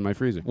 months in my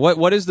freezer.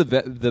 What is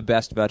the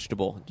best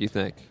vegetable? Do you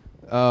think?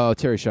 Oh,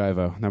 Terry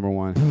Schiavo, number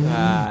one.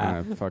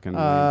 Fucking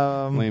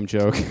lame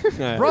joke.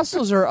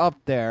 Brussels are up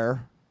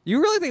there. You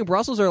really think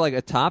Brussels are like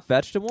a top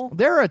vegetable?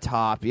 They're a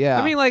top,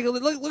 yeah. I mean, like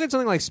look at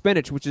something like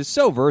spinach, which is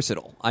so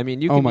versatile. I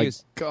mean, you can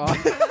use. God.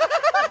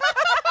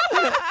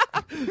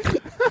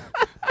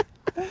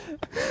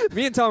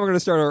 Me and Tom are going to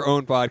start our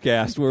own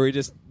podcast where we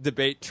just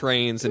debate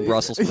trains and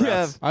Brussels sprouts.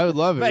 Yeah. I would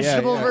love it.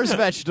 Vegetable yeah. versus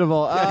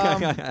vegetable.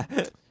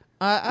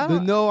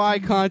 The no eye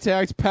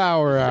contact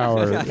power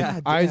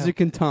hour.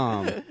 Isaac and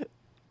Tom.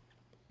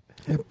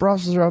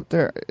 Brussels are up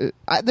there.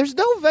 There's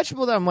no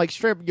vegetable that I'm like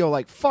straight up go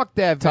like fuck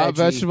that. Top veggie.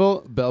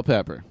 vegetable, bell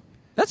pepper.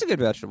 That's a good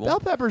vegetable. Bell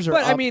peppers are.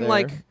 But up I mean, there.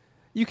 like,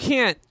 you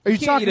can't. Are you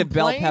can't talking eat a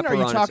bell plain? pepper Are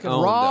you on talking its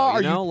own, raw? though,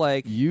 Are you know,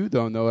 like. You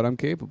don't know what I'm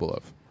capable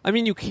of. I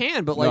mean, you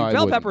can, but like No, I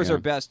bell wouldn't, peppers yeah. are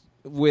best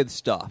with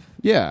stuff.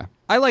 Yeah.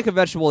 I like a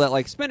vegetable that,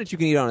 like spinach, you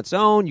can eat on its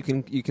own. You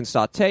can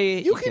saute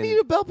it. you can eat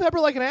a bell pepper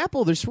like an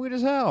apple. They're sweet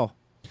as hell.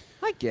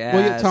 I guess.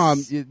 Well, yeah,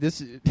 Tom,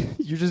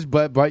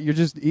 you're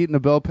just eating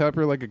a bell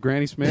pepper like a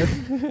Granny Smith.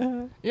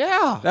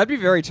 Yeah. That'd be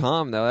very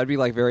Tom, though. That'd be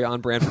like very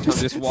on brand for Tom.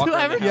 Just walk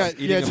around the house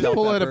eating a just bell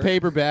pull out a pepper.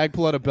 paper bag,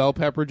 pull out a bell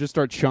pepper, just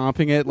start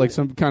chomping it like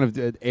some kind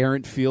of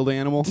errant field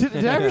animal.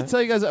 Did I ever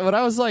tell you guys when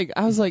I was like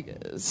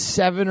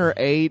 7 or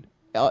 8?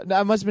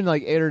 I must have been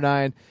like 8 or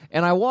 9,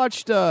 and I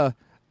watched I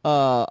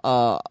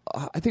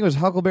think it was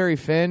Huckleberry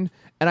Finn,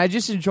 and I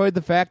just enjoyed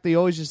the fact that he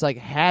always just like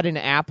had an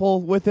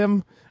apple with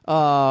him.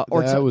 Or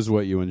that was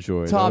what you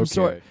enjoyed. Tom okay.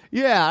 Sawyer.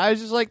 Yeah, I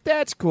was just like,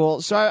 that's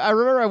cool. So I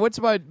remember I went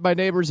to my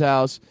neighbor's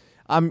house.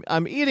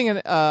 I'm eating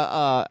an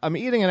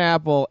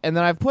apple, and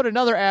then I've put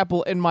another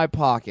apple in my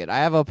pocket. I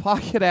have a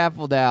pocket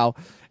apple now,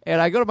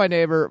 and I go to my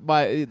neighbor.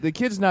 The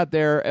kid's not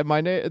there, and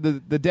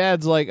the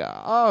dad's like,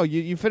 "Oh,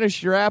 you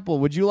finished your apple.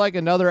 Would you like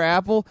another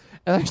apple?"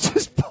 And I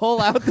just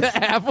pull out the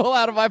apple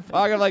out of my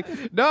pocket. I'm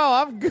like, "No,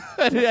 I'm good."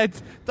 I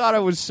thought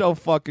it was so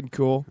fucking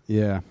cool.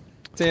 Yeah.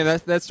 Sam,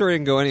 that story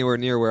didn't go anywhere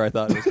near where I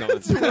thought it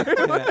was going.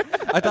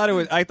 I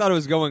thought it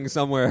was going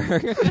somewhere.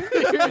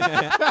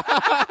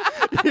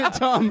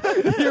 Tom,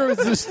 here was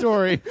the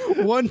story.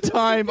 One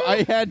time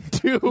I had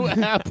 2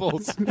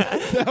 apples.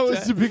 That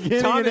was the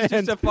beginning Tom and is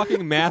end. just a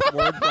fucking math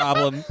word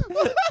problem.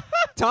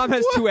 Tom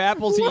has 2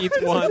 apples. He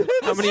eats one.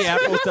 How many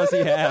apples does he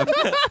have?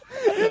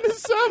 In the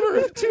summer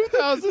of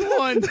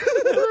 2001, for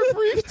a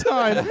brief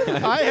time,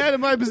 I had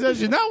in my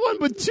possession not one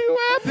but 2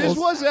 apples. This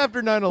was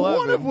after 9/11.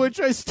 One of which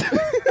I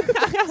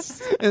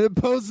in the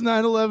post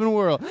 9/11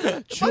 world.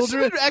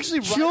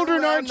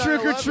 Children aren't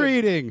trick or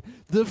treating.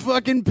 The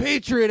fucking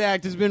Patriot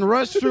Act has been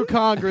rushed through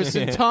Congress,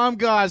 and Tom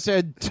Goss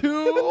had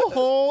 2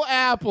 whole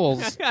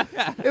apples.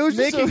 It was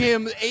making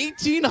him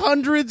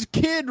 1800s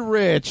kid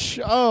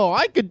rich. Oh,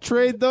 I could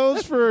trade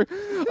those for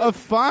a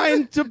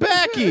fine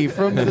tobacco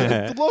from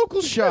the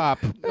local shop.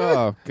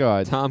 Oh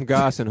God, Tom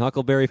Goss and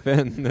Huckleberry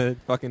Finn, the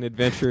fucking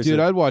adventures. dude,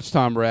 I'd watch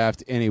Tom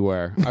raft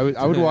anywhere.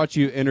 I would watch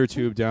you inner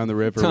tube down the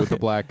river with the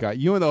black guy.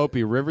 You and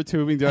Opie river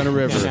tubing down a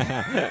river.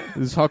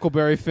 This is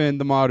Huckleberry Finn,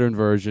 the modern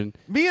version.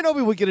 Me and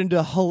Obi would get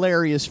into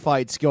hilarious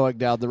fights going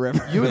down the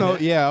river. You know,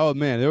 yeah. Oh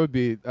man, there would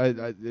be.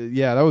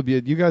 Yeah, that would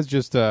be. You guys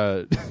just.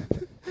 Not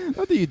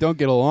that you don't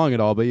get along at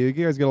all, but you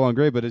guys get along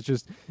great. But it's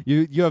just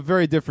you have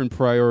very different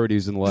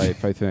priorities in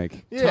life. I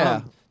think.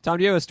 Yeah. Tom,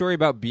 do you have a story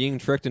about being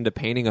tricked into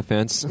painting a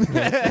fence? He's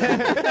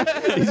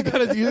got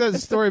a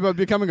story about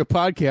becoming a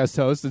podcast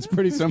host. It's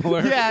pretty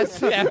similar.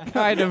 Yes, yeah,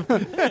 kind of.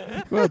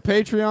 Well,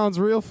 Patreon's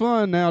real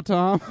fun now,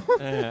 Tom.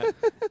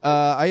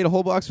 I ate a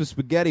whole box of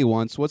spaghetti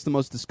once. What's the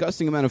most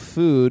disgusting amount of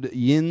food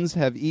yins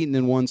have eaten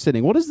in one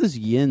sitting? What is this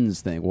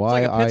yins thing?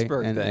 like a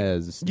Pittsburgh thing.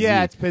 Y-I-N-S.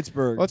 Yeah, it's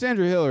Pittsburgh. Well, it's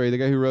Andrew Hillary, the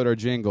guy who wrote our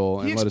jingle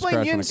and He let us explained crash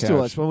on the yins couch. to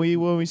us when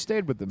we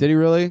stayed with him. Did he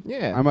really?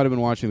 Yeah. I might have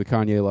been watching the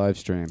Kanye live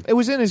stream. It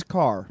was in his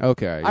car.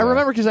 Okay. I yeah.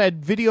 remember because I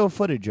had video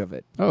footage of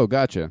it. Oh,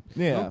 gotcha.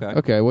 Yeah. Okay.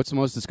 Okay, what's the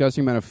most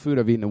disgusting amount of food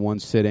I've eaten in one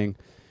sitting?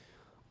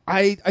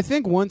 I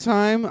think one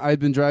time I'd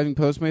been driving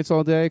Postmates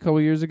all day a couple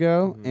years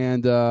ago,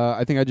 and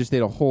I think I just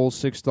ate a whole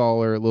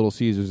 $6 Little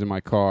Caesars in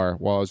my car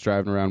while I was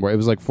driving around. Where it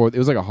was like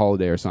a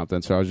holiday or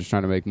something, so I was just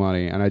trying to make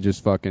money, and I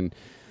just fucking.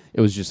 It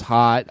was just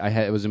hot.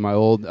 It was in my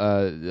old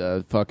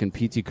fucking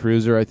PT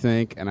Cruiser, I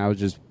think, and I was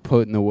just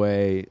putting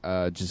away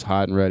just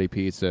hot and ready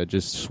pizza,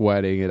 just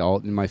sweating it all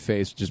in my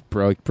face, just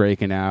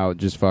breaking out,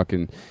 just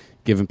fucking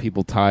giving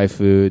people Thai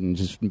food and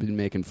just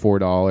making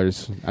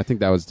 $4. I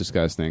think that was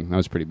disgusting. That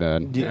was pretty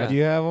bad. Do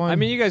you have one? I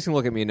mean, you guys can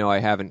look at me and know I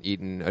haven't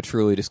eaten a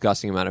truly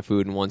disgusting amount of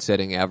food in one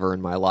sitting ever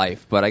in my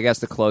life, but I guess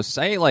the closest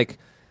I ate like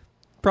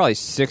probably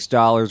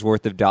 $6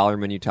 worth of dollar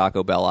menu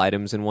Taco Bell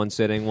items in one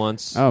sitting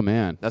once. Oh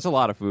man, That's a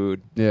lot of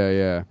food.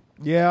 yeah.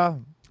 yeah.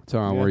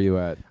 Tom, where are you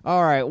at?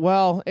 All right.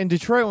 Well, in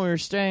Detroit, when we were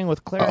staying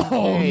with Claire and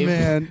Dave,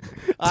 man,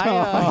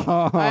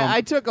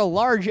 I took a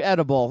large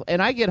edible,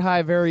 and I get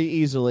high very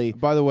easily.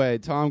 By the way,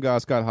 Tom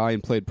Goss got high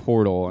and played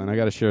Portal, and I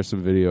got to share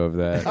some video of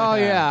that. Oh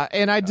yeah,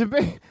 and I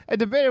debated.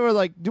 We're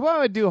like, do I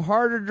want to do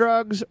harder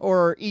drugs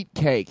or eat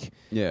cake?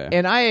 Yeah.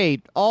 And I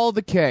ate all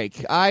the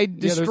cake. I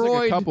There's destroyed.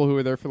 like a couple who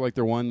were there for like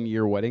their 1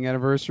 year wedding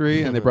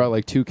anniversary, and they brought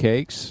like 2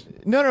 cakes.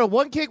 No,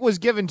 one cake was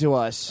given to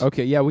us.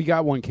 Okay, yeah, we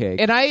got 1 cake.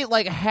 And I ate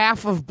like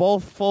half of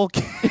both full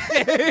cake.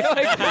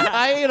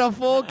 I ate a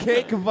full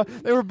cake.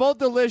 They were both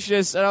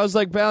delicious, and I was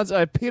like, balanced.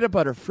 Peanut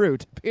butter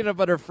fruit.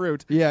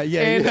 yeah, And- you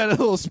had a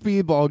little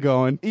speedball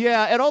going.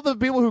 Yeah, and all the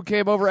people who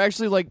came over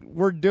actually like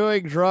were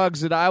doing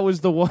drugs, and I was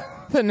the one.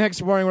 The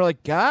next morning, we're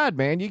like, God,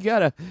 man, you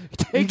gotta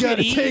take it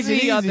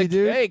easy on the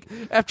dude. cake.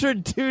 After a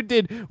dude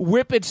did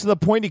whip it to the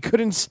point he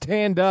couldn't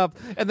stand up,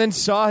 and then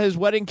saw his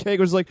wedding cake,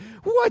 was like,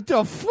 what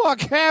the fuck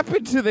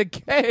happened to the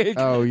cake?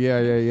 Oh,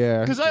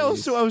 yeah. Because I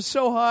was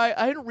so high,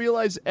 I didn't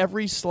realize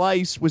every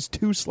slice was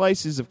 2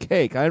 slices of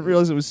cake. I didn't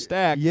realize it was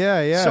stacked.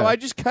 Yeah. So I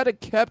just kind of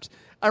kept.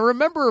 I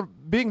remember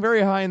being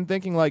very high and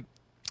thinking like,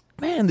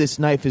 man, this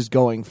knife is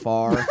going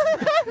far.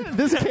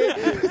 This cake.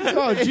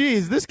 Oh,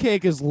 geez, this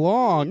cake is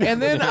long.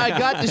 And then I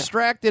got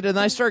distracted and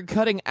I started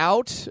cutting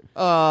out.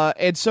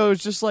 And so it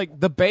was just like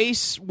the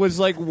base was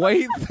like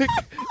way thick.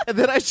 And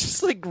then I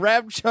just like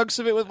grabbed chunks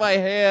of it with my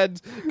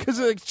hands because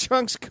the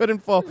chunks couldn't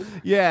fall.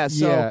 Yeah.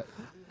 So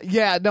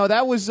no,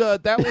 that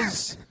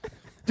was.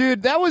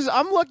 Dude,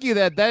 I'm lucky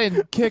that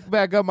didn't kick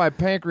back up my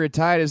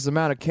pancreatitis. The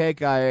amount of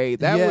cake I ate.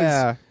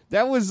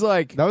 That was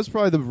like. That was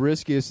probably the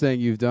riskiest thing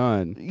you've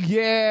done.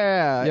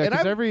 Yeah. Yeah, And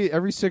because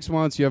every 6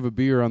 months you have a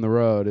beer on the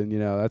road, and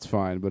that's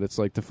fine. But it's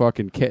like the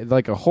fucking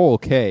like a whole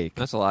cake.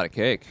 That's a lot of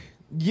cake.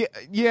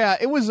 Yeah,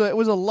 it was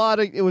a lot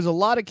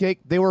of cake.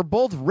 They were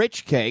both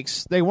rich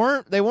cakes. They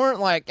weren't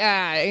like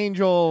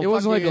angel. It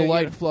wasn't like a fucking,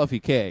 light, fluffy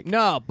cake.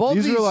 No, both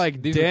These were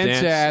like these were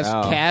dense dense.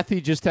 ass. Oh.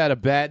 Kathy just had a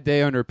bad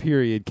day on her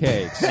period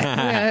cakes.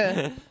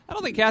 I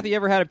don't think Kathy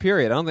ever had a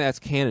period. I don't think that's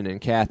canon in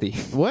Kathy.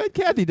 What?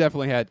 Kathy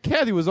definitely had.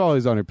 Kathy was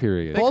always on her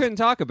period. They couldn't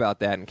talk about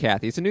that in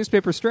Kathy. It's a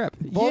newspaper strip.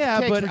 Both Yeah,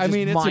 cakes but were I just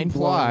mean, it's mind-blowingly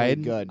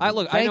implied. Good. I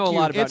know Thank a you.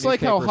 lot about It's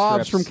like how newspaper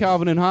Hobbes strips. from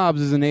Calvin and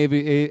Hobbes is an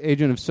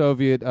agent of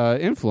Soviet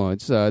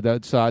influence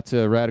that sought to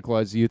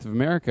radicalize the youth of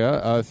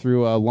America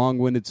through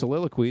long-winded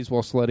soliloquies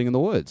while sledding in the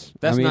woods.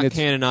 That's I mean, not it's,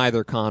 canon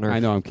either, Connor. I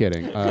know, I'm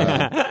kidding.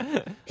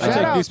 I Shout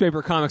take out-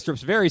 newspaper comic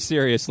strips very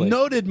seriously.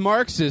 Noted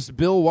Marxist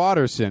Bill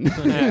Watterson.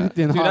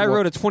 Dude, I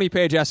wrote a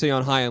 20-page essay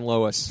on High and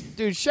Lois.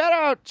 Dude, shout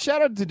out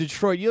to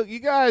Detroit. You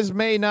guys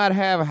may not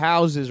have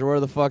houses or where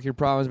the fuck your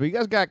problem is, but you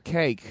guys got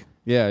cake.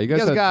 Yeah, you You guys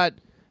guys had, got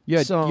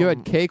you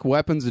had cake,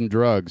 weapons, and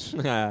drugs.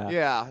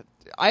 yeah.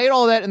 I ate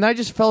all that and I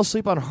just fell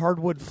asleep on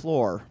hardwood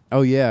floor.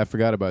 Oh yeah, I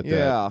forgot about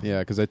Yeah. that. Yeah,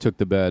 because I took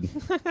the bed.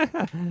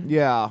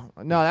 Yeah.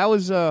 No, that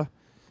was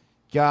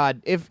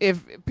God, if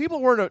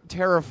people weren't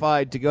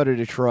terrified to go to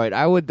Detroit,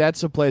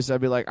 that's a place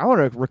I'd be like, I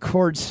want to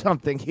record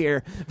something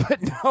here, but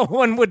no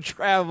one would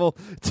travel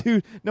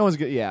to. No one's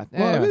good. Yeah,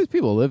 Well, I mean,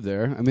 people live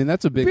there. I mean,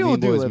 that's a big people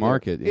Mean do Boys live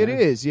market. there. It yeah.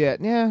 is.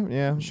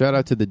 Yeah. Shout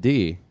out to the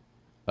D.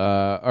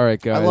 All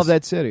right, guys. I love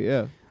that city.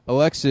 Yeah.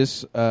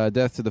 Alexis,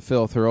 Death to the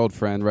Filth, her old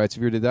friend, writes,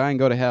 if you were to die and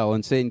go to hell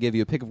and Satan gave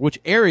you a pick of which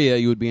area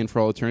you would be in for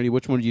all eternity,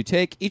 which one would you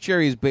take? Each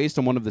area is based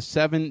on one of the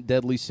 7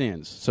 deadly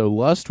sins. So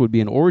lust would be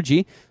an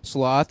orgy,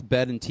 sloth,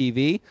 bed and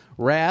TV,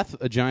 wrath,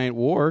 a giant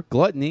war,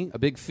 gluttony, a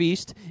big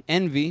feast,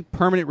 envy,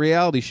 permanent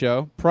reality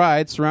show,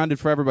 pride, surrounded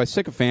forever by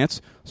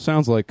sycophants,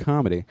 sounds like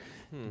comedy,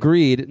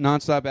 greed,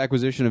 nonstop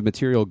acquisition of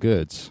material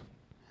goods.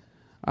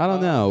 I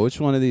don't know. Which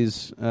one of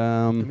these...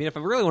 I mean, if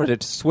I really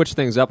wanted to switch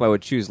things up, I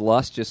would choose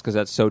lust just because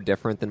that's so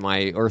different than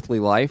my earthly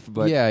life.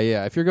 But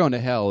yeah. If you're going to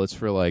hell, it's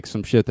for like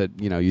some shit that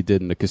you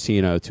did in a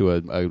casino to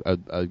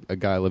a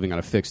guy living on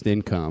a fixed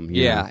income.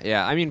 you know?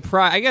 yeah. I mean,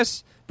 pride. I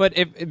guess, but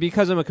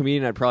because I'm a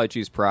comedian, I'd probably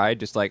choose pride.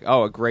 Just like,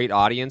 a great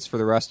audience for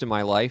the rest of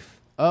my life.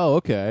 Oh,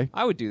 okay.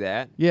 I would do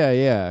that.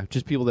 Yeah.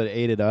 Just people that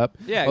ate it up.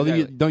 Yeah, Although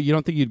exactly. you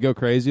don't think you'd go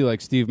crazy like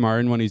Steve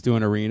Martin when he's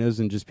doing arenas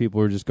and just people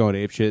were just going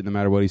ape shit no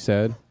matter what he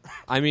said?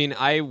 I mean,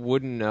 I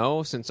wouldn't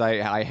know since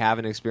I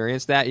haven't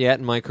experienced that yet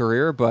in my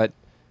career. But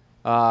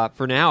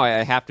for now, I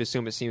have to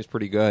assume it seems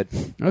pretty good.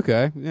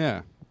 Okay.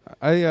 Yeah.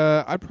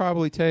 I'd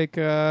probably take.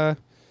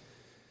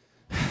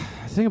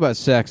 thing about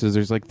sex is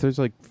there's like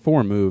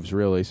 4 moves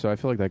really, so I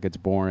feel like that gets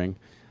boring.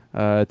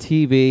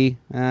 TV,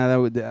 that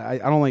would I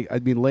don't like.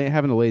 I'd be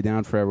having to lay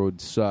down forever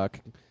would suck.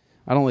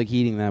 I don't like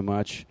eating that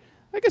much.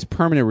 I guess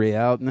permanent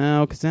reality,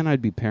 no, because then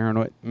I'd be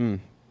paranoid.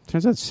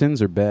 Turns out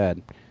sins are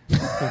bad.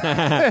 It's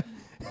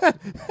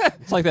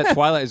like that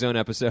Twilight Zone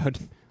episode.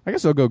 I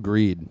guess I'll go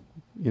greed.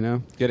 You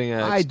know, Getting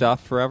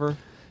stuff forever.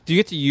 Do you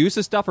get to use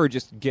the stuff or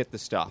just get the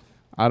stuff?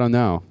 I don't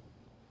know.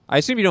 I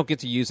assume you don't get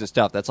to use the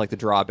stuff. That's like the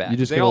drawback. You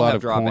just they get a all lot have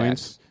of drawbacks.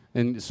 coins.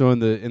 And so in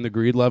the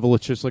greed level,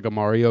 it's just like a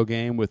Mario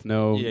game with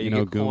no, Yeah, you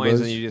know, get coins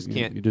Goombas. and you just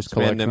can't you just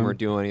spend collect them or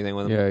do anything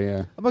with them.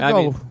 Yeah. I'm gonna I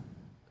go. mean-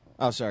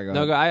 Oh, sorry. Go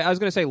No, ahead. I was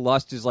gonna say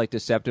lust is like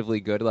deceptively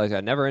good, like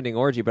a never-ending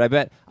orgy.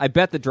 But I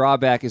bet the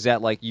drawback is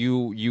that like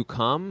you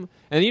come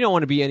and you don't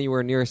want to be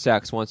anywhere near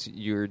sex once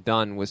you're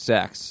done with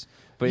sex,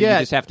 but Yeah.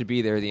 you just have to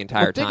be there the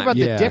entire Well, think time. about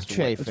the Yeah. dick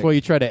chafing. That's why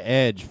you try to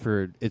edge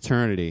for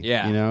eternity.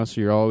 Yeah. You know,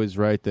 so you're always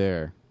right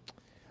there.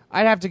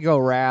 I'd have to go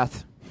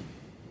Wrath.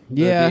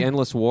 The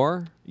endless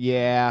war.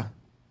 Yeah.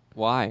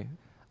 Why?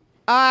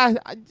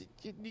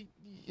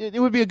 It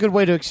would be a good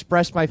way to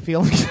express my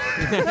feelings.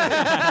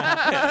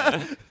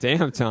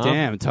 Damn, Tom.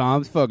 Damn,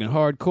 Tom's fucking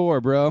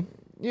hardcore, bro.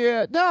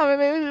 Yeah, no,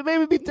 maybe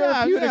it'd be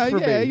therapeutic for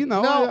me. you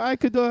know, No, I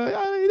could.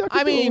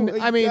 I mean,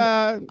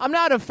 I'm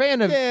not a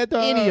fan of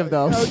any of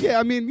those.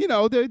 I mean, you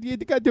know, you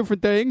got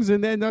different things,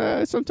 and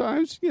then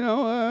sometimes, you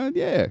know,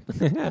 yeah.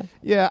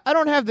 Yeah, I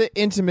don't have the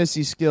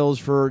intimacy skills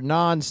for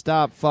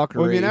non-stop fuckery.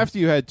 Well, I mean, after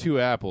you had 2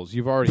 apples,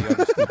 you've already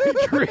understood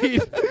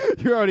greed.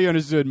 You already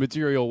understood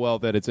material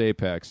wealth at its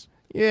apex.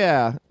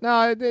 Yeah, no,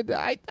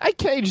 I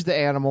caged the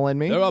animal in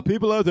me. There are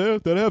people out there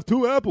that have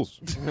 2 apples.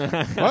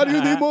 Why do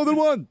you need more than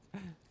one?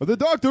 The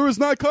doctor is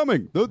not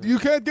coming. You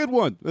can't get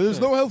one.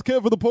 There's no health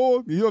care for the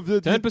poor. You have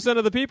 10%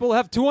 of the people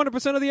have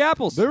 200% of the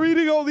apples. They're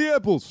eating all the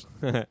apples.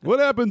 What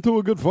happened to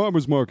a good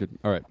farmer's market?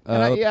 All right.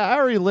 And I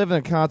already live in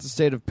a constant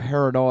state of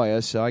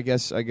paranoia, so I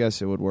guess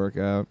it would work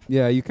out.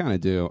 Yeah, you kind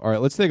of do. All right,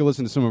 let's take a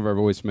listen to some of our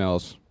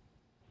voicemails.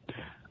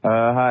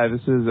 Hi,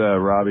 this is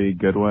Robbie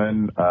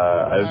Goodwin.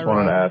 I just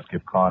wanted to ask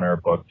if Connor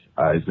booked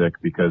Isaac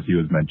because he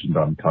was mentioned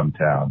on Come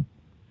Town,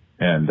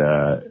 and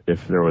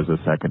if there was a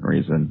second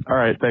reason. All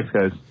right, thanks,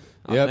 guys.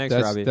 Yep, thanks,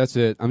 Robbie. that's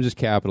it. I'm just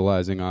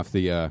capitalizing off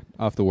the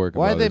work.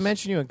 Why of did they others.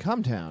 mention you in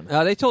Cumtown?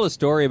 They told a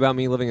story about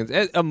me living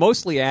in a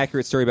mostly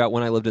accurate story about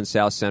when I lived in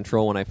South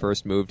Central when I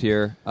first moved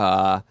here.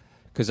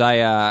 Because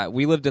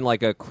we lived in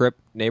like a Crip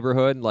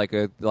neighborhood, like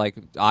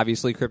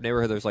obviously Crip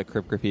neighborhood. There's like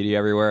Crip graffiti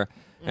everywhere,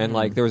 and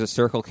like there was a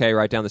Circle K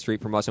right down the street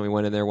from us, and we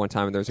went in there one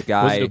time, and there was a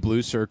guy. Was it a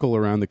blue circle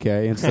around the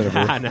K instead of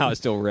a... Now it's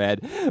still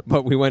red,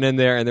 but we went in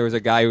there, and there was a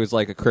guy who was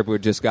like a Crip who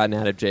had just gotten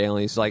out of jail,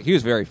 and he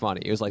was very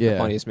funny. He was like the Yeah.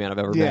 funniest man I've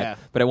ever Yeah. met.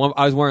 But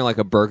I was wearing like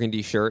a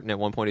burgundy shirt, and at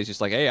one point he's just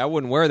like, "Hey, I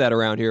wouldn't wear that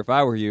around here if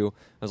I were you." I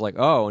was like,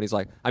 "Oh," and he's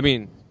like, "I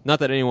mean, not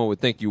that anyone would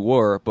think you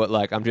were, but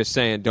like I'm just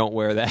saying, don't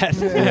wear that."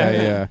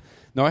 yeah.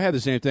 No, I had the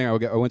same thing. I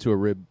went to a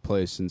rib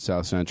place in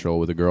South Central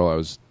with a girl I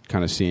was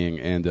kind of seeing,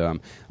 and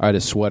I had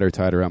a sweater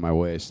tied around my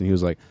waist, and he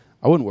was like,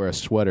 I wouldn't wear a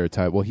sweater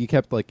tied. Well, he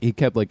kept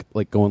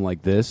going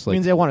like this, like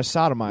means they want to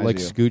sodomize like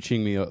you.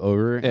 scooching me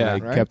over, and Yeah. I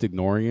Right. kept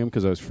ignoring him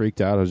because I was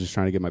freaked out. I was just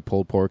trying to get my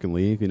pulled pork and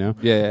leave, you know?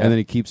 Yeah. And then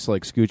he keeps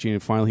like scooching,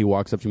 and finally he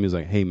walks up to me and he's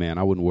like, hey, man,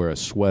 I wouldn't wear a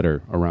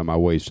sweater around my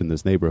waist in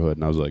this neighborhood.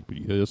 And I was like,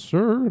 yes,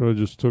 sir. And I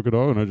just took it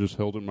off, and I just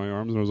held it in my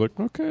arms, and I was like,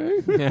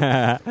 okay.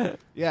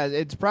 Yeah,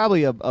 it's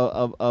probably a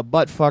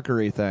butt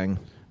fuckery thing.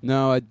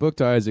 No, I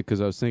booked Isaac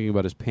because I was thinking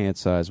about his pant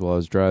size while I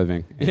was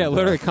driving. Yeah, And,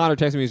 literally, Connor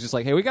texted me. He was just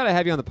like, "Hey, we got to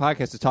have you on the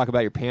podcast to talk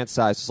about your pants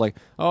size." It's like,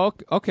 "Oh,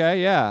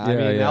 okay, yeah. I Yeah,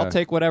 mean, yeah. I'll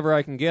take whatever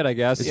I can get, I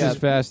guess." This Yeah. is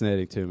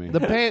fascinating to me. The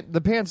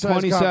pant size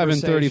 27,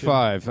 conversation-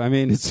 35. I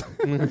mean, it's...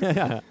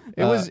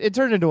 It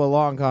turned into a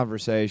long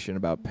conversation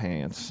about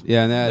pants.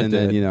 Yeah, and It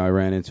then did. I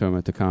ran into him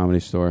at the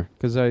Comedy Store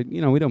because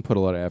we don't put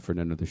a lot of effort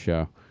into the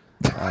show.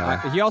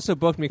 He also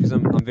booked me because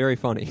I'm very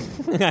funny.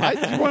 He's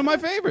one of my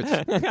favorites.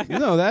 You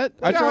know that.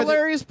 Look at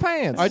hilarious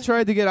pants. I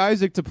tried to get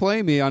Isaac to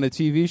play me on a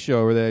TV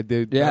show where they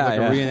did Yeah, a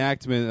yeah.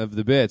 reenactment of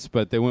the bits,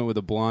 but they went with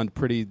a blonde,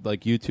 pretty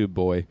like YouTube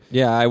boy.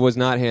 Yeah, I was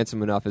not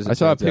handsome enough. As it I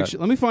saw a turns out. picture.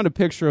 Let me find a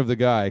picture of the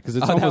guy because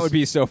it's Oh, almost that would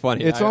be so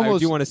funny. it's I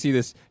almost- do want to see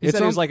this. He it's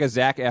said he was al- like a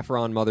Zac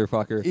Efron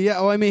motherfucker.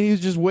 Yeah, well, I mean, he's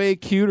just way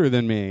cuter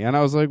than me, and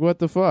I was like, what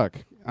the fuck?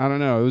 I don't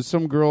know. It was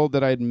some girl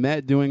that I'd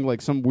met doing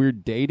like some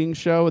weird dating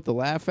show at the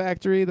Laugh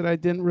Factory that I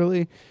didn't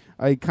really.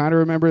 I kind of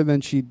remember.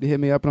 Then she hit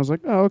me up, and I was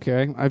like, "Oh,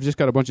 okay." I've just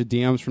got a bunch of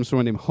DMs from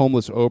someone named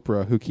Homeless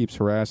Oprah who keeps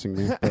harassing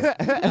me. But,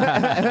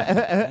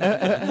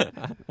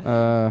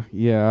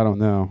 yeah, I don't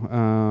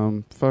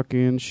know.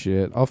 Fucking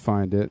shit. I'll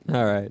find it.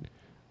 All right.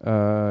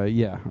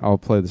 Yeah, I'll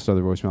play this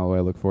other voicemail while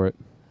I look for it.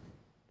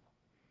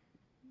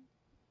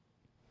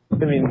 I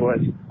mean,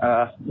 boys,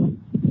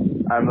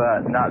 I'm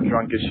not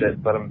drunk as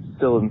shit, but I'm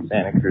still in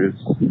Santa Cruz.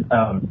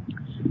 I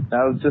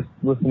was just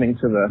listening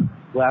to the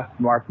last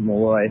Mark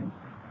Malloy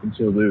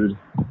interlude,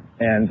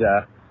 and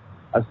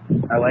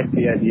I like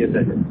the idea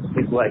that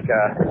it's like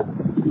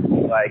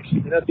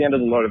you know, at the end of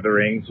the Lord of the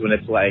Rings when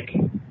it's like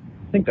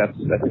I think that's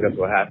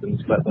what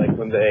happens, but like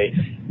when they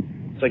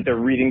it's like they're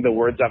reading the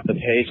words off the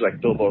page, like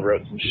Bilbo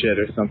wrote some shit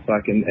or some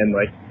fucking, and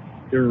like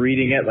they're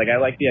reading it. Like, I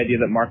like the idea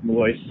that Mark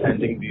Malloy's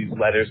sending these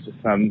letters to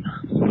some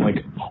like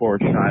poor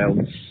child,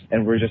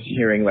 and we're just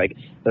hearing like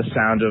the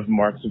sound of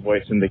Mark's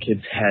voice in the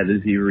kid's head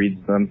as he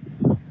reads them.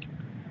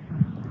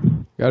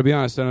 Gotta be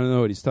honest, I don't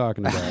know what he's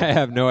talking about. I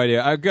have no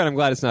idea. I'm good. I'm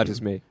glad it's not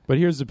just me. But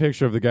here's the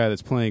picture of the guy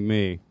that's playing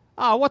me.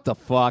 Oh, what the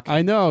fuck?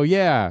 I know,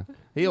 yeah.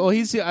 He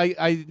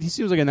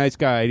seems like a nice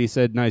guy. He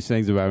said nice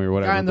things about me or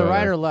whatever. Guy on the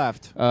right or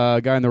left? Guy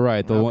on the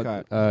right. The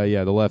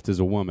Okay. the left is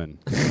a woman.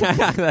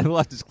 That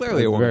left is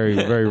clearly a woman. Very,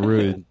 very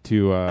rude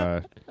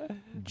to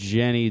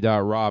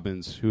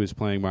Jenny.Robbins, who is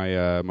playing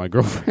my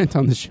girlfriend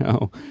on the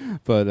show.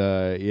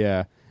 But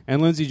yeah. And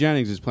Lindsay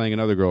Jennings is playing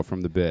another girl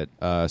from the bit.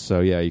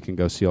 So, yeah, you can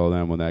go see all of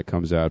them when that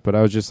comes out. But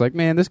I was just like,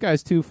 man, this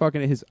guy's too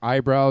fucking... His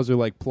eyebrows are,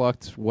 like,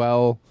 plucked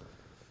well.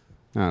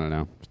 I don't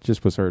know. It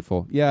just was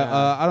hurtful.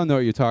 Yeah, I don't know what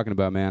you're talking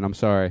about, man. I'm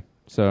sorry.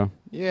 So,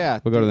 Yeah.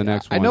 we'll go to the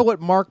next one. I know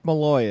what Mark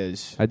Malloy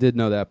is. I did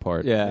know that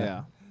part.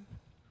 Yeah.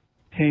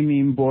 Hey,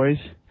 Meme Boys.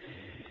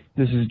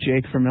 This is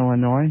Jake from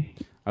Illinois.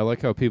 I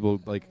like how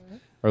people, like,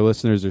 our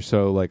listeners are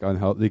so, like,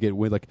 unhealthy. They get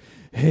weird, like,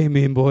 hey,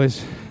 Mean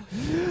Boys.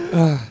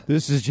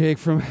 This is Jake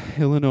from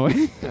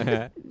Illinois.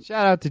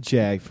 Shout out to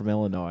Jag from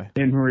Illinois.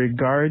 In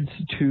regards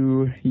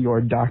to your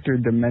Dr.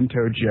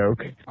 Demento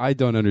joke, I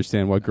don't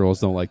understand why girls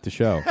don't like the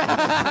show.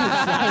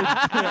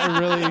 I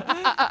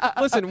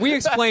really... Listen, we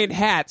explained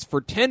hats for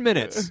 10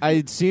 minutes.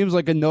 It seems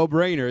like a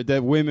no-brainer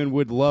that women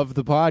would love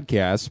the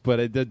podcast,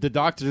 but the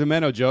Dr.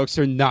 Demento jokes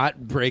are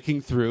not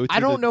breaking through. I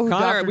don't know who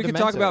Connor, Dr. we can Demento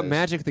talk about is.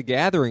 Magic the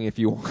Gathering if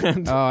you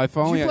want. If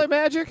only Do you play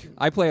Magic?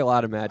 I play a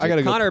lot of Magic. I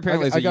gotta Connor go.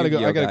 apparently is a I gotta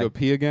Yu-Gi-Oh go. I gotta guy. go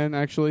pee again.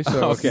 Actually,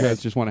 so if you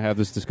guys just want to have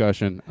this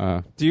discussion.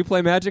 Do you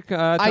play Magic?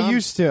 Tom? I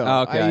used to.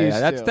 Oh, okay, I used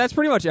yeah. to. That's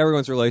pretty much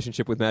everyone's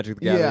relationship with Magic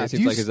the Gathering. Yeah. It Do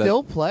seems you like is that-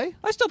 still play?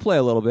 I still play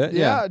a little bit.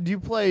 Yeah. Do you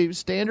play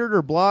Standard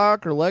or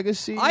Block or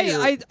Legacy?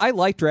 I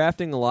like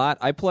drafting a lot.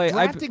 I play.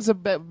 Drafting's the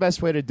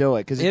best way to do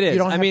it because It is. You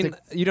don't I have mean,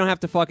 to, you don't have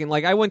to fucking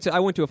like. I went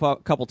to a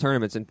couple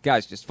tournaments and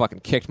guys just fucking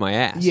kicked my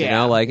ass. Yeah, you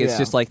know, like it's yeah.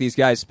 just like these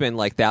guys spend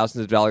like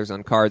thousands of dollars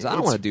on cards. I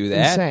don't want to do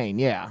that. Insane.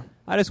 Yeah.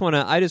 I just want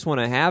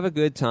to have a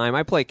good time.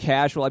 I play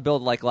casual. I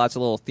build like lots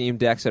of little theme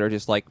decks that are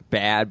just like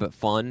bad but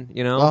fun.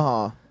 You know. Uh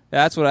huh.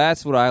 That's what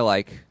I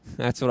like.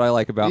 That's what I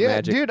like about Yeah,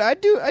 Magic. dude. I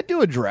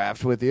do a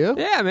draft with you.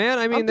 Yeah, man.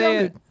 I mean,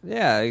 I'm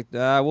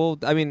down well,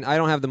 I mean, I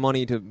don't have the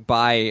money to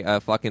buy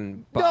a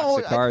fucking box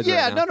of cards.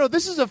 yeah, right now. no.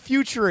 This is a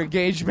future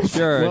engagement.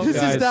 Sure. Well, this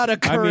Guys, is not a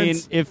current. I mean,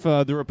 if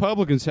the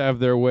Republicans have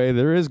their way,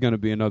 there is going to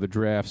be another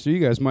draft. So you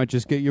guys might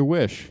just get your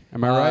wish.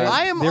 Am I right?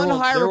 I am There will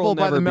unhireable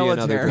by never the be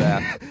another military.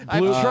 draft.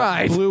 I've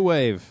tried. Blue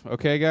wave.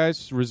 Okay,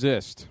 guys,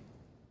 resist.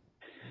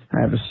 I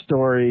have a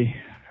story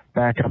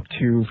back up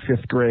to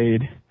 5th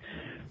grade,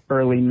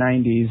 early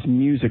 90s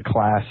music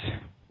class.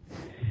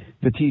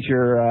 The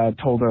teacher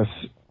told us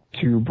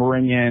to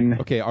bring in...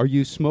 Okay, are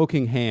you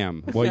smoking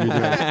ham while you're doing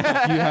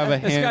it? Do you have a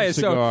ham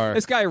cigar?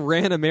 This guy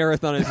ran a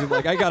marathon and he's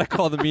like, I got to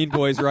call the Mean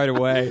Boys right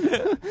away.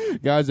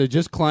 Guys, I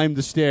just climbed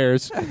the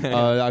stairs.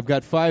 I've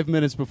got 5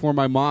 minutes before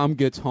my mom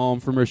gets home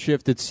from her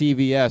shift at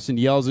CVS and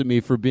yells at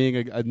me for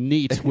being a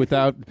NEET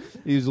without...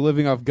 He's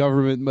living off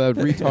government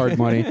retard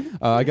money.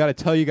 I got to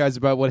tell you guys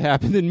about what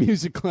happened in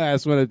music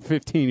class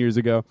 15 years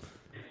ago.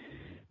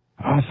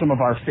 some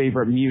of our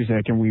favorite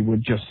music, and we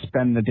would just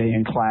spend the day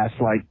in class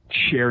like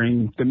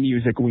sharing the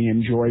music we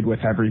enjoyed with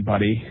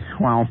everybody.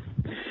 Well,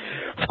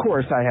 of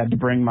course I had to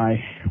bring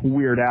my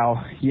Weird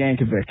Al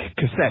Yankovic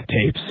cassette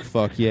tapes.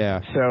 Fuck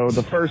yeah. So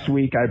the first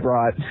week I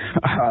brought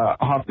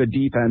Off the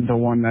Deep End, the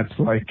one that's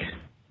like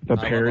the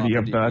parody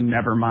of the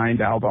Nevermind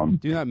album.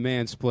 Do not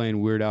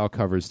mansplain Weird Al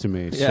covers to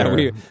me. Yeah, sir.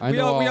 we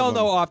know all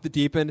know Off the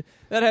Deep End.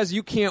 That has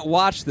You Can't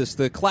Watch This,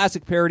 the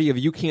classic parody of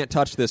You Can't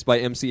Touch This by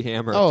MC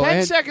Hammer. Oh, 10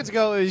 and- seconds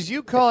ago, it was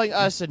you calling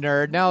us a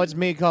nerd. Now it's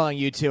me calling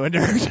you two a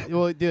nerd.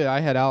 Well, dude, I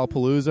had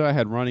Alapalooza. I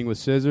had Running with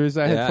Scissors.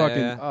 I had Yeah, fucking...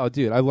 yeah. Oh,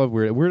 dude, I love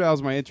Weird Al. Weird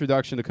Al's my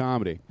introduction to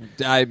comedy. Me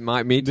too.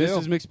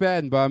 Mrs.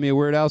 McSpadden bought me a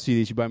Weird Al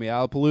CD. She bought me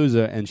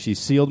Alapalooza, and she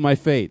sealed my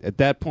fate. At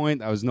that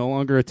point, I was no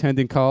longer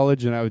attending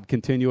college, and I would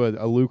continue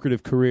a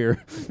lucrative career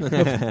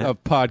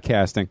of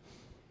podcasting.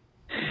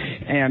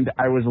 And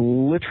I was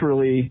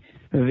literally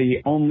the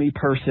only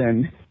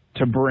person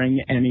to bring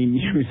any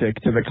music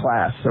to the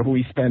class. So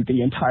we spent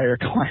the entire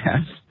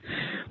class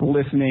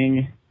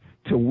listening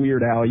to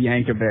Weird Al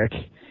Yankovic,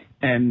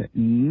 and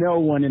no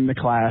one in the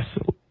class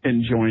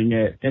enjoying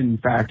it. In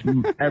fact,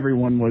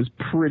 everyone was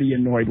pretty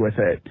annoyed with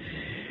it.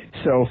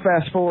 So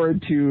fast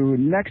forward to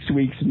next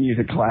week's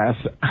music class,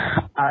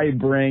 I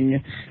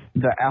bring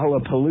the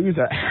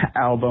Alapalooza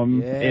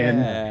album in,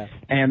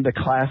 and the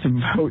class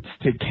votes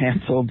to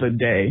cancel the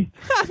day.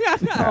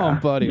 Oh,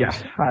 buddy. Yeah,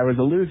 I was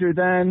a loser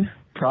then,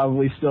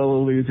 probably still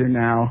a loser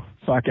now.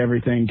 Fuck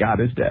everything, God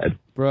is dead.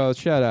 Bro,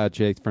 shout out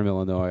Jake from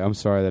Illinois. I'm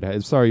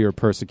sorry you were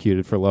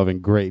persecuted for loving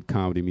great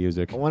comedy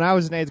music. When I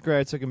was in 8th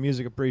grade, I took a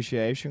music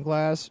appreciation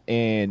class,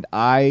 and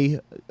I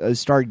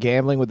started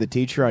gambling with the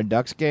teacher on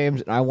Ducks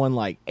games, and I won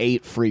like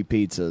 8 free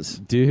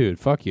pizzas. Dude,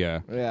 fuck yeah.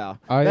 Yeah.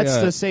 I, That's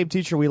the same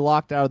teacher we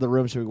locked out of the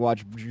room so we could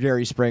watch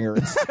Jerry Springer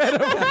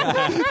instead of...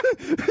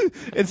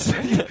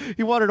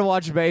 he wanted to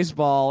watch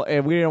baseball,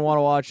 and we didn't want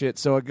to watch it,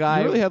 so a guy...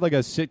 You really had like a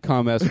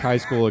sitcom-esque high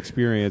school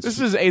experience. This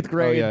was 8th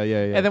grade. Oh,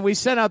 yeah. And then we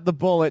sent out the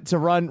bullet to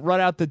run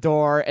out the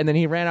door, and then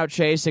he ran out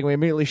chasing. We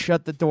immediately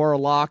shut the door,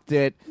 locked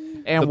it,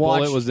 and The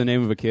watched. bullet was the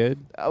name of a kid?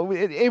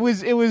 It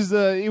was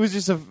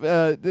just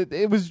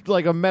it was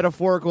like a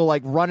metaphorical,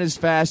 like, run as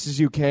fast as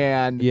you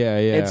can, Yeah.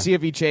 and see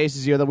if he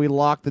chases you. Then we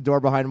locked the door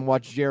behind him, and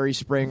watched Jerry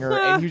Springer,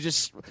 and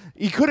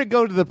he couldn't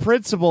go to the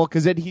principal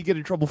because then he'd get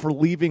in trouble for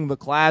leaving the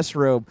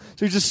classroom.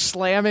 So he's just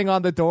slamming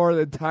on the door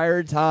the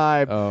entire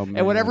time. Oh, man.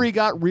 And whenever he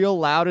got real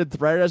loud and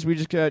threatened us, we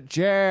just go,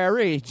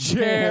 Jerry.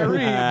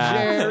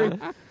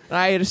 And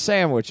I ate a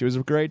sandwich. It was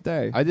a great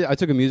day. I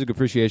took a music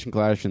appreciation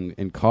class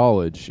in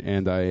college,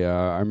 and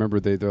I remember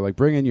they're like,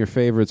 bring in your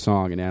favorite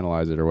song and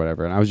analyze it or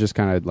whatever. And I was just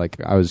kind of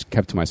like, I was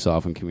kept to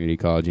myself in community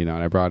college, and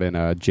I brought in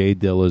Jay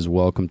Dilla's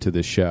 "Welcome to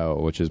the Show,"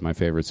 which is my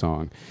favorite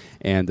song.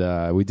 And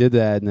we did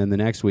that, and then the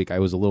next week I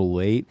was a little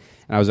late,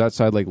 and I was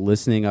outside like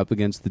listening up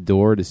against the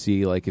door to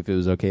see like if it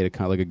was okay to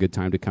kind of like a good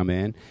time to come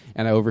in,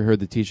 and I overheard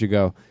the teacher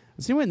go,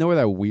 "Does anyone know where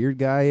that weird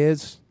guy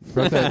is?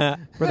 Brought that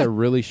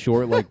really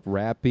short like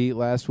rap beat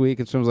last week."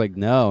 And someone was like,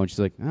 "No," and she's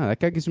like, "Oh, that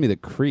guy gives me the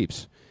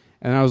creeps."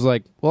 And I was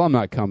like, "Well, I'm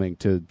not coming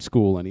to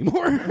school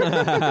anymore."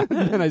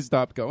 And I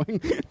stopped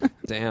going.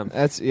 Damn.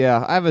 That's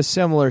I have a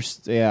similar.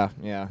 Yeah.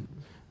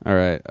 All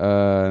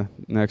right,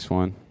 next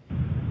one.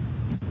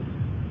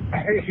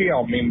 Hey,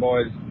 y'all, mean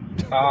boys.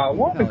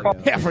 What to call?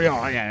 Yeah, for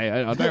y'all.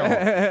 Yeah.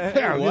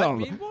 What,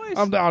 Mean Boys?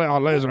 I'm down there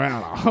lazy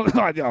around.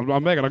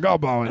 I'm making a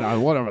gumbo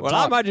and whatever. Well,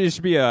 I might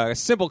just be a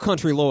simple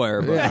country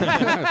lawyer, but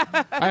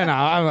I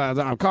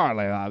know. I'm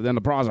currently in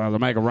the process of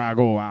making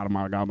ragu out of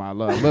my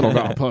little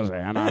girl pussy,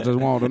 and I just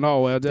wanted to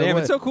know. damn,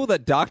 it's so cool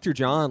that Dr.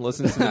 John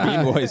listens to the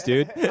Mean Boys,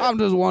 dude. I'm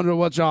just wondering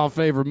what y'all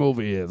favorite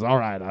movie is. All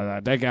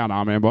right, take out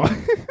on me, boy.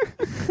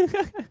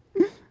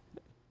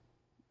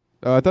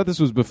 I thought this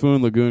was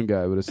Buffoon Lagoon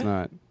guy, but it's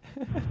not.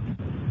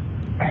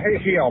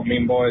 Hey, y'all,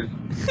 mean boys.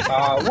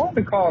 Wanted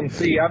to call and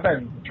see. I've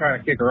been trying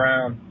to kick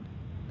around.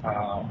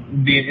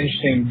 Being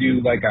interesting to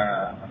do like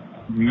a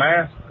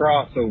mass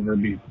crossover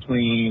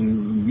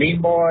between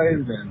Mean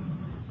Boys and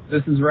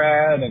This Is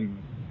Rad and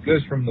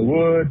Goods from the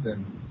Woods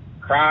and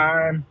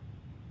Crime.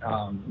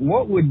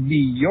 What would be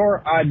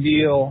your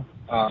ideal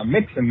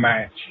mix and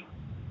match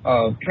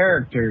of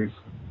characters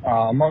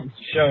amongst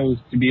shows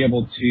to be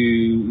able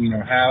to,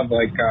 have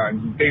like a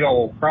big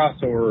old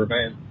crossover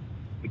event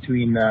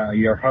between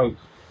your hosts?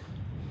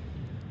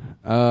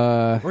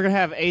 We're gonna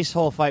have Ace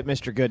Hole fight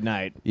Mr.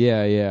 Goodnight.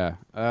 Yeah.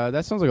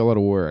 That sounds like a lot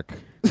of work.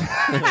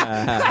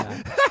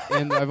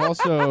 And I've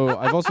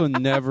also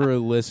never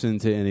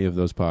listened to any of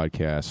those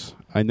podcasts.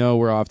 I know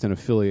we're often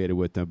affiliated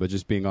with them, but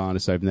just being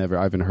honest, I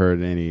haven't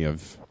heard any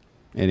of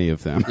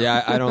them.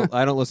 Yeah, I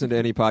don't listen to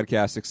any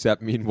podcasts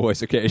except Mean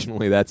Boys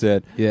occasionally. That's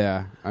it.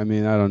 Yeah, I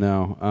mean, I don't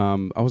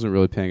know. I wasn't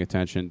really paying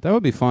attention. That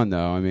would be fun,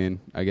 though. I mean,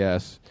 I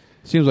guess.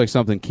 Seems like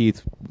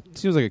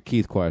a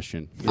Keith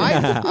question.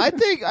 I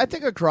think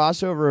a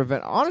crossover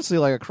event, honestly,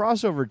 like a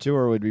crossover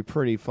tour would be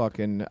pretty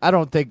fucking. I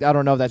don't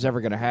know if that's ever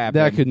going to happen.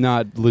 That could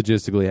not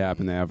logistically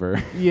happen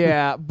ever.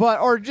 Yeah,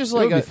 or just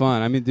like it would be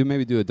fun. I mean,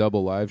 maybe do a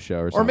double live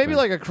show or something. Or maybe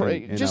like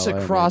in just LA,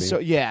 a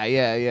crossover.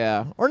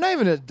 Yeah. Or not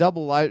even a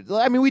double live.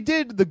 I mean, we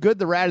did The Good,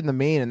 the Rad, and the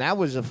Mean, and that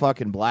was a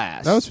fucking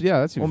blast.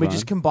 That's when we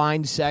just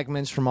combined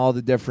segments from all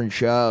the different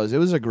shows. It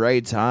was a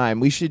great time.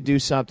 We should do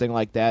something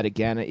like that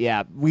again.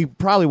 Yeah, we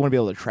probably wouldn't be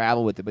able to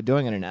travel with it, but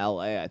doing it in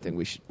LA, I think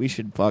we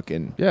should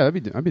fucking. Yeah, I'd be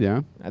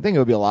down. I think it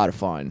would be a lot of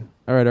fun.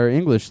 All right, our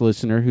English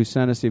listener who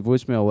sent us a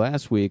voicemail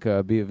last week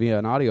via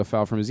an audio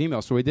file from his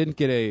email, so we didn't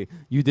get a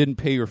 "you didn't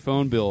pay your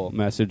phone bill"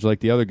 message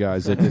like the other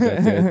guys that did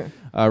that.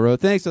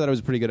 Wrote, "Thanks, I thought it was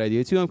a pretty good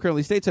idea too. I'm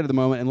currently stateside at the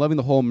moment and loving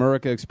the whole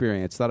Murica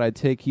experience. Thought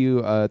I'd make you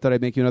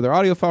another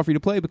audio file for you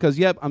to play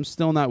because I'm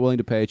still not willing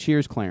to pay.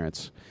 Cheers,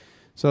 Clarence."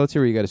 So let's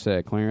hear what you got to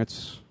say,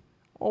 Clarence.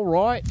 All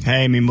right.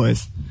 Hey, Mean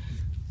Boys.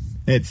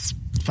 It's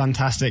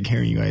fantastic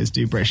hearing you guys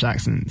do British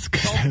accents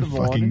because they're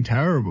fucking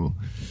terrible.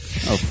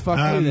 Oh, fuck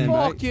you then,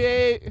 Fuck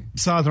you.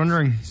 So I was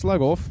wondering,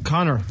 slug off.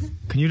 Connor,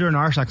 can you do an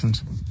Irish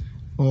accent?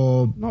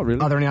 Or not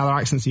really. Are there any other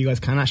accents that you guys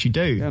can actually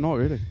do? Yeah, not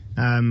really.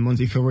 Ones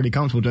you feel really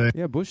comfortable doing?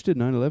 Yeah, Bush did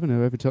 9/11. Did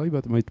I ever tell you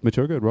about my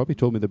tour guide Robbie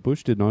told me that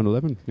Bush did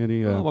 9/11. And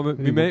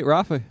my mate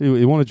Rafi.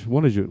 He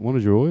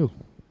wanted your oil.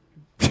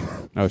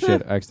 Oh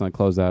shit! I accidentally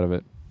closed out of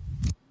it.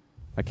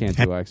 I can't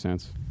do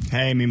accents.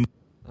 Hey, Mean.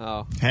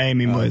 Oh. Hey,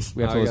 Mean Boys.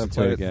 We have to listen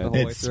to it again.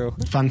 It's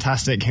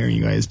fantastic hearing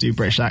you guys do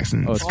British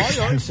accents.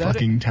 They're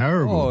fucking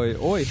terrible.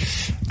 Oi.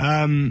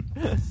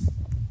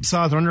 So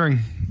I was wondering,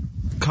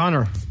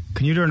 Connor,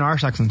 can you do an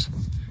Irish accent?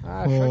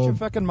 Shut your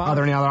fucking mouth. Are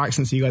there any other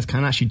accents that you guys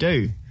can actually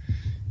do?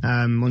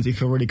 Ones you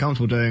feel really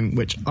comfortable doing,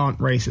 which aren't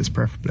racist,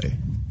 preferably.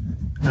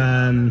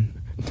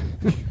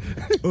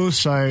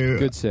 Also,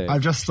 Good save.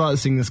 I've just started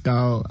seeing this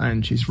girl,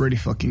 and she's really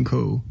fucking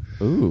cool.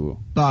 Ooh.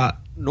 But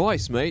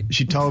Nice, mate.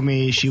 she told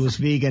me she was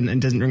vegan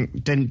and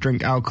didn't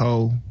drink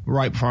alcohol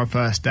right before our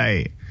first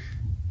date,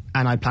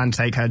 and I planned to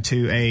take her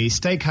to a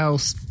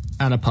steakhouse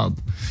and a pub.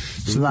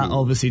 So that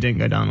obviously didn't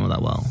go down all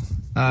that well.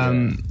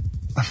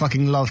 I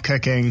fucking love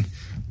cooking,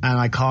 and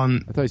I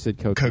can't I thought you said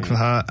cocaine. cook for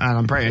her, and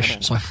I'm British,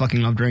 so I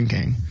fucking love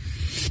drinking.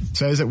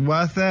 So is it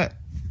worth it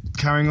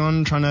carrying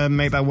on trying to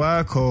make that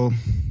work or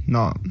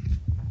not?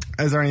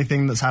 Is there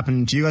anything that's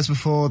happened to you guys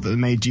before that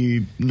made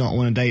you not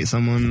want to date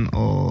someone,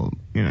 or,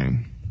 you know,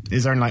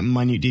 is there any like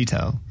minute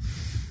detail?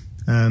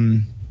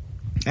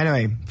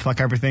 Anyway,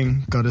 fuck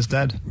everything, God is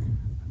dead.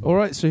 All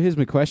right, so here's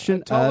my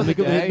question. Totally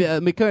gay.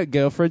 My current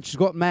girlfriend, she's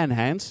got man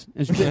hands,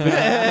 and she's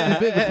a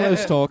bit of a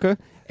close talker.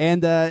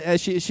 And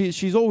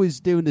she's always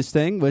doing this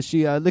thing where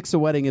she licks her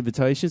wedding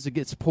invitations and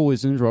gets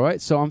poisoned,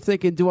 right? So I'm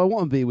thinking, do I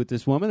want to be with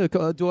this woman,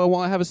 or do I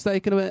want to have a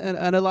steak and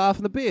a laugh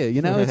and a beer?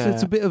 You know,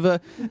 it's a bit of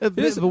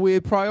a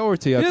weird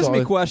priority. Here's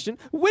my question: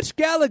 which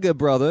Gallagher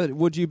brother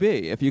would you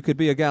be if you could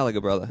be a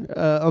Gallagher brother?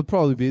 I'll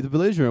probably be the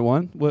belligerent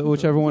one,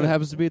 whichever one it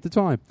happens to be at the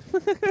time.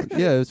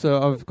 Yeah,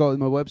 so I've got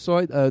my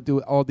website. Are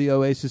the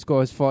Oasis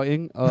guys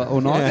fighting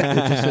or not? It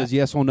just says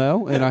yes or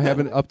no, and I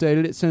haven't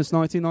updated it since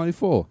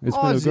 1994. It's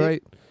been a Ozzy,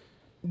 great.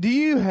 Do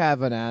you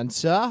have an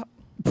answer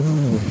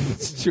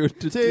to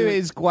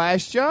his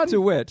question?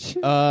 To which?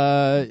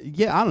 Yeah,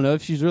 I don't know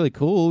if she's really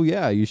cool.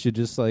 Yeah, you should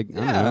just like I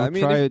don't know, I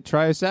mean,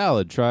 try a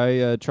salad, try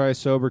a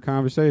sober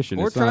conversation,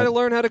 Or It's try not- to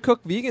learn how to cook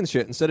vegan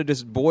shit instead of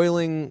just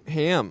boiling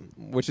ham,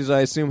 which is,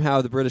 I assume,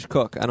 how the British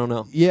cook. I don't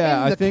know. Yeah,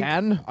 In I the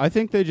can?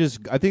 think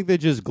they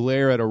just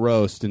glare at a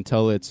roast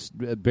until it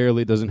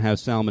barely doesn't have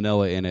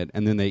salmonella in it,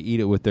 and then they eat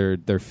it with their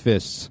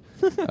fists,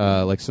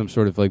 like some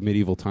sort of like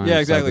medieval times. Yeah,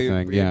 type exactly. of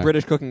thing. Yeah.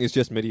 British cooking is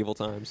just medieval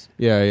times.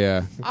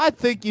 Yeah. I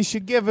think you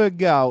should give it a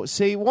go.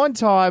 See, one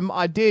time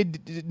I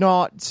did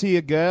not see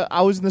a girl.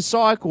 I was in the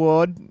psych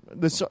ward,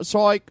 the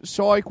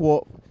psych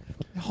ward,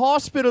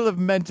 hospital of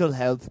mental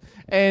health,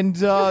 and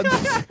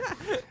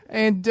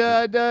and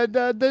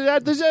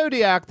the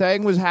Zodiac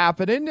thing was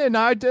happening, and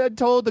I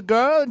told the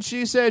girl, and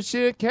she said she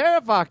didn't care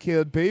if I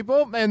killed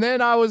people, and then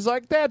I was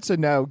like, that's a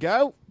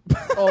no-go,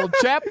 old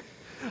chap.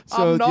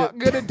 So I'm not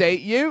gonna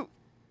date you,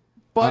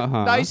 but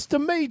nice to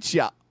meet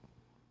you.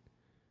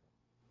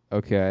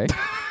 Okay.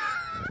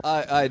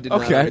 I did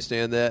not Okay.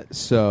 understand that.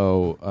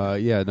 So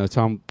yeah, no,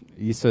 Tom,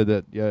 you said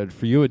that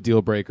for you a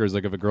deal breaker is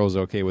like if a girl's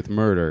okay with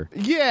murder,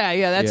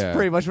 Yeah, that's Yeah.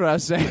 pretty much what I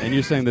was saying. and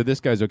you're saying that this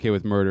guy's okay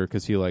with murder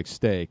because he likes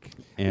steak.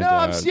 And, No,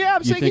 I'm you saying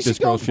think you this should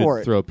go girl for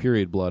should it. throw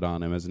period blood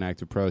on him as an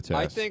act of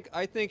protest.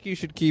 I think you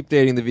should keep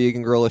dating the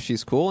vegan girl if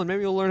she's cool, and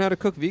maybe you'll learn how to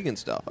cook vegan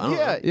stuff. I don't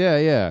know.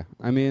 Yeah.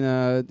 I mean,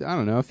 I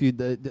don't know if you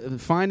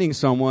finding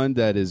someone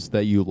that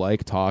you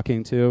like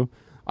talking to.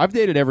 I've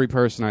dated every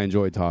person I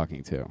enjoy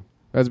talking to.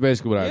 That's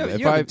basically what You I've. haven't-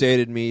 you haven't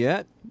dated me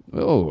yet.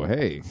 Oh,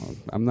 hey,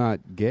 I'm not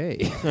gay.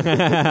 You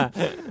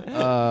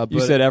but-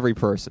 said every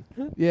person.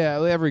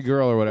 Yeah, every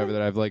girl or whatever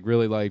that I've like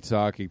really liked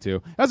talking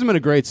to hasn't been a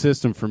great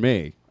system for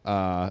me.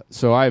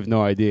 So I have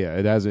no idea.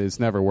 It's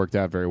never worked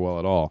out very well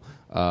at all.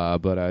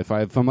 But if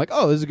I'm like,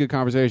 oh, this is a good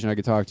conversation, I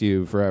could talk to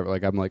you forever.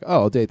 Like I'm like,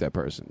 oh, I'll date that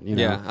person. You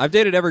know? Yeah, I've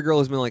dated every girl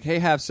who's been like, "Hey,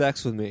 have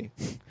sex with me."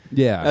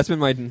 Yeah, That's been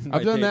my.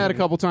 I've done that a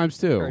couple times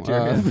too.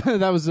 criteria.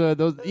 That was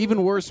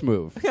even worse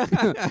move.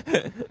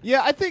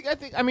 Yeah, I think.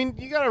 I mean,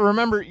 you got to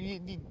remember,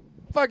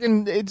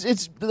 fucking,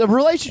 it's the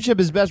relationship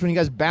is best when you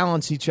guys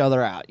balance each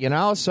other out. You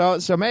know, so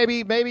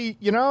maybe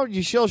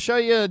she'll show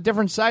you a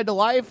different side to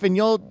life, and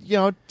you'll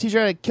teach her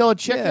how to kill a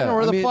chicken Yeah,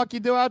 or I the mean- fuck you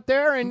do out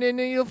there, and then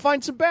you'll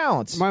find some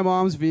balance. My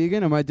mom's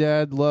vegan, and my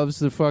dad loves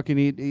to fucking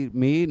eat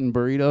meat and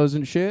burritos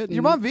and shit. Your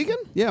and- mom vegan?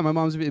 Yeah, my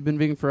mom's been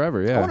vegan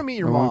forever. Yeah, I wanna meet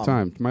your a long mom.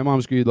 time. My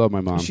mom's good. Love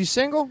my mom. Is she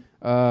single?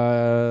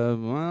 I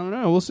don't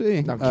know. We'll see.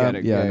 I'm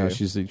kidding. Yeah, Yeah. no,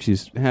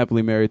 she's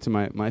happily married to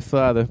my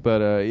father.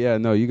 But yeah,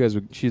 no, you guys.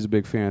 She's a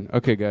big fan.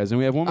 Okay, guys, and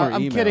we have one more.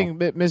 I'm email. kidding,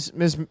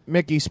 Miss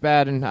Mickey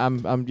Spadden.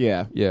 I'm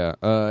yeah.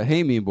 Yeah.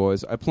 Hey, Mean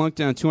Boys. I plunked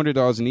down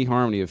 $200 in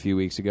eHarmony a few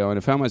weeks ago, and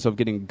I found myself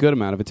getting a good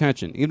amount of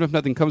attention. Even if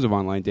nothing comes of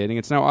online dating,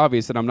 it's now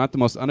obvious that I'm not the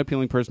most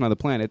unappealing person on the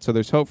planet. So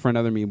there's hope for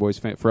other Mean Boys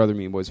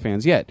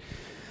fans yet.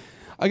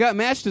 I got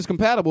matched as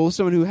compatible with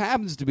someone who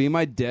happens to be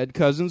my dead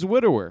cousin's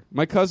widower.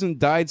 My cousin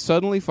died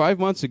suddenly 5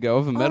 months ago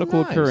of a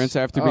medical nice. occurrence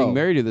after being Oh.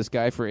 married to this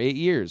guy for 8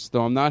 years.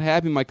 Though I'm not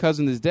happy my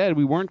cousin is dead,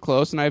 we weren't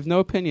close, and I have no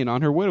opinion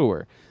on her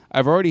widower.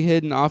 I've already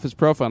hidden off his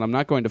profile, and I'm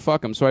not going to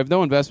fuck him, so I have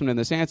no investment in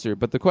this answer.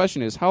 But the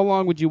question is, how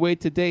long would you wait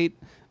to date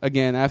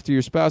again after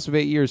your spouse of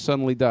 8 years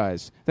suddenly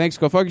dies? Thanks.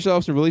 Go fuck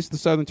yourselves and release the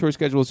Southern tour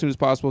schedule as soon as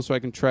possible so I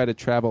can try to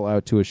travel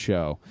out to a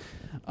show.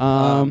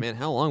 Man,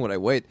 how long would I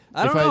wait?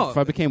 I don't know. If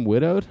I became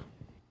widowed,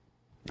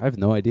 I have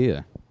no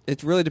idea.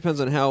 It really depends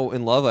on how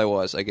in love I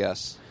was, I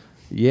guess.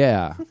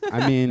 Yeah,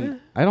 I mean,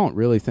 I don't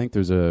really think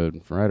there's a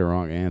right or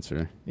wrong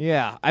answer.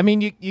 Yeah, I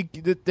mean,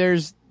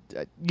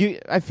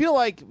 I feel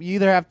like you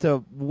either have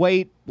to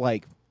wait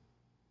like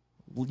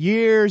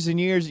years and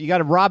years. You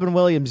got Robin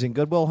Williams in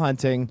Good Will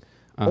Hunting,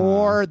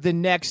 or the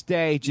next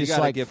day just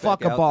gotta like get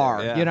fuck back a out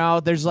bar. there, yeah. You know,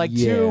 there's like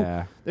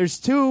Yeah. there's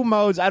two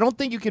modes. I don't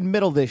think you can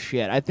middle this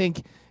shit. I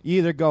think you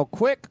either go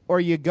quick or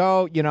you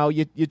go, you know,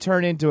 you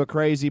turn into a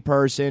crazy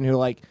person who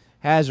like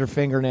has her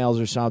fingernails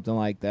or something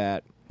like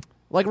that.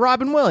 Like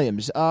Robin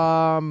Williams.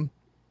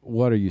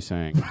 What are you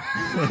saying?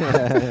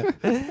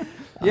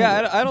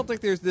 Yeah, I don't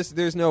think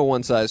there's no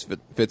one size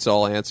fits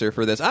all answer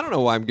for this. I don't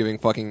know why I'm giving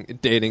fucking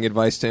dating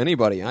advice to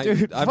anybody.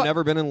 Dude, I've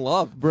never been in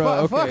love,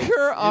 Bro, Fuck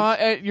her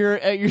at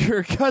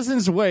your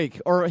cousin's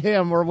wake or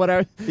him or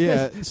whatever.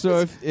 Yeah.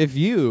 So if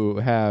you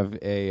have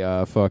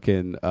a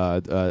fucking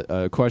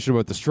question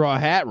about the Straw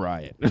Hat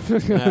Riot,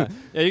 yeah,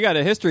 you got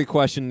a history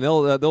question.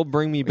 They'll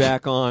bring me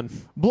back on.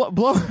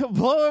 blow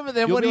him, and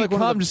then You'll when be he like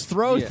one of comes,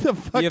 throw the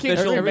fucking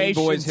official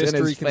information Boys in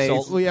history his face.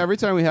 consultant. well, yeah, every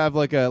time we have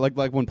like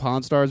when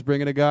Pawn Stars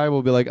bringing a guy,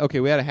 we'll be like, okay,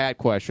 we had a hat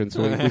question,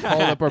 so we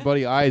called up our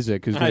buddy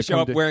Isaac. Who's I gonna show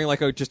come up wearing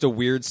like just a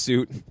weird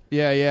suit.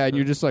 yeah, and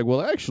you're just like,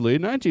 well, actually,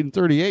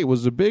 1938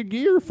 was a big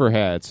year for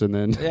hats, and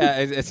then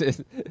Yeah,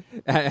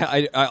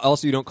 I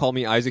also, you don't call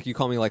me Isaac. You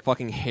call me like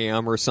fucking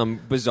Ham or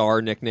some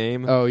bizarre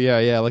nickname. oh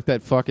yeah, like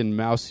that fucking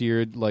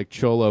mouse-eared like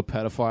cholo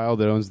pedophile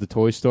that owns the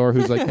toy store,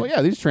 who's like, well,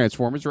 yeah, these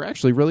Transformers are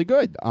actually really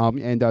good,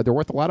 and they're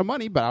worth a lot of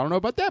money, but I don't know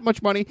about that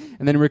much money.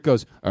 And then Rick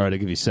goes, all right, I'll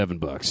give you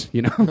 $7,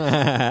 you know.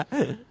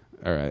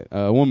 All right,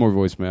 one more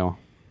voicemail.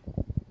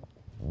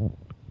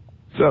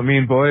 What's up,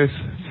 mean boys?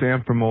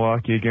 Sam from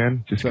Milwaukee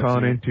again. Just What's up,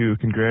 calling Sam? in to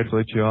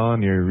congratulate you all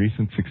on your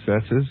recent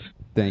successes.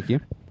 Thank you.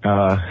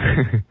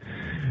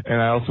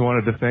 And I also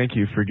wanted to thank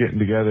you for getting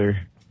together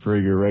for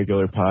your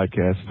regular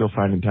podcast, still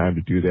finding time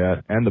to do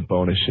that, and the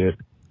bonus shit.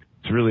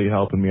 It's really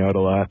helping me out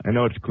a lot. I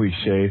know it's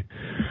cliche,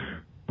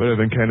 but I've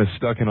been kind of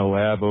stuck in a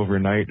lab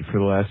overnight for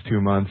the last 2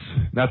 months.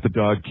 Not the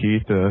dog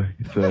Keith,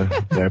 it's a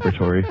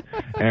laboratory.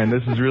 And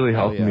this is really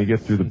helping me get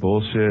through the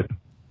bullshit,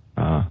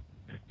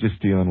 just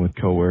dealing with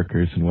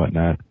coworkers and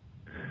whatnot.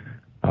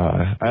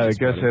 I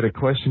guess I had a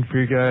question for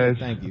you guys.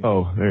 Thank you.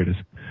 Oh, there it is.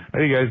 How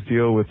do you guys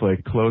deal with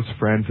like close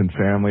friends and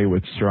family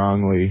with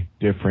strongly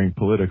differing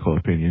political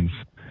opinions?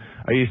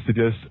 I used to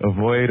just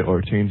avoid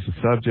or change the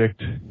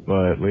subject,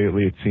 but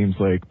lately it seems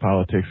like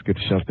politics gets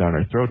shoved down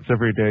our throats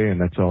every day, and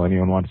that's all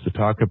anyone wants to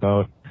talk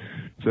about.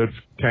 So it's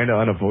kind of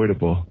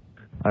unavoidable.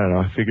 I don't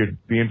know. I figured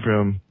being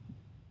from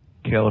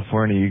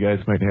California, you guys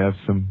might have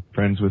some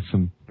friends with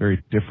some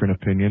very different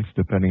opinions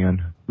depending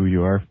on who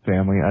you are,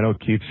 family. I know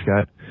Keith's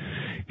got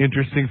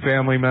interesting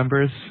family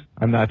members.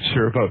 I'm not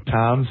sure about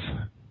Tom's,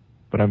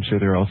 but I'm sure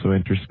they're also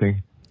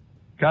interesting.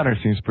 Connor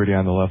seems pretty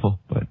on the level,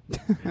 but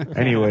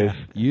anyways.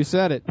 You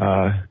said it.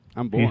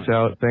 I'm born. Peace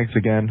out. Thanks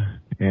again,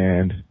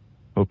 and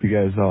hope you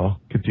guys all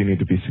continue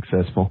to be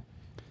successful.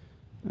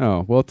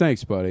 Oh, well,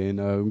 thanks, buddy, and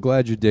I'm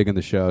glad you're digging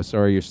the show.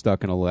 Sorry you're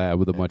stuck in a lab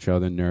with a bunch of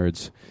other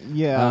nerds.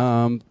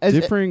 Yeah.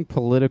 Differing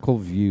political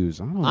views.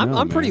 I don't know,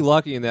 I'm pretty man.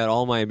 lucky in that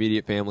all my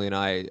immediate family and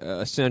I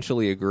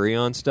essentially agree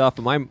on stuff.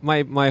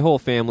 My whole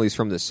family's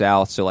from the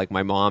South, so like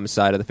my mom's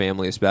side of the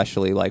family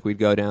especially, like we'd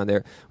go down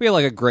there. We had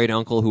like a great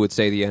uncle who would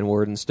say the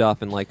N-word and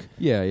stuff, and like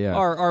Yeah.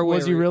 Our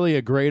Was he really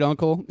a great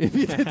uncle? If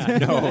you did that?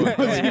 No.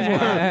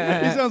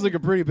 He sounds like a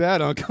pretty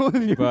bad uncle.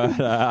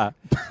 But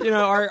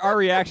our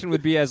reaction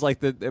would be as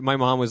like my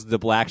mom was the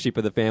black sheep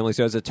of the family,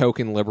 so as a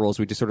token liberals,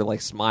 we just sort of like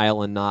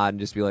smile and nod and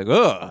just be like,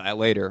 ugh,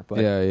 later.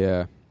 But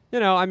yeah.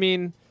 I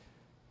mean,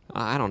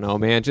 I don't know,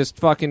 man. Just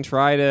fucking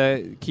try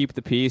to keep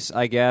the peace,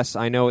 I guess.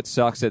 I know it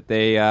sucks that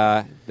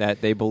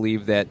they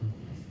believe that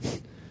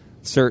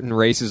certain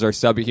races are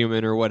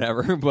subhuman or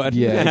whatever, but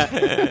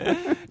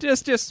Yeah.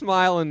 just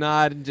smile and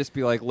nod and just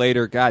be like,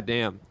 later,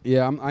 goddamn.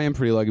 Yeah, I am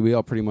pretty lucky. We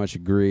all pretty much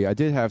agree. I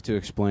did have to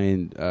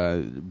explain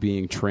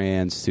being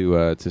trans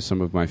to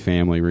some of my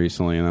family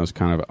recently, and that was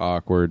kind of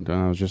awkward.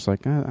 I was just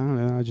like, I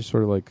don't know. I just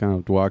sort of like kind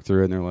of walked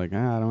through it, and they're like,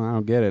 I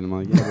don't get it. And I'm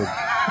like,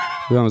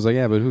 yeah, but I was like,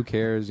 yeah, but who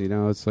cares? You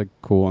know, it's like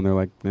cool. And they're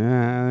like,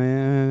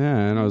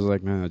 and I was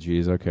like, oh,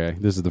 geez, okay.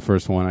 This is the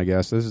first one, I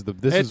guess.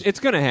 It's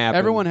gonna happen.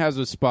 Everyone has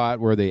a spot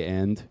where they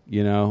end,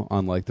 you know,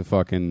 on like the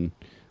fucking.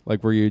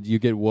 Like where you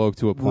get woke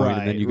to a point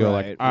and then you go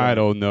like, I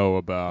don't know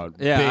about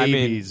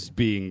babies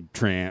being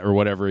trans or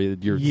whatever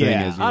your thing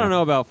is. I don't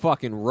know about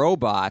fucking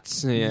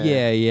robots.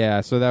 Yeah.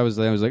 So that was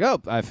like,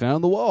 oh, I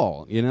found the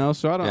wall, you know.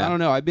 So I don't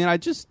know. I mean, I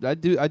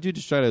do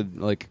just try to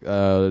like,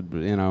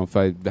 if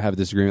I have a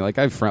disagreement, like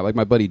I have friend, like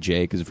my buddy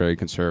Jake is very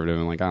conservative,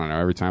 and like I don't know.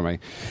 Every time I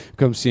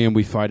come see him,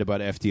 we fight about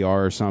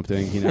FDR or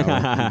something, you know,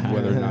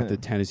 whether or not the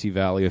Tennessee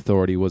Valley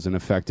Authority was an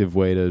effective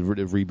way to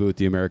reboot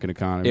the American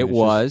economy. It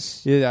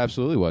was. It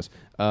absolutely was.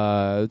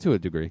 To a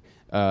degree.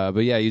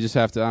 But yeah, you just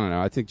have to, I don't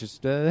know, I think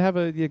just have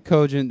a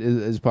cogent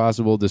as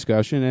possible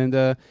discussion.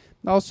 And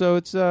also,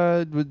 it's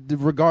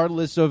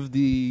regardless of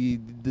the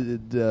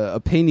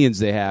opinions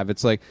they have,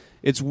 it's like,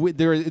 it's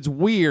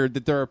weird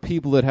that there are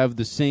people that have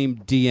the same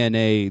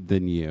DNA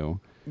than you.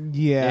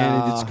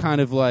 Yeah. And it's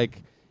kind of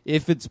like,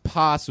 if it's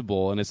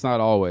possible, and it's not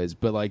always,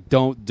 but like,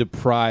 don't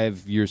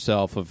deprive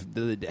yourself of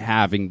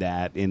having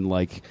that in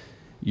like,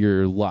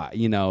 your lot.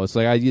 You know, it's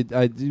like you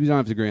don't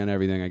have to agree on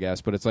everything, I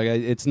guess, but it's like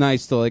it's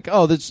nice to like,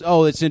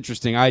 that's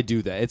interesting. I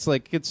do that. It's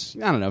like I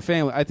don't know,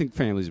 family. I think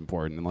family's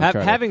important. And like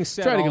Having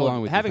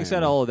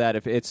said all of that,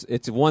 if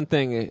it's one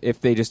thing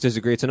if they just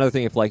disagree, it's another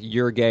thing if like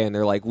you're gay and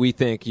they're like, we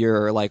think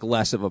you're like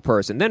less of a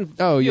person. Then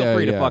feel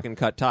free to fucking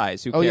cut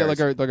ties. Who cares? Yeah,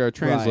 like our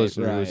trans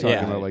listener was talking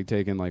about like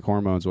taking like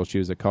hormones while she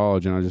was at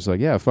college, and I was just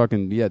like,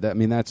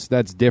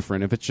 that's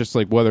different. If it's just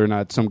like whether or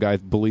not some guy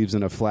believes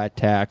in a flat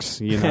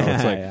tax, you know,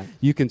 it's like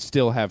you can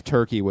still have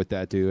turkey with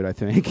that dude, I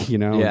think, you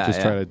know,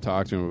 try to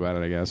talk to him about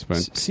it, I guess.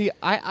 But see,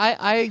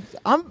 I'm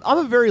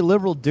a very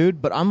liberal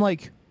dude, but I'm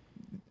like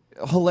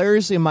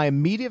hilariously in my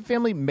immediate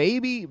family,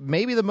 maybe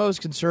the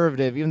most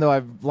conservative, even though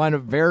I've lined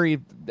up very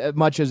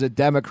much as a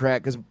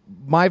Democrat, because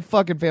my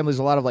fucking family's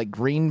a lot of like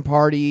Green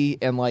Party,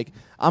 and like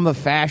I'm a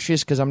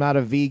fascist because I'm not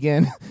a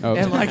vegan. Oh.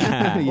 And like,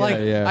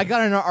 I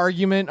got in an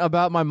argument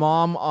about my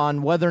mom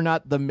on whether or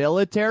not the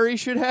military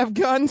should have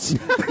guns.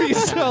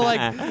 So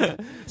like,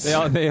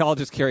 they all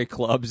just carry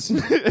clubs.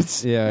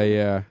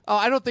 yeah. Oh,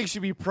 I don't think she'd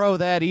be pro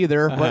that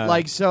either. But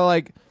like, so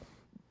like.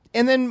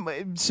 And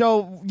then,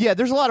 so, yeah,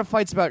 there's a lot of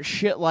fights about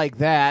shit like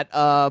that,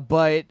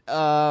 but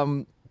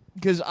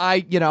because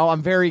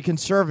I'm very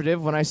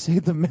conservative when I say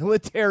the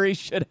military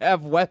should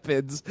have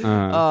weapons.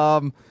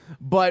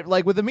 But,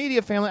 like, with the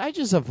media family, I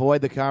just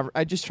avoid the conversation.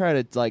 I just try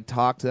to, like,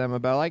 talk to them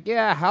about, like,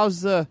 yeah,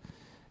 how's the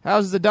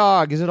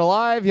dog? Is it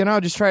alive? You know,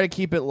 just try to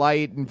keep it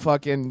light and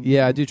fucking...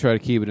 Yeah, I do try to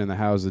keep it in the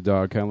how's the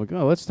dog kind of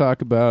like, let's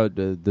talk about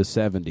the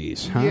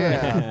 70s. Huh?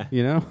 Yeah.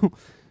 You know?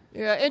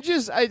 Yeah, and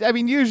just, I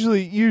mean,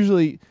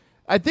 usually...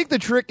 I think the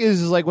trick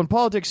is like when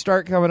politics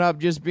start coming up,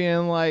 just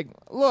being like,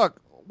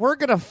 look, we're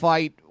going to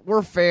fight.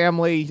 We're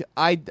family.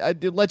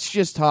 Let's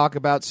just talk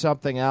about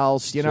something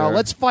else. You know,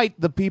 let's fight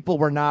the people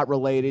we're not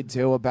related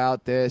to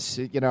about this,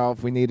 you know,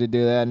 if we need to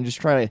do that, and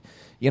just try to,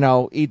 you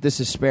know, eat this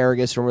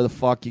asparagus or whatever the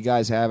fuck you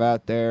guys have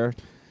out there.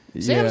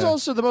 Yeah. Sam's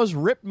also the most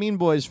ripped Mean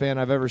Boys fan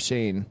I've ever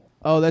seen.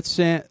 Oh, that's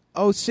Sam.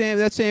 Oh, Sam.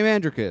 That's Sam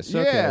Andricus.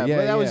 Okay.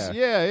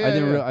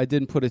 I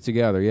didn't put it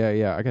together.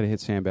 Yeah. I got to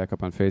hit Sam back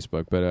up on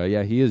Facebook, but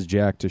he is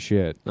jacked to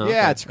shit.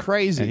 Yeah, it's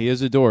crazy. And he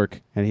is a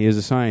dork, and he is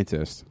a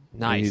scientist.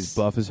 Nice. And he's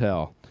buff as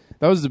hell.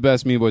 That was the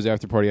best Mean Boys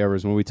after party ever.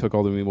 Is when we took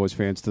all the Mean Boys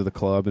fans to the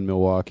club in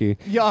Milwaukee.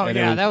 And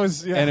it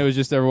was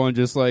just everyone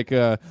just like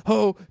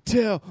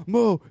hotel,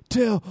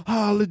 motel,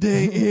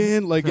 Holiday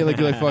Inn, like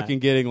fucking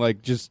getting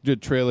like just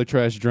trailer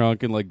trash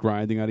drunk and like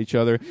grinding on each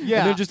other. Yeah,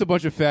 and then just a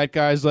bunch of fat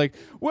guys like,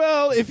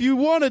 well, if you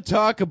want to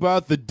talk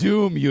about the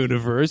Doom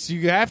universe,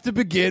 you have to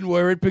begin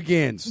where it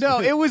begins.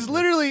 No, it was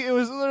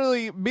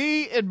literally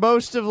me and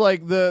most of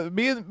like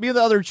me and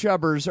the other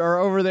chubbers are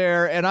over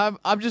there, and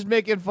I'm just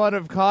making fun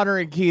of Connor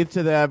and Keith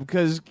to them.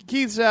 Because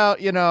Keith's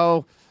out, you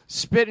know,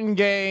 spitting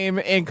game,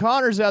 and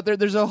Connor's out there.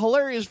 There's a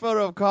hilarious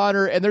photo of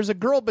Connor, and there's a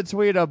girl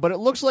between them, but it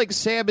looks like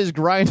Sam is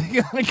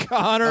grinding on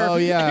Connor. Oh,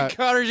 yeah. And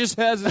Connor just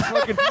has his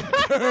fucking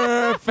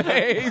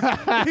face.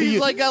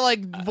 He's like got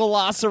like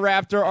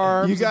velociraptor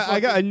arms.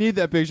 I need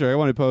that picture. I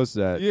want to post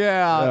that.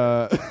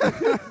 Yeah.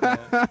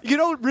 You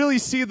don't really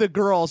see the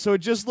girl, so it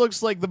just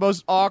looks like the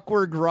most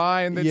awkward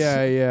grind.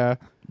 Yeah.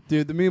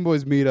 Dude, the Mean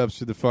Boys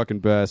meetups are the fucking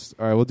best.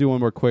 All right, we'll do one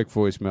more quick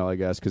voicemail, I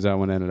guess, because that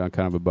one ended on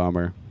kind of a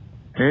bummer.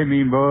 Hey,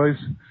 Mean Boys.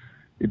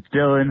 It's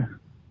Dylan.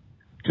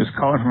 Just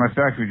calling for my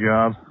factory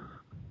job.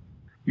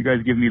 You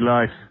guys give me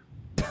life.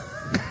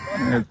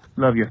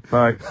 Love you.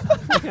 Bye.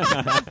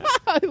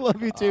 I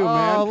love you too, man.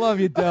 I love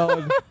you,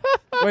 Dylan.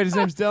 Wait, his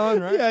name's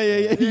Dylan, right?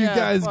 Yeah.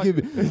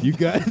 You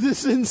guys the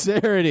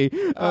sincerity.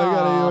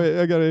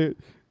 I gotta.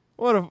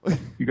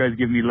 You guys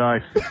give me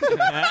life.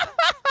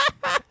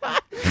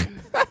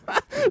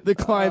 The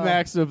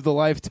climax of the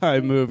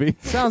Lifetime movie.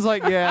 Sounds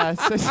like,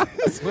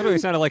 It's literally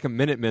sounded like a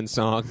Minutemen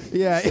song.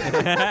 Yeah.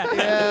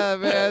 Yeah,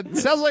 man.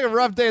 Sounds like a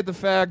rough day at the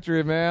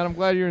factory, man. I'm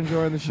glad you're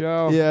enjoying the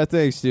show. Yeah,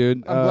 thanks,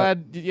 dude.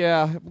 I'm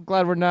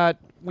glad we're not.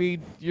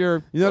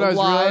 You're you know what alive.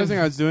 I was realizing?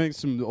 I was doing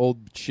some old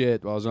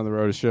shit while I was on the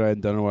road. Shit I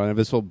hadn't done in a while. I have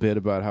this whole bit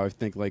about how I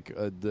think like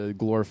the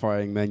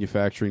glorifying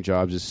manufacturing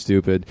jobs is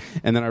stupid,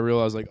 and then I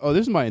realized like, oh,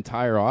 this is my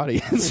entire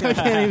audience. I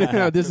can't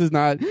even. This is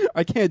not.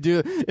 I can't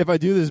do. If I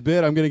do this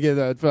bit, I'm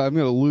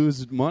gonna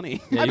lose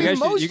money. Yeah,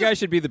 you guys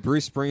should be the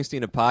Bruce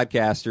Springsteen of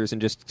podcasters and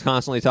just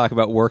constantly talk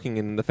about working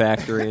in the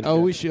factory.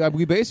 And we should.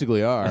 We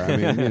basically are. I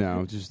mean, you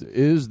know, just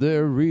is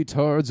there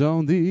retards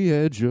on the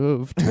edge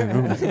of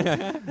town?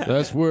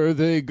 That's where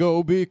they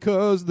go.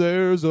 Because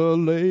there's a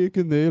lake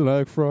and they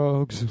like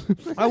frogs.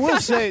 I will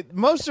say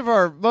most of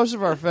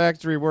our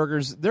factory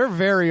workers, they're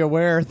very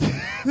aware.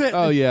 That,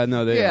 oh yeah,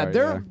 no, they are.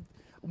 They're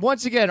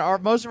once again,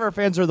 most of our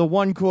fans are the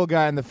one cool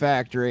guy in the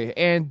factory,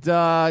 and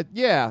I've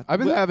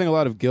been having a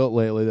lot of guilt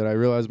lately that I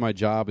realize my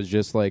job is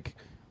just like.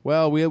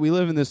 Well, we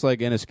live in this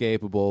like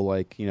inescapable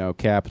like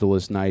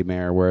capitalist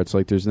nightmare where it's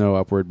like there's no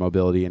upward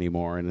mobility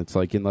anymore, and it's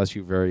like unless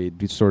you're very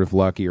sort of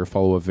lucky or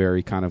follow a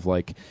very kind of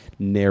like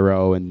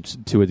narrow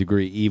and to a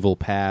degree evil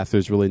path,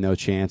 there's really no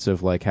chance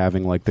of like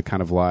having like the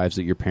kind of lives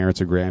that your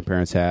parents or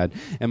grandparents had.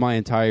 And my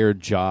entire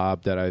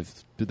job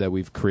that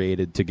we've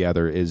created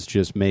together is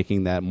just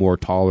making that more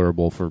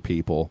tolerable for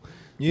people.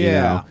 you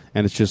Yeah. know?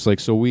 And it's just like,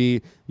 so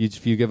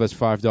if you give us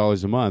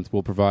 $5 a month,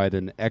 we'll provide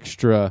an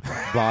extra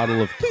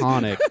bottle of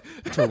tonic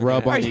to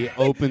rub on the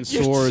open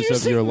sores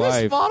of your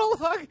life.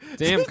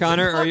 Damn,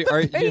 Connor, are you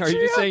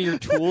just saying you're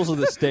tools of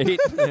the state?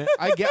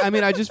 I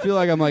mean, I just feel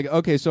like I'm like,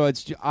 okay, so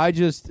I'm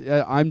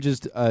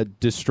just a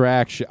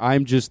distraction.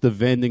 I'm just the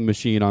vending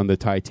machine on the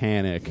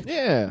Titanic.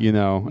 Yeah. You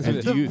know,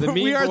 and do you, the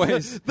Mean we are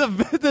Boys.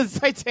 the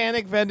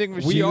Titanic vending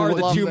machine. We are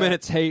the Love 2 that.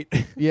 minutes hate.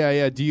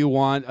 yeah. Do you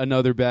want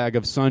another bag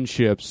of Sun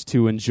Chips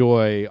to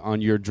enjoy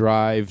on your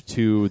drive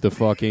to the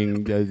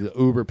fucking the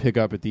Uber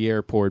pickup at the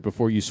airport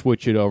before you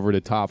switch it over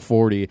to Top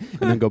 40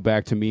 and then go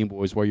back to Mean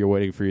Boys while you're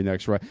waiting for your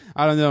next ride?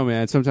 I don't know,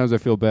 man. Sometimes I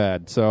feel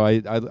bad. So I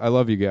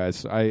love you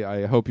guys.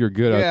 I hope you're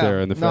good out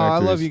there in the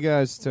factories. I love you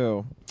guys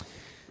too.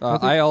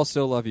 I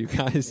also love you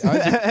guys.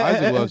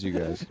 Isaac loves you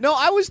guys. No,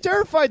 I was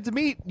terrified to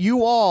meet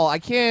you all. I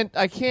can't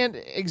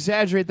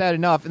exaggerate that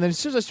enough. And then as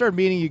soon as I started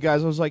meeting you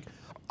guys, I was like,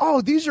 oh,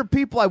 these are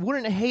people I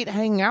wouldn't hate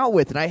hanging out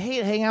with, and I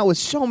hate hanging out with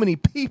so many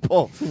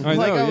people. I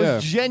know, I was yeah.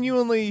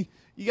 genuinely.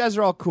 You guys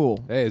are all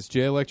cool. Hey, as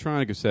Jay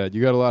Electronica said,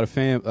 you got a lot of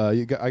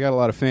I got a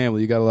lot of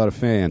family. You got a lot of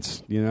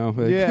fans. You know.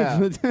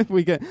 Yeah.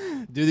 We get.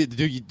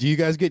 Do you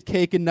guys get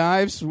cake and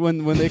knives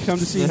when they come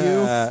to see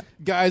you?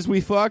 Guys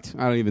we fucked.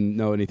 I don't even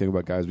know anything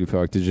about Guys We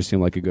Fucked. It just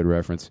seemed like a good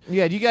reference.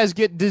 Yeah. Do you guys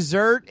get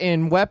dessert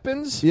and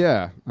weapons?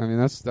 Yeah. I mean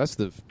that's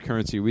the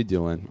currency we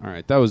deal in. All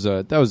right. That was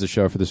the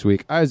show for this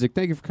week. Isaac,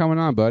 thank you for coming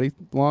on, buddy.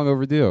 Long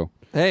overdue.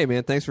 Hey,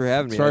 man, thanks for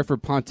having me. Sorry for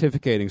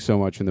pontificating so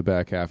much in the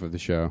back half of the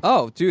show.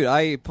 Oh, dude,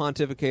 I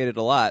pontificated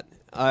a lot.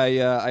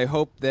 I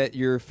hope that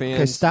your fans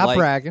Okay, stop like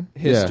bragging.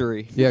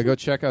 history. Yeah, go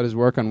check out his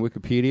work on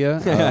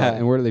Wikipedia.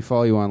 And where do they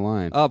follow you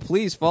online?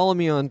 Please follow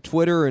me on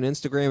Twitter and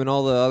Instagram and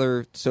all the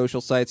other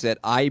social sites at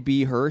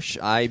IB Hirsch.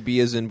 IB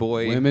as in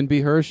boy. Women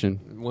be Herschen.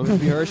 Women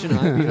be Hirschen.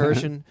 I be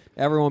Hirschen.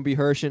 Everyone be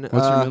Hirschen.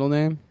 What's your middle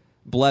name?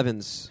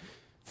 Blevins.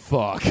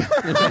 Fuck.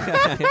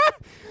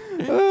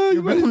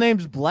 Your middle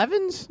name's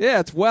Blevins? Yeah,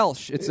 it's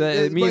Welsh. It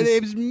means my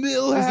name's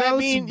Millhouse. Does that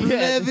mean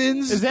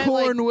Blevins is that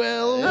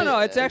Cornwell? No,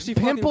 it's actually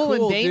Pimple fucking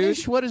cool, in Danish?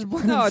 dude. What is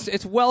Blevins? No,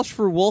 it's Welsh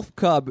for wolf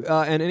cub.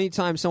 And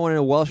anytime someone in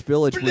a Welsh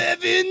village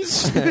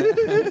Blevins.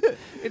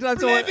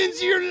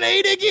 Blevins, you're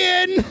late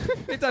again.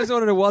 anytime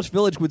someone in a Welsh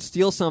village would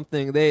steal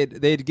something,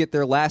 they'd get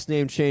their last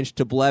name changed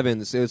to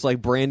Blevins. It was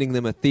like branding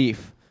them a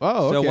thief.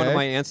 Oh, okay. So one of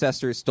my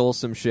ancestors stole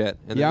some shit.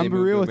 And Yeah, then I'm they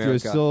moved real to with you. It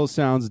America. still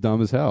sounds dumb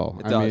as hell.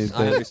 It does.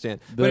 I understand.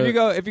 But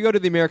if you go to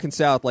the American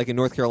South, like in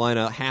North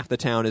Carolina, half the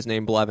town is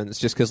named Blevins,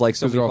 just because like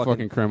so they're many all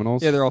fucking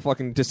criminals. Yeah, they're all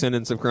fucking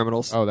descendants of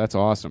criminals. Oh, that's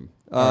awesome.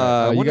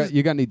 All right.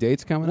 You got any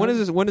dates coming? When up? is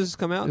this? When does this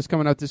come out? It's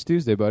coming out this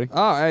Tuesday, buddy.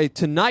 Oh, hey,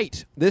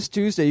 tonight, this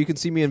Tuesday, you can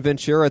see me in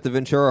Ventura at the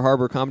Ventura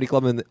Harbor Comedy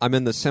Club, and I'm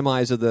in the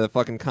semis of the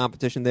fucking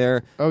competition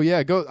there. Oh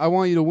yeah, go! I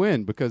want you to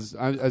win because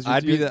you're I'd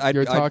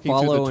talking to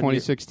follow the in your-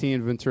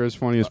 2016 Ventura's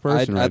Funniest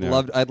Person right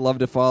now. I'd love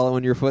to follow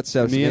in your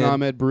footsteps. Me and man.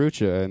 Ahmed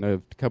Barucha and a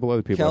couple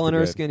other people. Kellen I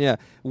forget. Erskine, yeah.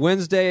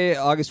 Wednesday,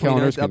 August Kellen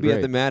 29th, Erskine, I'll be at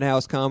great. the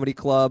Madhouse Comedy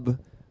Club.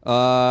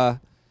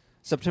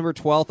 September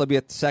 12th, I'll be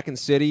at the Second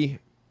City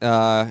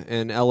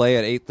in L.A.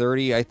 at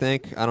 8:30, I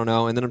think. I don't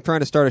know. And then I'm trying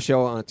to start a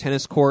show on a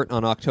tennis court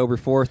on October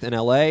 4th in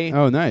L.A.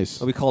 Oh, nice.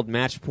 It'll be called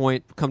Match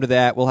Point. Come to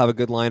that. We'll have a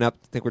good lineup.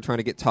 I think we're trying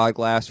to get Todd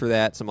Glass for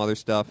that, some other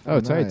stuff. Oh,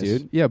 tight, nice.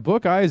 dude. Yeah,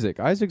 book Isaac.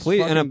 Isaac's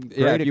Please, fucking and great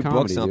yeah, at if you book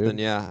comedy, something, dude.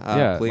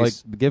 yeah,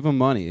 please. like give him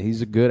money.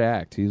 He's a good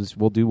act.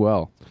 We'll do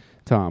well.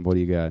 Tom, what do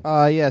you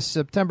got? Yes,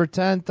 September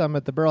 10th, I'm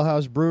at the Barrel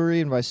House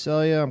Brewery in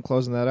Visalia. I'm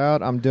closing that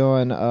out. I'm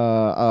doing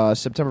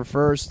September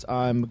 1st.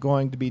 I'm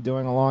going to be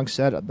doing a long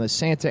set of the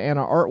Santa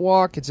Ana Art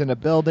Walk. It's in a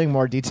building.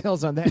 More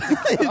details on that.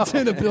 It's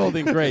in a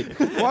building. Great.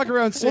 Walk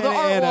around Santa the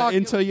Art Ana Walk-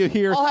 until you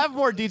hear I'll have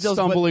more details.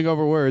 but stumbling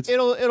over words.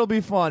 It'll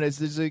be fun. It's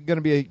going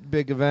to be a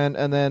big event,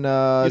 and then You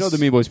know the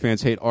Mean Boys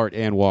fans hate art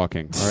and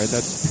walking. All right,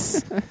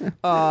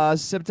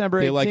 that's September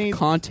 18th. they like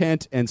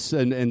content and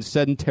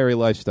sedentary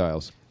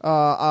lifestyles.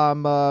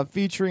 I'm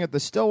featuring at the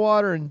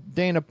Stillwater in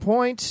Dana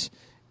Point.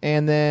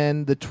 And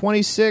then the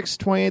 26th,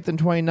 28th, and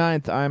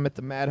 29th, I'm at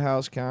the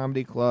Madhouse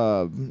Comedy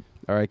Club.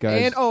 All right,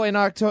 guys. And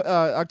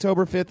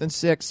October 5th and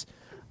 6th,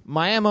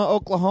 Miami,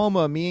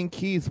 Oklahoma, me and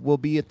Keith will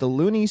be at the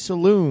Looney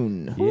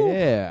Saloon.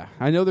 Yeah.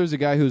 I know there's a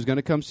guy who was going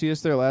to come see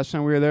us there last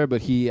time we were there,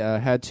 but he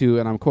had to,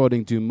 and I'm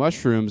quoting, do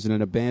mushrooms in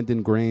an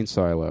abandoned grain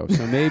silo.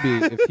 So maybe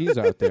if he's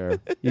out there,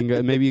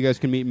 maybe you guys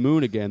can meet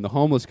Moon again, the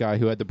homeless guy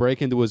who had to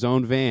break into his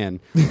own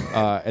van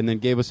and then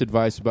gave us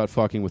advice about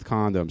fucking with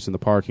condoms in the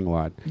parking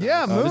lot.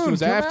 Yeah, Moon, This was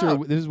come after.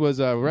 out. This was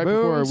right Moon,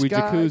 before we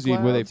sky,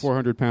 jacuzzied with a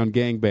clouds. 400-pound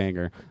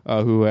gangbanger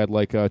who had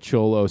like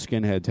cholo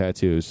skinhead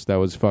tattoos. That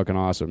was fucking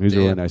awesome. He was a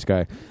really nice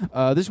guy.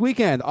 This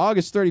weekend,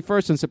 August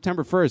 31st and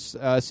September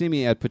 1st, see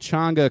me at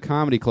Pachanga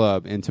Comedy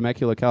Club in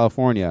Temecula,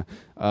 California.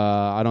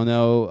 I don't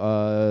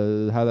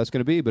know how that's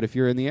going to be, but if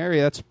you're in the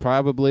area, that's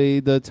probably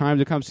the time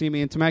to come see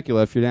me in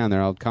Temecula. If you're down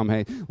there, I'll come.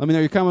 Hey, let me know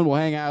you're coming. We'll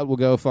hang out. We'll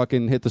go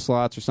fucking hit the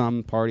slots or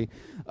something, party.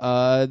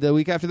 The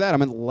week after that,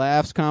 I'm at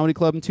Laughs Comedy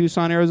Club in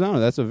Tucson, Arizona.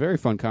 That's a very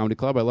fun comedy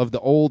club. I love the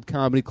old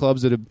comedy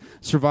clubs that have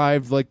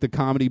survived like the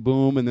comedy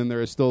boom, and then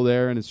they're still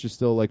there, and it's just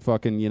still like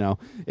fucking, you know,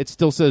 it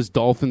still says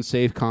Dolphin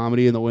Safe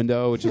Comedy in the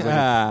window, which is like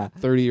a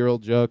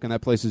 30-year-old joke, and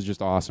that place is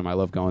just awesome. I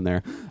love going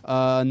there.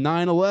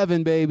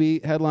 9/11, baby,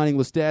 headlining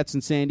Lestat's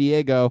in San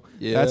Diego.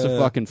 Yeah. That's a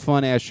fucking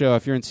fun-ass show.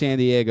 If you're in San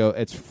Diego,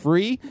 it's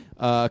free.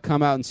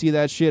 Come out and see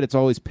that shit. It's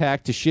always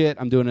packed to shit.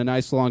 I'm doing a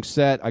nice long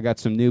set. I got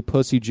some new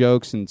pussy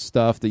jokes and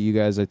stuff that you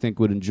guys, I think,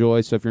 would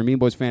enjoy. So if you're a Mean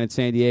Boys fan in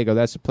San Diego,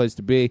 that's the place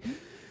to be.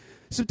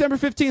 September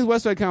 15th,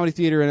 Westside Comedy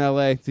Theater in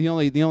L.A. The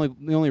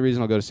only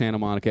reason I'll go to Santa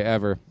Monica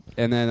ever.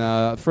 And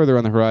then further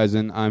on the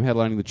horizon, I'm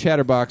headlining the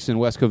Chatterbox in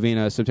West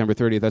Covina September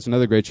 30th. That's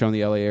another great show in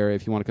the L.A. area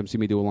if you want to come see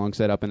me do a long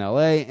set up in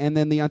L.A. And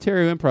then the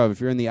Ontario Improv if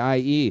you're in the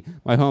IE,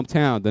 my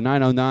hometown, the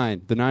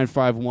 909, the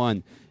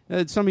 951.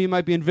 Some of you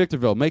might be in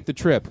Victorville. Make the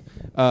trip.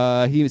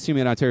 See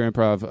me at Ontario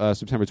Improv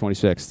September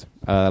 26th.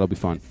 That'll be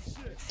fun.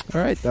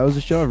 All right, that was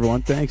the show,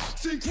 everyone. Thanks.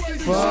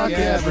 Fuck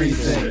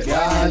everything.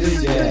 God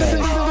is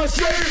dead.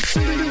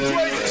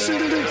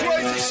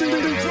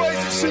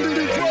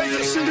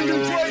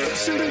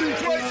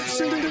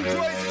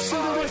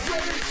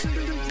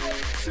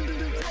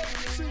 Crazy.